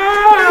 bro.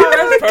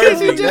 That's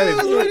perfect.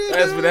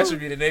 That should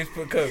be the next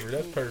book cover.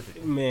 That's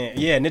perfect. Man,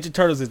 yeah, Ninja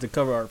Turtles is the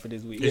cover art for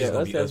this week. It's Yeah, just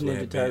gonna us be as us with Ninja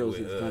headband- Turtles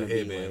with, is gonna be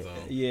headbands like-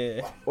 on.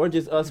 Yeah, Or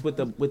just us with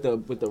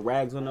the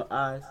rags on the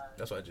eyes.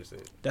 That's what I just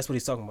said. that's what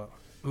he's talking about.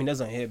 I mean,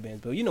 that's on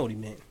headbands, but you know what he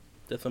meant.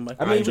 That's a I mean,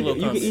 Michelangelo you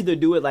can comment. either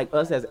do it like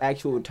us as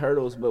actual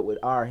turtles, but with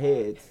our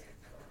heads,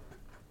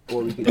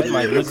 or we could. That do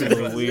might it- look a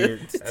little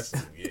weird. That's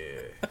yeah.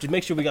 Just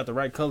make sure we got the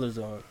right colors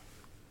on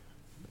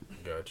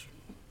Gotcha.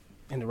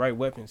 and the right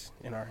weapons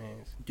in our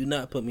hands. Do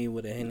not put me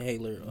with an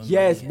inhaler. On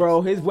Yes, my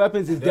bro. His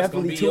weapons is That's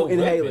gonna definitely be two your weapon.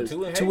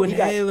 inhalers. Two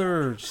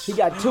inhalers. He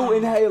got two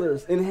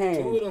inhalers in Two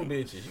hand of them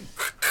bitches.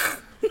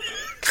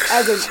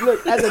 as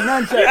a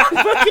nunchuck.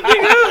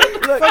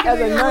 look as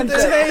a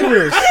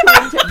nunchuck.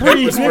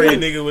 Pepper spray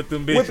nigga with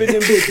them bitches. Whipping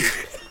them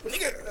bitches.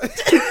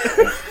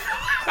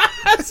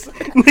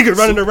 Nigga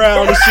running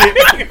around and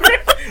shit.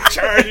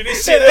 Charging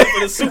this shit up for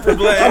the super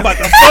blast. I'm about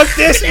to fuck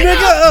this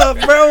nigga up,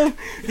 bro.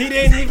 He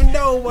didn't even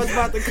know what's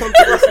about to come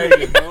to this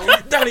nigga, bro.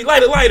 Donnie,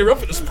 light a lighter. I'm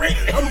finna spray.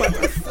 I'm about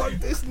to fuck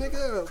this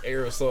nigga up.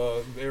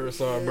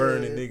 Aerosol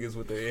burning niggas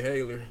with the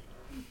inhaler.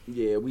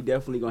 Yeah, we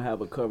definitely gonna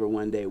have a cover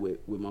one day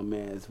with my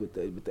mans with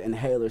the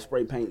inhaler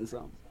spray painting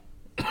something.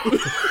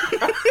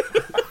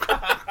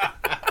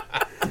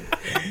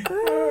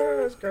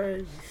 That's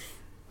crazy.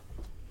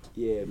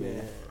 Yeah,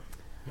 man.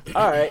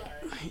 All right.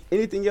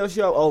 Anything else,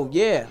 y'all? Oh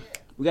yeah,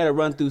 we gotta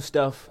run through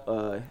stuff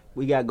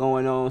we got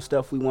going on,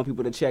 stuff we want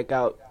people to check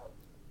out.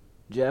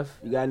 Jeff,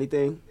 you got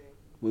anything?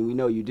 Well, we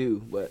know you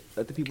do, but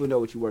let the people know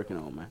what you're working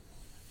on, man.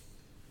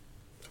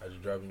 I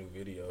just dropped a new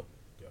video.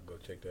 Y'all go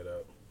check that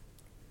out.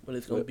 But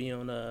it's gonna be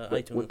on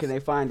iTunes. What can they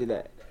find it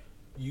at?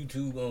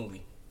 YouTube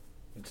only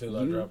until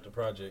I drop the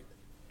project.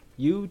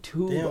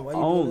 YouTube Damn, why you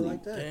only. doing it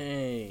like that?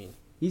 Dang.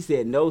 He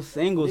said no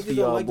singles for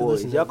y'all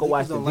boys. Y'all can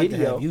watch the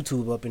video. Have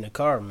YouTube up in the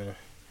car, man.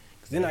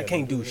 Cause then I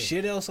can't do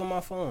shit else on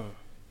my phone.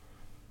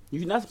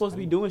 You're not supposed to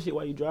be doing shit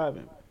while you're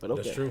driving, but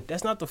okay. That's true.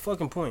 That's not the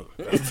fucking point.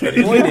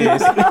 The point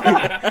is,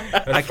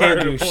 I can't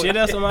do shit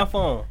else on my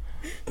phone.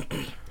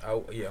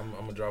 I'm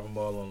gonna drop them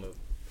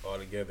all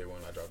together when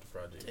I drop the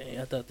project. Dang,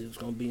 I thought this was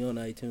gonna be on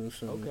iTunes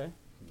soon. Okay.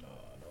 No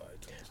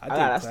iTunes.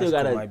 I still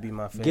gotta might be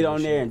my get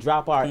on there shit. and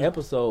drop our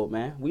episode,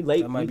 man. We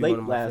late. That might We be late one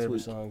of my last favorite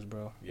week. songs,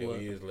 bro. Yeah, we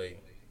is late.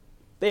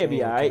 They'll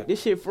be all right.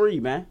 This shit free,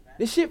 man.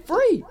 This shit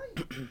free.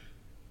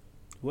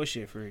 What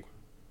shit free?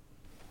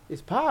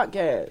 It's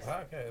podcast.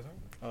 Podcast, huh?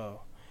 Oh,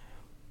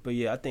 but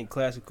yeah, I think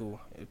classical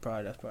is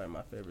that's probably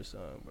my favorite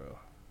song, bro.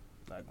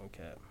 Not gonna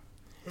cap.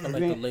 I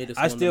like the latest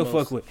I one still the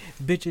fuck most. with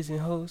bitches and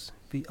hoes.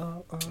 Be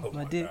all on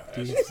my dick. God.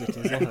 These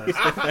bitches and hoes.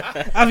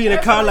 I be in the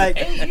car like,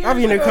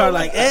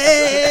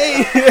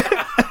 hey.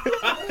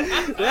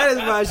 That is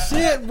my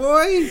shit,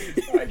 boy.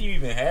 Why do you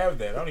even have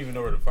that? I don't even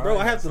know where to find it. Bro,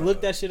 I have to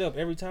look that shit up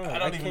every time. I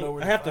don't even know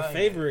where I to have to find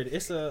favorite it.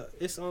 It's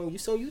on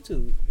YouTube.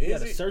 You Is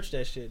gotta it? search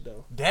that shit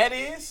though. That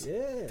is?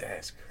 Yeah.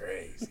 That's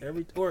crazy. Is it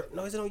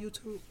on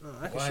YouTube? No,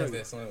 I can Why show is you.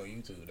 that song on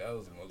YouTube? That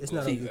was the most. It's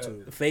not on See,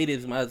 YouTube. Fade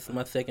is my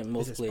second Is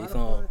most it played Spotify?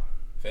 song.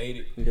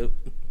 Faded. Yep.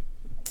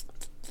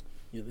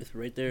 Yep, it's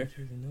right there.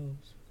 Bitches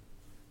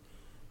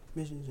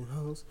and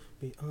hoes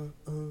be on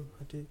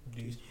my dick.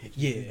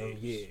 Yeah.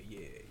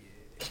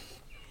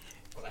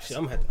 Shit,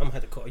 I'm gonna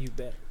have to call you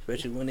back.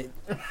 Especially when it.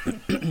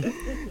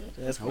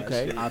 That's my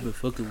Okay. shit. I've been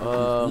fucking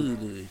with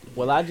good.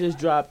 Well, I just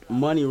dropped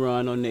Money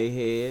Run on their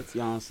heads.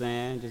 You know what I'm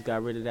saying? Just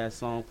got rid of that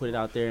song, put it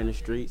out there in the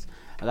streets.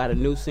 I got a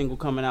new single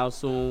coming out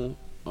soon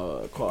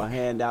called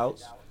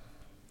Handouts.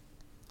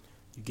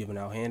 You giving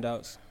out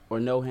handouts? Or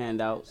No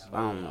Handouts. I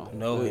don't know.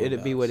 No It'll be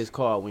handouts. what it's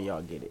called when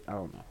y'all get it. I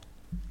don't know.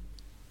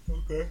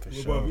 Okay. For What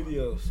sure. about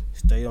videos?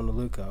 Stay on the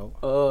lookout.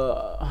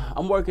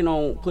 I'm working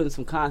on putting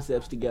some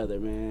concepts together,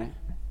 man.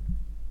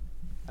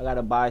 I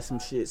gotta buy some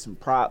shit, some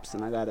props,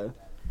 and I gotta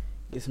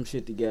get some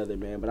shit together,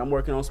 man. But I'm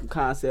working on some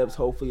concepts.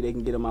 Hopefully they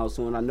can get them out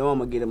soon. I know I'm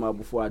gonna get them out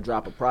before I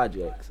drop a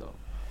project. So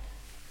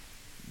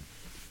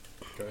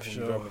Okay, so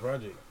you dropping the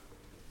project.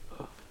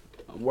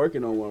 I'm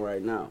working on one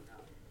right now.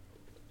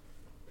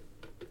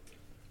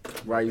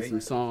 Writing some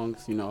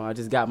songs. You know, I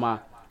just got my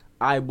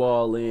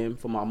eyeball in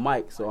for my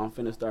mic, so I'm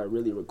finna start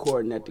really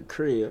recording at the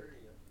crib.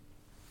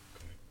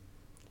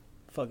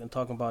 Fucking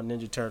talking about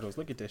Ninja Turtles.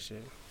 Look at this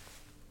shit.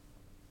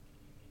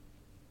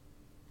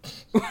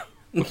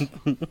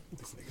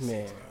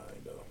 Man.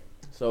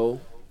 So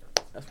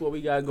that's what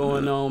we got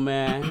going on,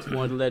 man. Just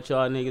wanted to let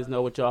y'all niggas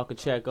know what y'all can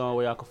check on,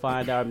 where y'all can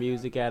find our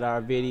music at,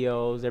 our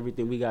videos,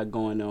 everything we got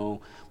going on.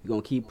 We're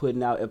going to keep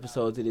putting out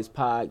episodes of this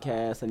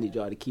podcast. I need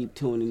y'all to keep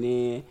tuning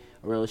in,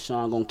 or else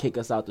Sean going to kick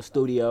us out the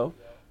studio.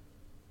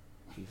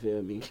 You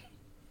feel me?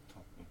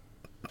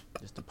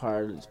 It's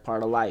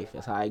part of life.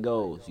 That's how it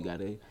goes. You got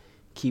to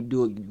keep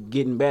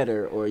getting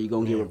better, or you're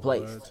going to get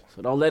replaced. what?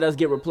 So don't let us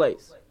get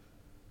replaced.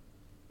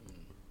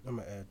 I'm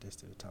gonna add this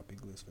to the topic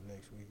list for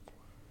next week.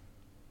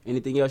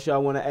 Anything else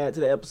y'all want to add to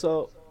the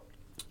episode?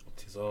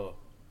 Tis all.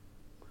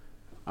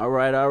 All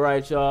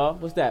right, y'all.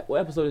 What's that? What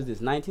episode is this?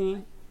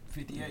 19?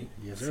 58.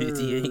 Yes,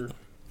 58.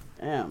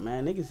 Damn,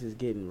 man, niggas is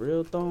getting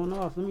real thrown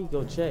off. Let me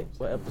go check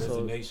what episode.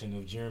 Resignation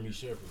of Jeremy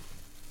Shepherd.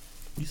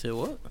 You said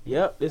what?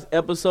 Yep, this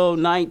episode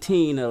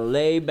 19 of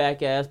Laid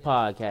Back Ass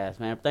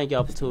Podcast, man. Thank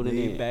y'all for tuning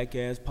in. Laid back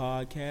ass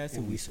podcast,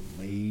 and we some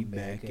laid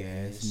back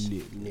ass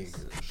niggas.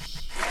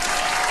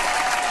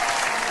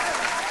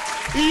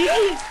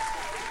 niggas.